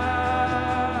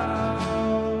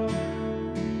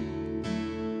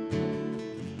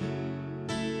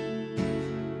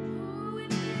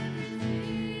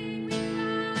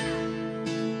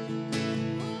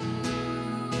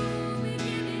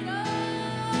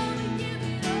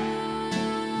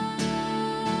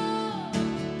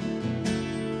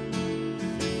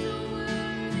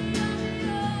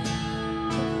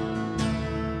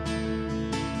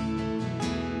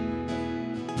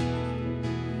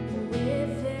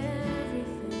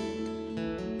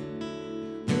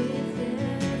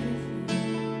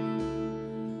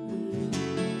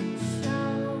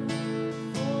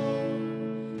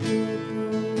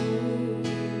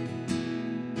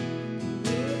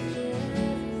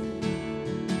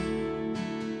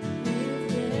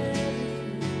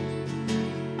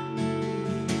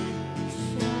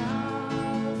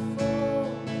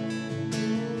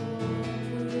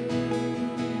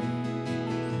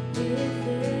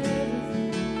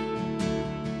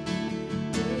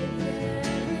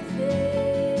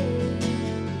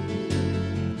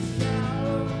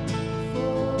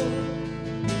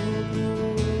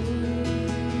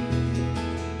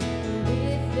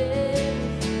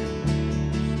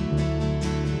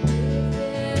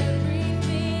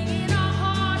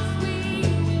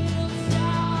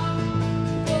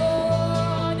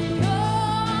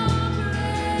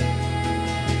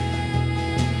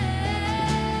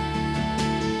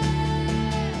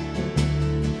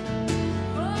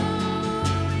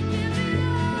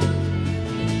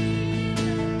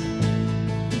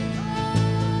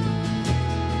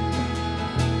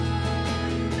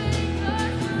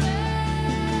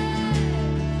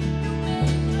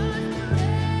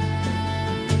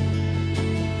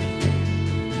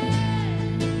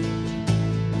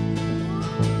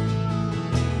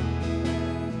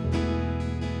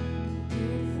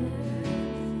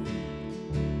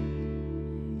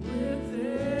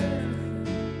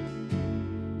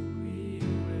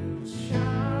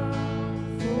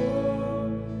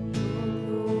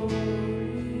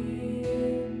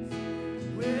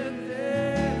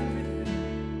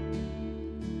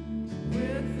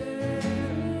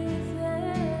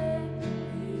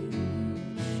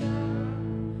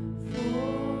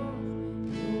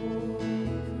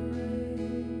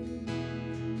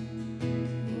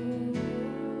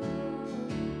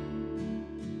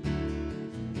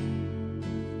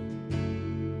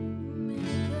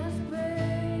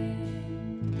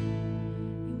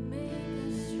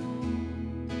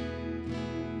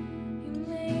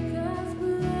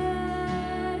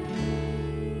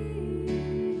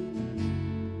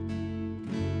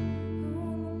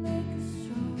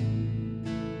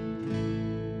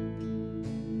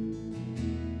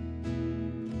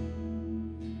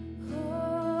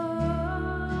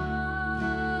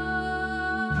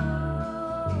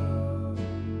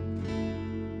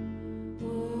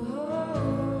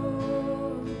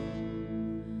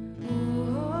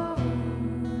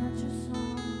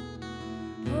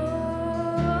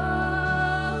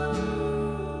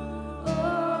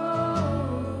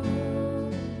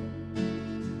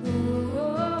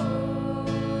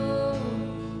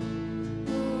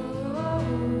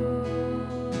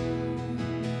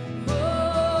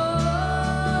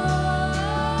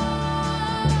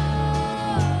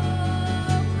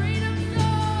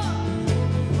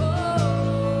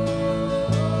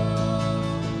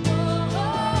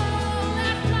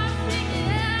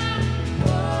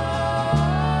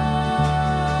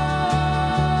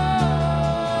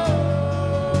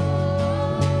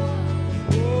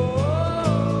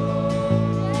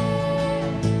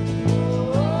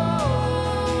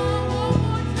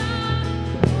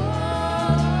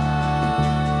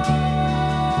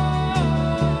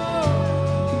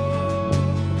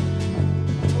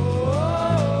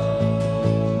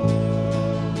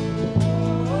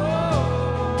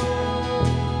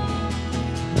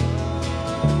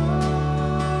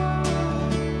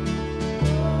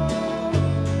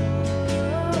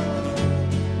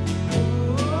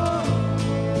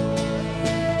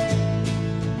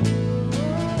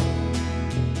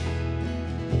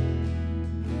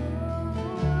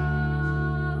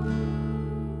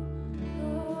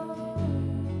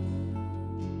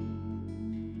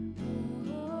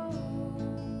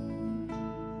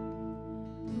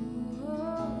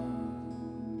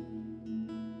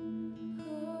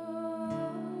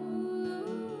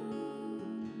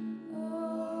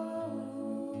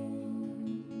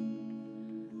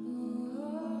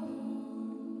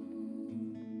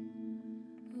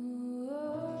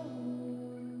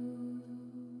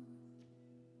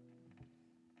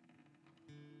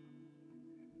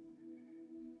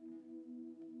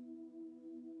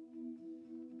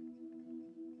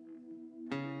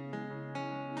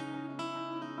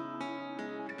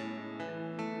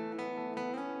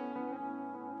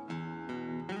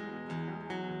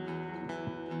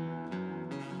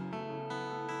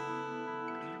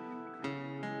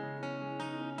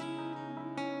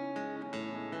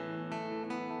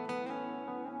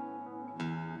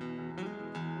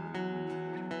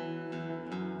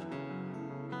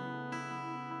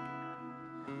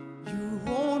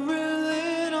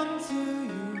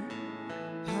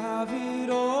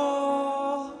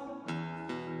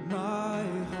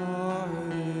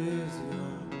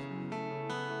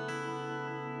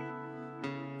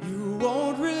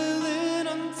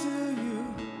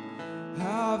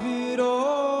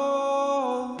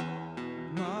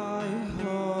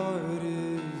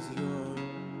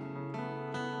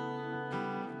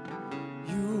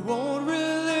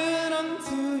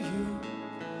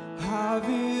 have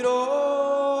it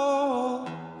all.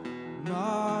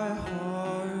 My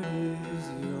heart is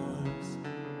yours.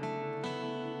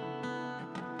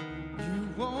 You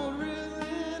won't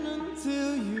relent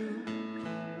until you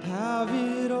have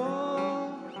it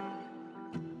all.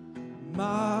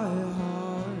 My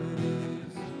heart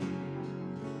is.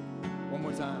 One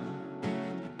more time.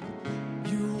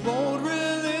 You won't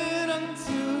relent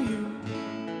until you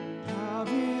have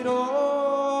it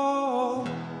all.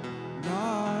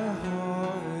 My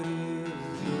heart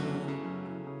is yours.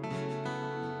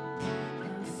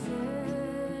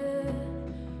 Set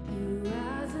you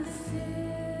as a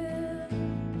seal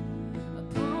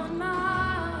upon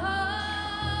my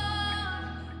heart,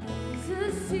 as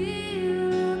a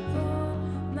seal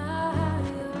upon my heart.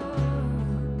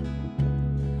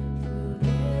 For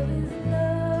there is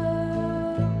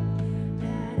love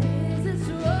that is as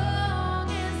strong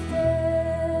as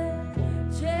death,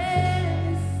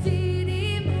 jealousy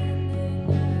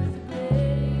demanding as a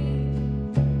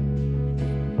grave.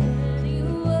 Many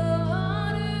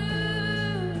waters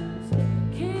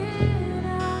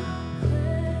cannot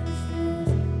quench this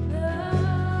love.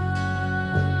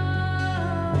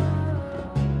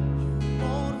 You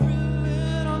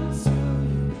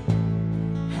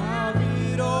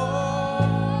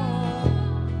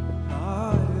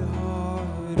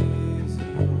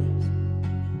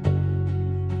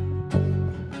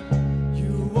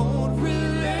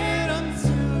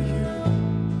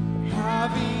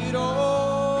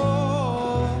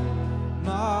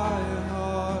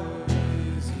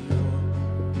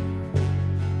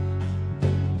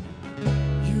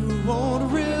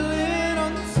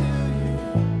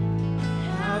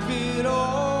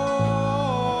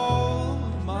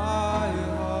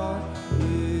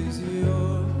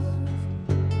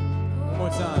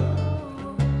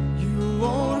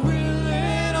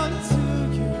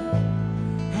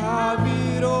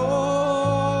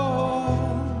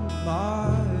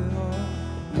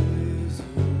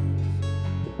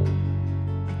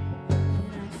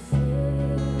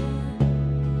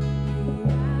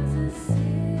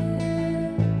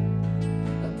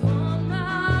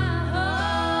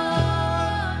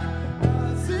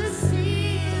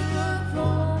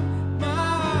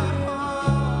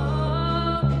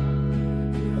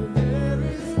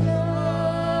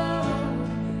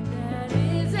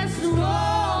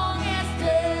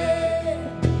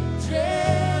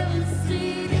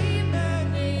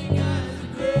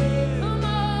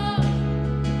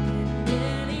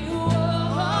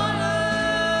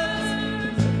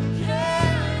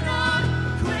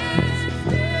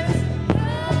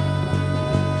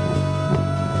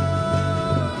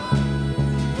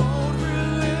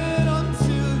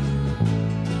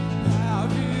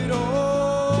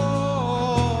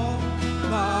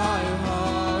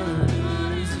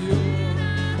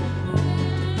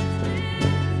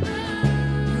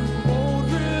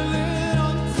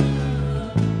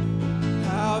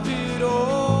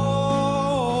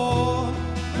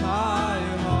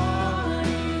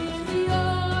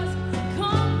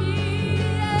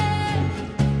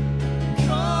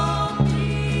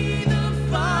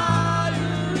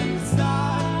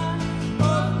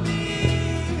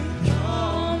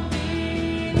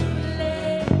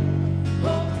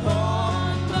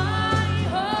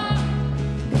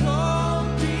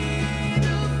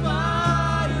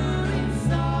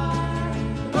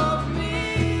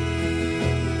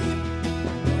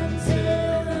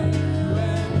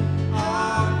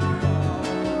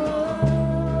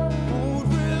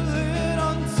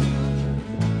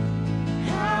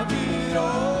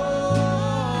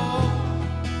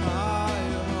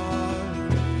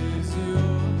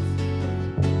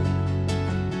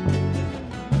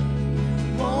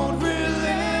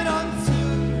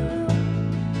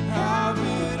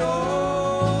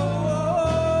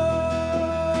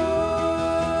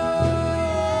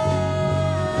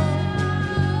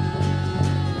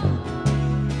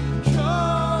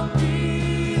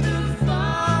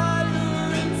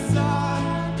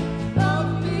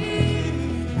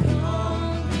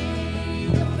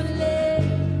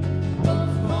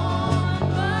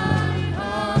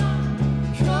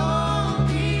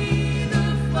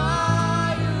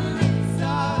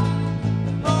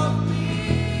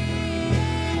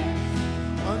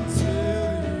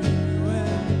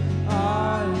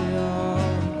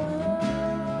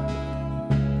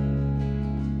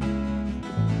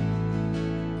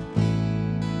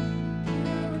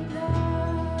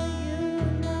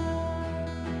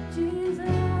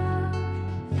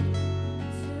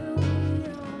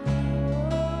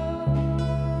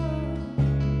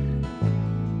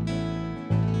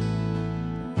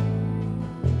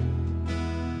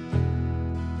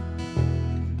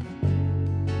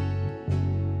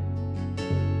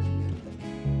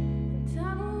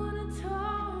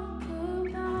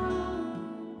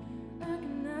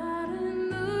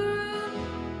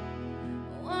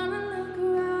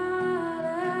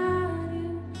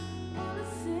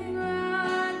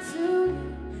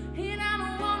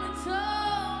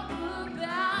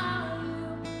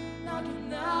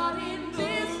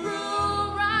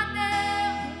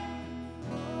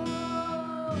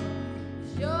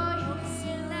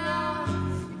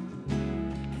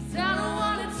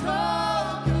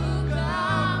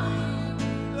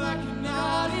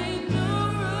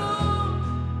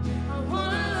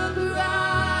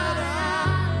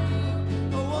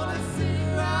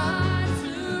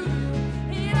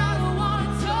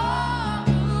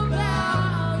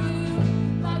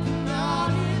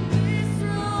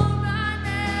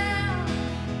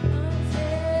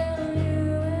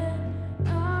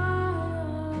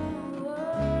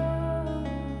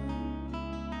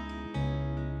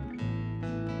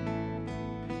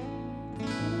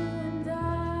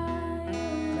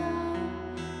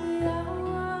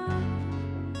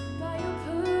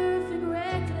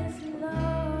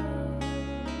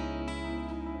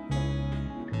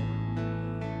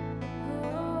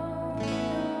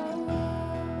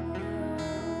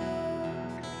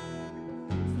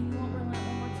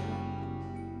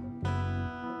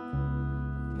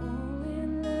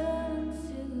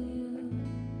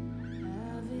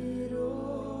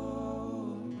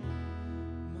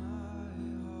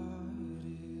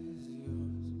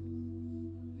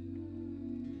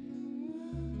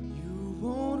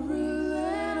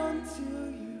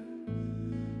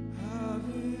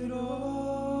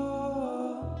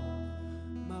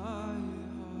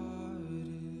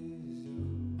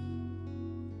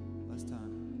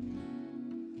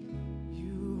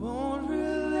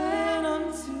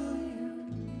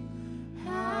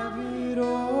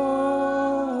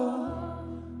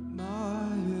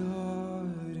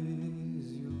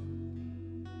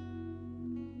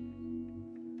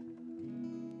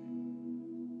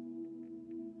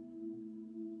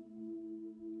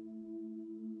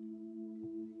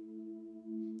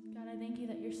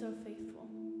you're so faithful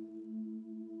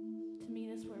to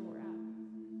meet us where we're at.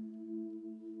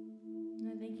 And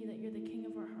I thank you that you're the King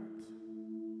of our hearts,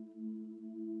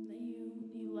 that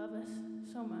you love us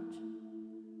so much,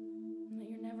 and that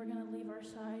you're never going to leave our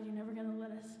side. You're never going to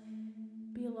let us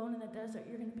be alone in the desert.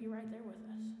 You're going to be right there with us.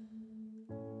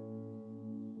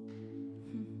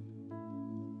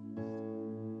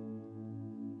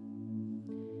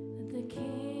 Let the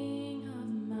King of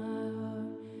my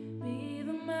heart be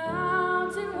the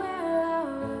mountain where I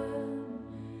run,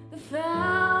 the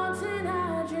fountain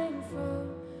I drink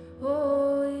from.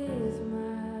 Oh, he is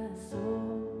my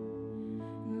soul.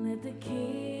 And let the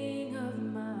King of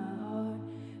my heart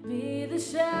be the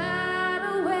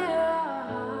shadow where I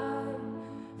hide,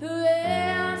 the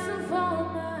ransom for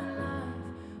my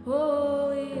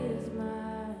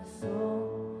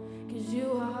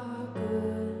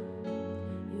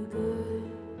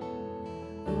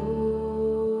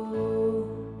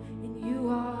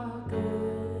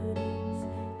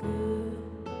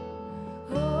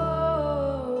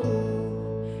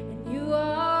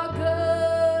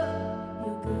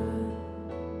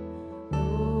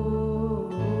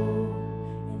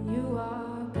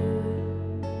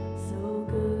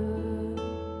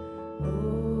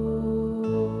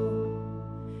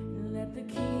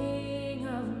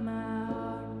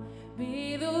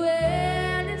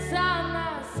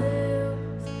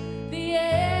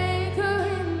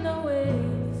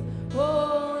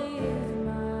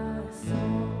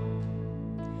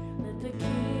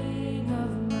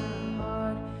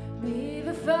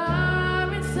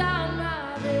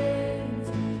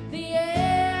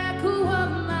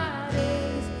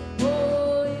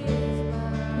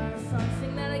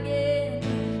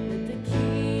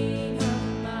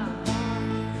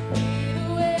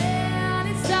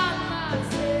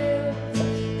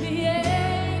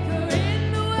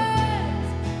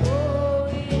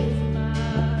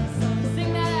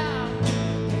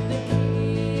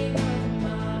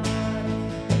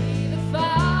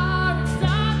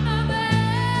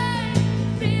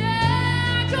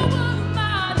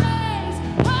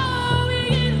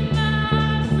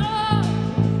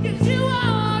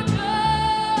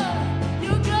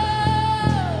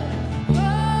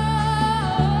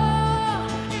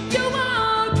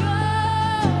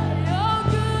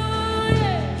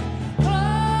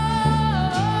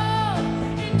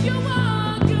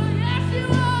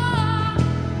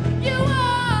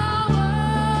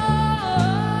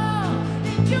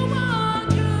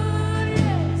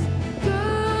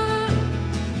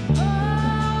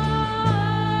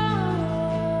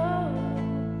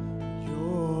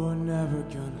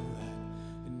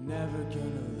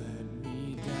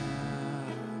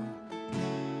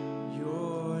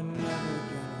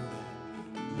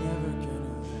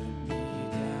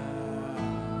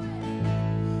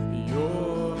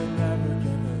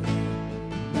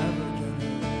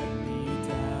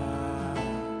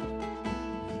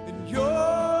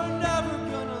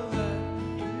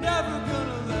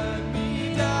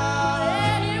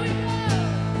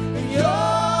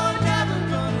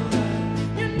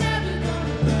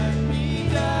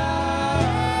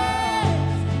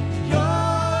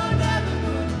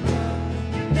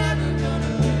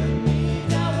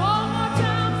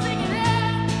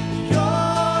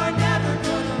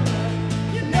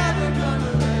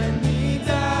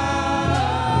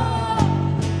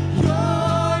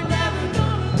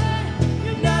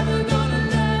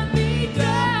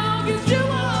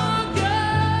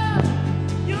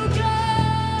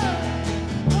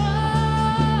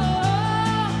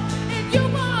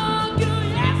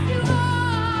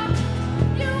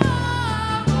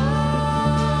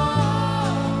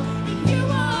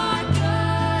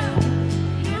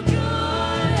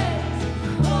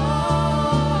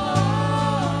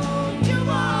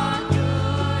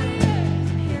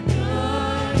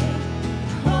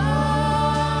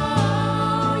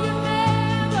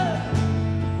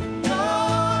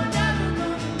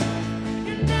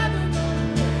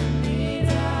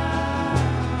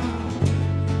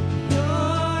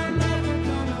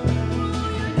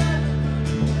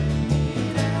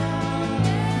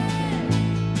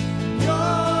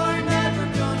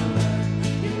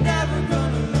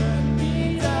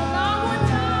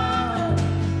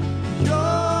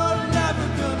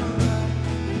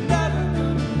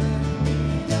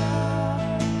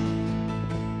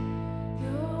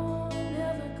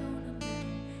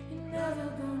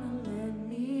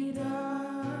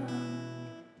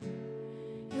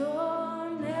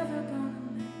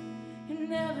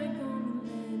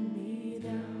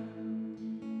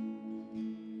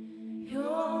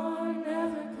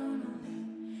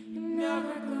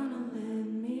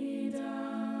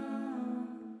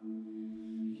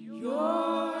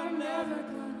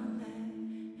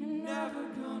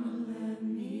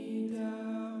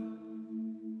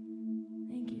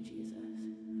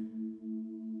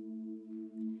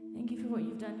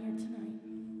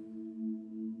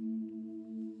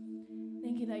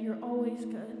you that you're always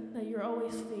good, that you're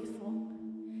always faithful,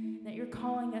 that you're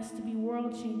calling us to be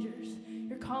world changers.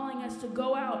 You're calling us to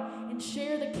go out and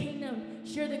share the kingdom,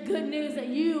 share the good news that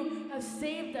you have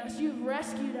saved us, you've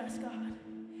rescued us, God,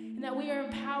 and that we are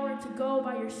empowered to go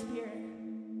by your Spirit.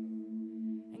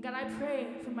 And God, I pray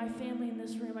for my family in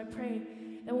this room. I pray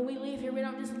that when we leave here, we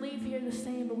don't just leave here the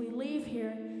same, but we leave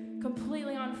here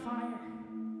completely on fire,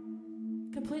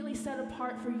 completely set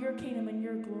apart for your kingdom and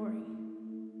your glory.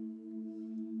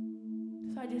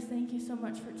 So I just thank you so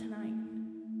much for tonight.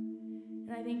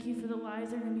 And I thank you for the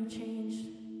lives that are going to be changed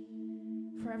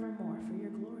forevermore for your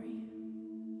glory.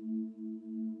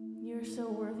 You're so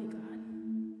worthy, God.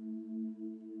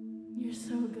 You're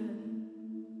so good,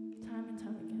 time and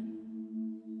time again.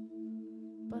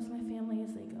 Bless my family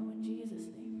as they go in Jesus'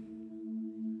 name.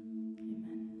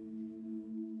 Amen.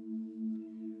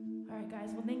 All right,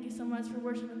 guys. Well, thank you so much for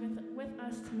worshiping with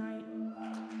us tonight.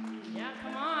 Yeah,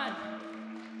 come on.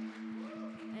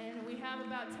 And we have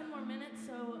about 10 more minutes,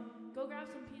 so go grab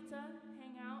some pizza.